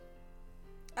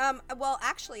 Well,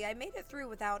 actually, I made it through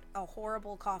without a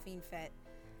horrible coughing fit.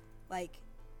 Like,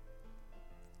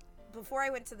 before I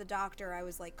went to the doctor, I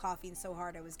was like coughing so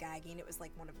hard I was gagging. It was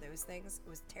like one of those things. It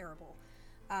was terrible.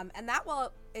 And that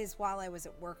is while I was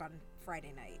at work on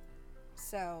Friday night.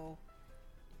 So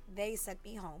they sent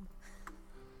me home.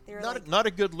 They were like, Not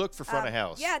a good look for front of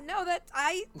house. yeah, no, that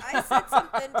I said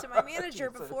something to my manager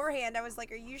beforehand. I was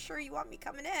like, "Are you sure you want me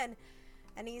coming in?"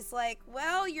 And he's like,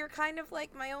 "Well, you're kind of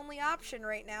like my only option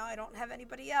right now. I don't have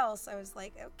anybody else." I was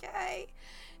like, "Okay."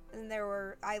 And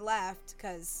I left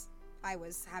because I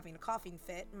was having a coughing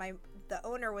fit. The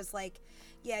owner was like,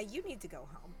 "Yeah, you need to go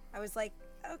home." I was like,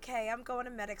 "Okay, I'm going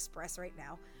to MedExpress right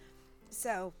now."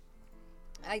 So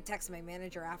I texted my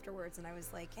manager afterwards and I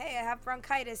was like, "Hey, I have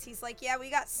bronchitis." He's like, "Yeah, we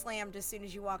got slammed as soon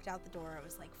as you walked out the door." I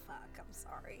was like, "Fuck, I'm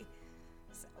sorry."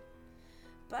 So,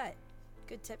 but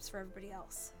good tips for everybody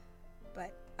else.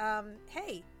 But,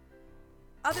 hey,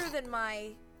 other than my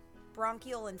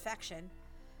bronchial infection,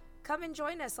 come and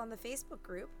join us on the Facebook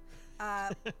group.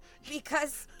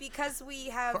 Because we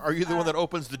have. Are you the one that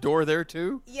opens the door there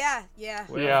too? Yeah. Yeah,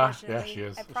 unfortunately. she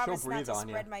is. I promise not breathe to on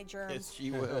you. spread my germs. Yes,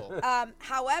 she will.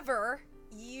 However,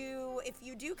 if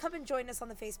you do come and join us on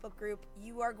the Facebook group,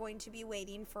 you are going to be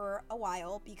waiting for a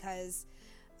while because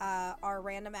our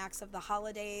random acts of the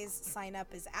holidays sign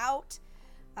up is out.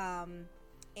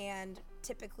 And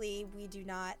typically we do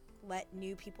not let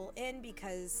new people in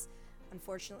because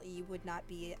unfortunately you would not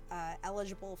be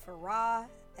eligible for Raw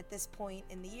at this point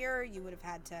in the year. You would have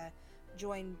had to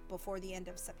join before the end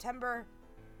of September,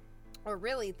 or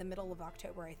really the middle of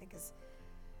October, I think is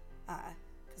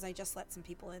because I just let some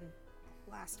people in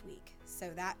last week.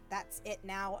 So that's it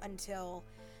now until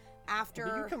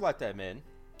after. You can let them in.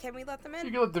 Can we let them in?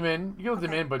 You can let them in. You can let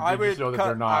them in, but I you would just know that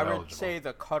they're not I would eligible. say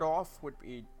the cutoff would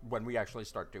be when we actually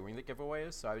start doing the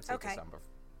giveaways. So I would say Okay. December.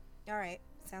 All right,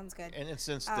 sounds good. And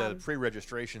since the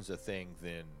pre-registration's a thing,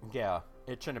 then Yeah,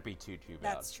 it shouldn't be too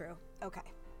bad. That's true. Okay.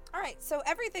 All right. So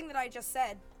everything that I just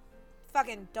said,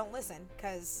 fucking don't listen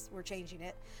because we're changing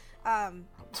it.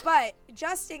 But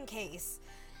just in case,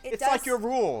 It's like your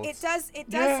rules. It does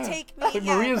Yeah. take me. Like yeah,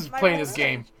 Maria's my playing rules this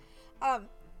game. change.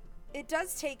 It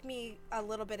does take me a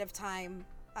little bit of time,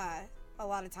 a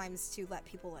lot of times to let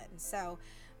people in. So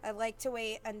I like to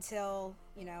wait until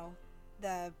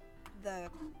the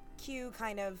queue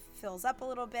kind of fills up a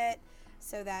little bit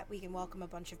so that we can welcome a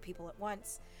bunch of people at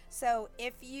once. So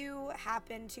if you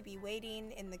happen to be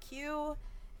waiting in the queue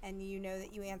and you know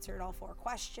that you answered all 4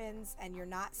 questions and you're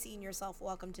not seeing yourself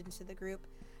welcomed into the group,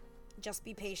 just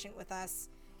be patient with us.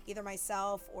 Either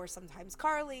myself or sometimes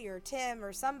Carly or Tim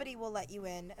or somebody will let you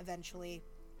in eventually.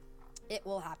 It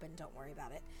will happen. Don't worry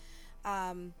about it.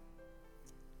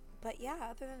 But yeah,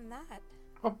 other than that,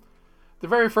 Well, the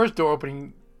very first door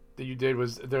opening that you did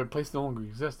was the place no longer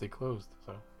exists. They closed.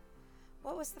 So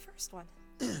what was the first one?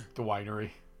 the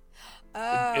winery,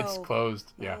 Oh, it's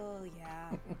closed. Yeah, Oh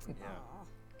yeah. Aw.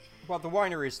 Well, the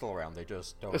winery is still around. They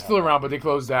just don't. it's have still it around, but they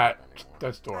closed that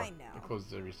store. I know. They closed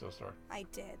the retail store. I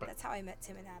did. That's how I met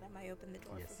Tim and Adam. I opened the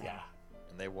door for them. Yeah.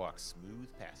 and they walk smooth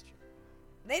past you.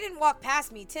 They didn't walk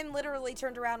past me. Tim literally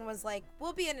turned around and was like,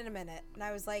 "We'll be in a minute." And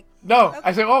I was like, No, Okay.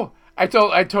 I said, oh, I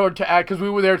told to add because we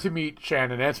were there to meet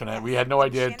Shan and Antoinette. We had no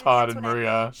idea Shan Todd and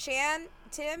Antoinette. Maria.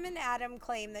 Tim and Adam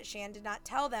claim that Shan did not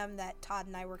tell them that Todd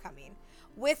and I were coming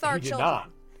with our He did children. not.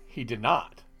 He did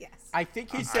not. Yes. I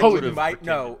think he said totally you might freaking-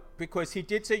 know because he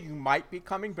did say you might be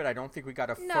coming, but I don't think we got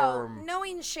a No, firm.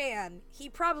 knowing Shan, he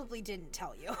probably didn't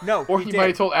tell you. No, Or he might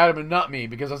have told Adam and not me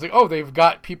because I was like, oh, they've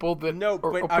got people that No, are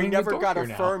but I opening the never door got a here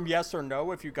now. firm yes or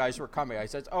no if you guys were coming. I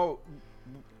said, oh,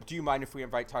 do you mind if we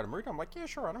invite Todd and Marita? I'm like, yeah,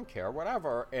 sure, I don't care,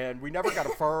 whatever. And we never got a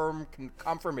firm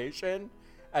confirmation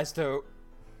as to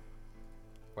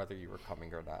whether you were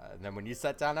coming or not. And then when you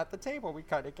sat down at the table, we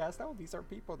kind of guessed, oh, these are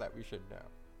people that we should know.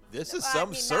 This is I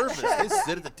some mean, service. They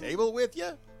sit at the table with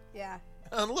you. Yeah.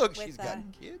 And look, With, she's got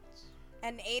kids.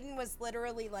 And Aiden was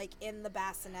literally like in the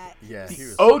bassinet. Yeah, he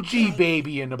was. OG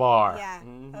baby in the bar. Yeah.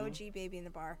 OG baby in the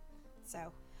bar.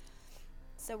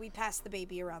 So we passed the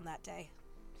baby around that day.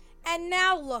 And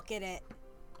now look at it.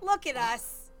 Look at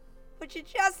us. Would you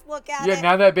just look at it? Yeah,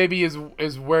 now that baby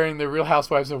is wearing the Real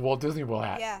Housewives of Walt Disney World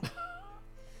hat. Yeah.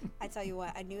 I tell you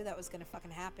what, I knew that was going to fucking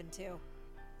happen too.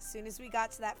 As soon as we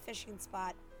got to that fishing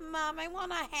spot, Mom, I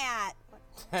want a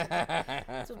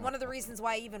hat. So one of the reasons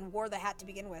why I even wore the hat to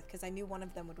begin with, because I knew one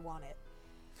of them would want it.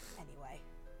 Anyway.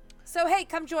 So, hey,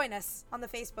 come join us on the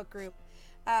Facebook group.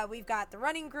 We've got the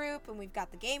running group and we've got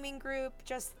the gaming group.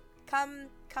 Just come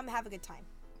have a good time.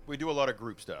 We do a lot of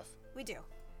group stuff. We do.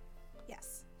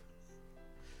 Yes.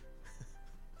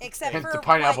 Except Hence for the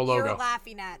pineapple what you're logo.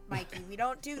 laughing at, Mikey. We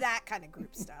don't do that kind of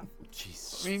group stuff.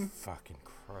 Jesus I mean, fucking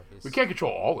Christ. We can't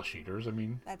control all the cheaters. I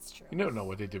mean, That's true. you don't know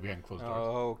what they do behind closed doors.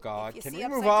 Oh, God. If you Can see we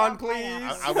upside move on, down please?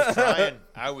 pineapples.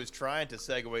 I was trying to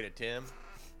segue to Tim.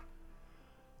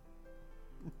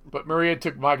 But Maria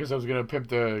took mine because I was going to pimp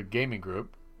the gaming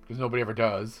group because nobody ever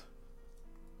does.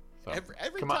 So,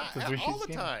 Every come on, time, since we all should the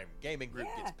game. time, gaming group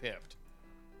Yeah. gets pimped.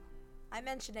 I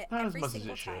mention it Not as every much as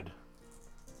single it time. should.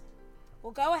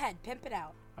 Well, go ahead, pimp it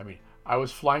out. I mean, I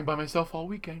was flying by myself all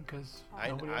weekend because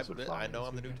nobody else would fly. I know this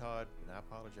I'm the new weekend. Todd, and I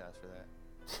apologize for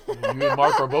that. You and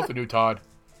Mark are both the new Todd.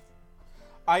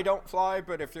 I don't fly,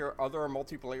 but if there are other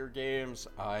multiplayer games,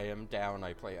 I am down.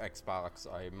 I play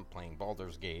Xbox. I'm playing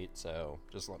Baldur's Gate, so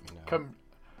just let me know.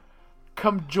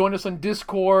 Come join us on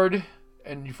Discord,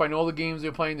 and you find all the games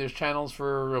they're playing. There's channels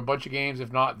for a bunch of games.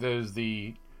 If not, there's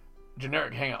the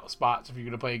generic hangout spots if you're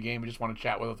going to play a game and just want to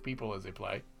chat with other people as they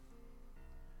play.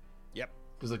 Yep.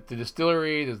 There's like the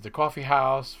distillery, there's the coffee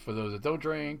house for those that don't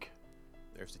drink,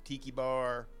 There's the Tiki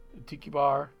Bar. the tiki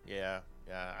bar. Yeah.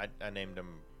 I named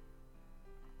them.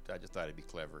 I just thought it'd be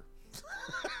clever.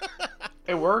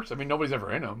 It works. I mean, nobody's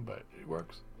ever in them, but it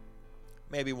works.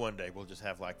 Maybe one day we'll just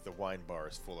have like the wine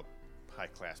bars full of high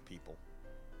class people,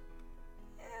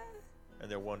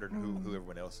 and they're wondering who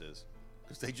everyone else is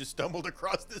because they just stumbled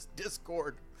across this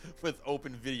Discord with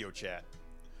open video chat.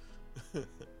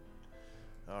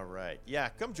 All right, yeah,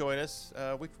 come join us.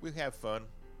 We have fun.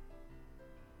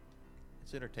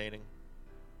 It's entertaining.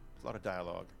 There's a lot of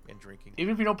dialogue and drinking.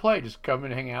 Even if you don't play, just come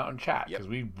and hang out and chat Yep. because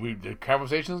we the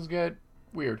conversations get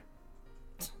weird.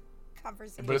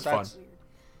 Conversation. But it's is fun. weird.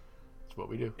 It's what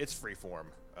we do. It's freeform.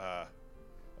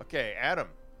 Okay, Adam.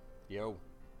 Yo.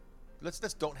 Let's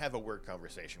don't have a word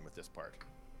conversation with this part.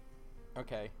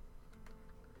 Okay.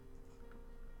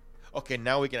 Okay,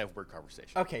 now we can have word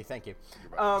conversation. Okay, thank you.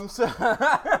 You're welcome. So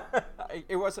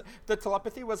it wasn't the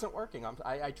telepathy wasn't working.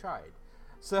 I tried.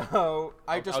 So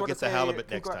I just I'll want to get the say halibut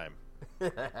next time.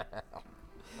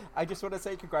 I just want to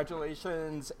say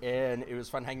congratulations, and it was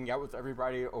fun hanging out with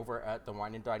everybody over at the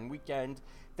Wine and Dine weekend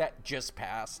that just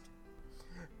passed.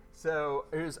 So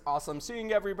it was awesome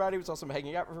seeing everybody. It was awesome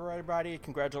hanging out with everybody.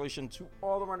 Congratulations to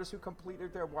all the runners who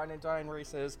completed their Wine and Dine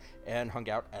races and hung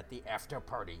out at the after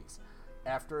parties.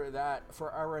 After that,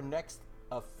 for our next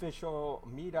official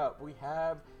meetup, we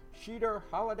have Sheeter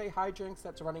Holiday Hijinks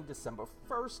that's running December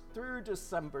 1st through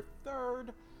December 3rd.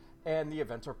 And the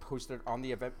events are posted on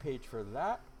the event page for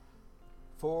that.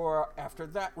 For after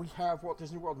that, we have Walt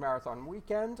Disney World Marathon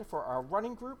Weekend for our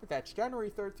running group. That's January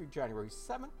 3rd through January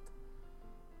 7th.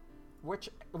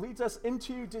 Which leads us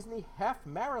into Disney Half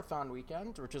Marathon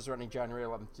Weekend, which is running January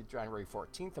 11th to January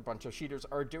 14th. A bunch of cheaters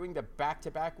are doing the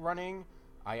back-to-back running.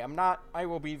 I am not. I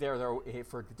will be there, though,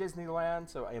 for Disneyland,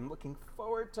 so I am looking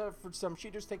forward to for some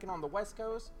cheaters taking on the West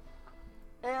Coast.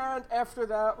 And after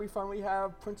that, we finally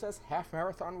have Princess Half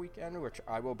Marathon Weekend, which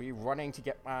I will be running to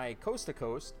get my Coast to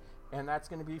Coast, and that's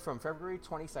going to be from February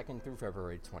 22nd through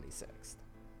February 26th.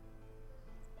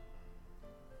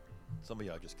 Some of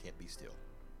y'all just can't be still.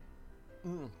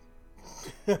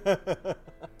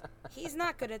 He's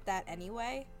not good at that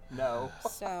anyway. No.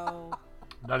 So,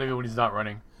 Not even when he's not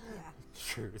running. yeah.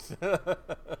 Truth.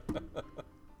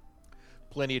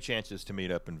 Plenty of chances to meet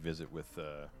up and visit with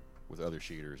other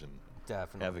cheaters and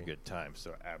Definitely. have a good time.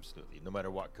 So absolutely, no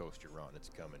matter what coast you're on, it's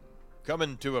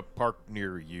coming to a park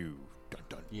near you. Dun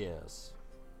dun. Yes.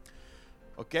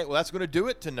 Okay, well, that's going to do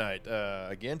it tonight.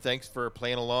 Again, thanks for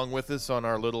playing along with us on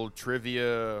our little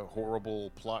trivia,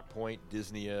 horrible plot point,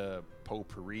 Disney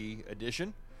potpourri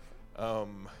edition.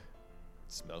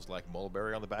 Smells like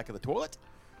mulberry on the back of the toilet.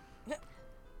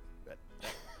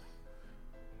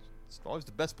 It's always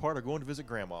the best part of going to visit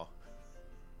Grandma.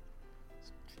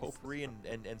 Potpourri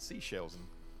and seashells. And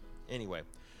anyway,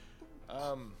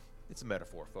 it's a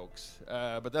metaphor, folks.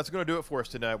 But that's going to do it for us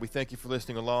tonight. We thank you for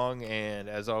listening along. And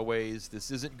as always,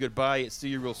 this isn't goodbye. It's see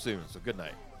you real soon. So good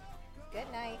night.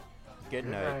 Good night. Good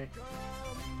night.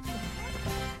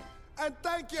 And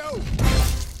thank you.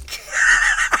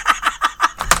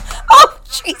 Oh,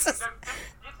 Jesus.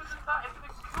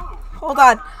 Hold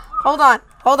on.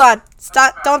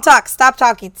 Stop. Don't talk. Stop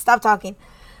talking.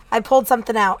 I pulled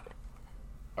something out.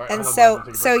 All right, And hold on,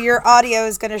 take a so break. your audio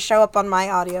is going to show up on my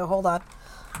audio. Hold on.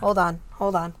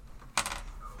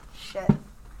 Shit.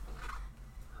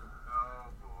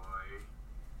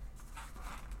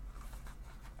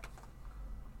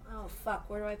 Oh, fuck.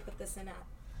 Where do I put this in at?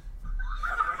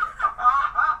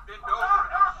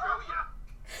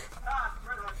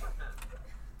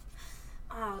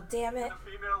 Oh, damn it.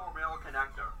 Female or male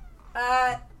connector?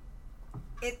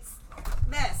 It's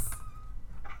this.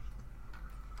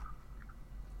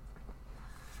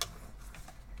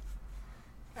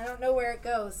 I don't know where it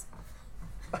goes.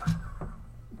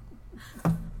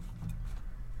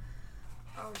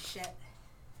 Oh, shit.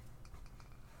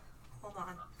 Hold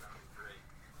on.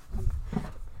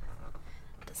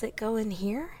 Does it go in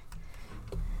here?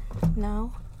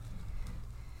 No.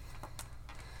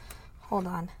 Hold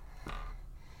on.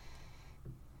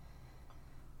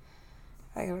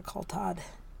 I gotta call Todd.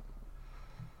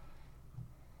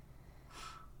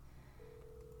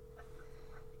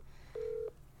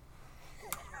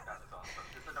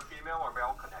 Is it a female or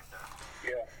male connector?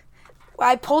 Yeah.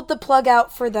 I pulled the plug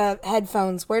out for the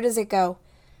headphones. Where does it go?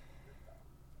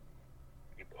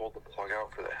 You pulled the plug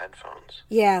out for the headphones.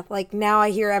 Yeah, like now I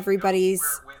hear everybody's.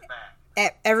 Where it went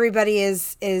back. Everybody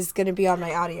is going to be on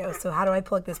my audio. So how do I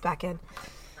plug this back in?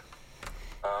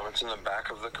 It's in the back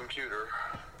of the computer.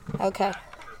 Okay.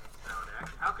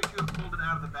 How could you have pulled it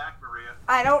out of the back, Maria?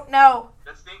 I don't know.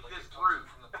 Let's think this through.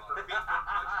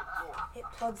 It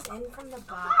plugs in from the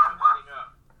bottom. Lining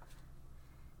up.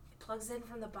 It plugs in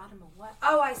from the bottom of what?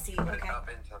 Oh, I see. Okay. Up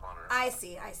into the monitor. I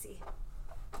see.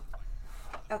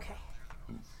 Okay.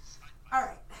 All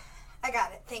right. I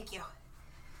got it. Thank you.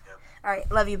 Yep. All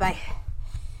right. Love you. Bye.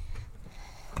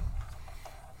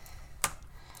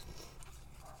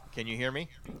 Can you hear me?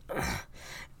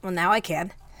 Well, now I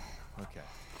can. Okay.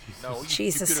 No,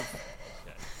 Jesus. You could've-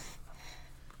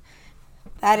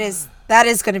 That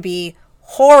is going to be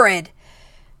horrid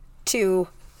to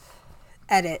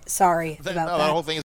edit. Sorry about no, that. the whole thing is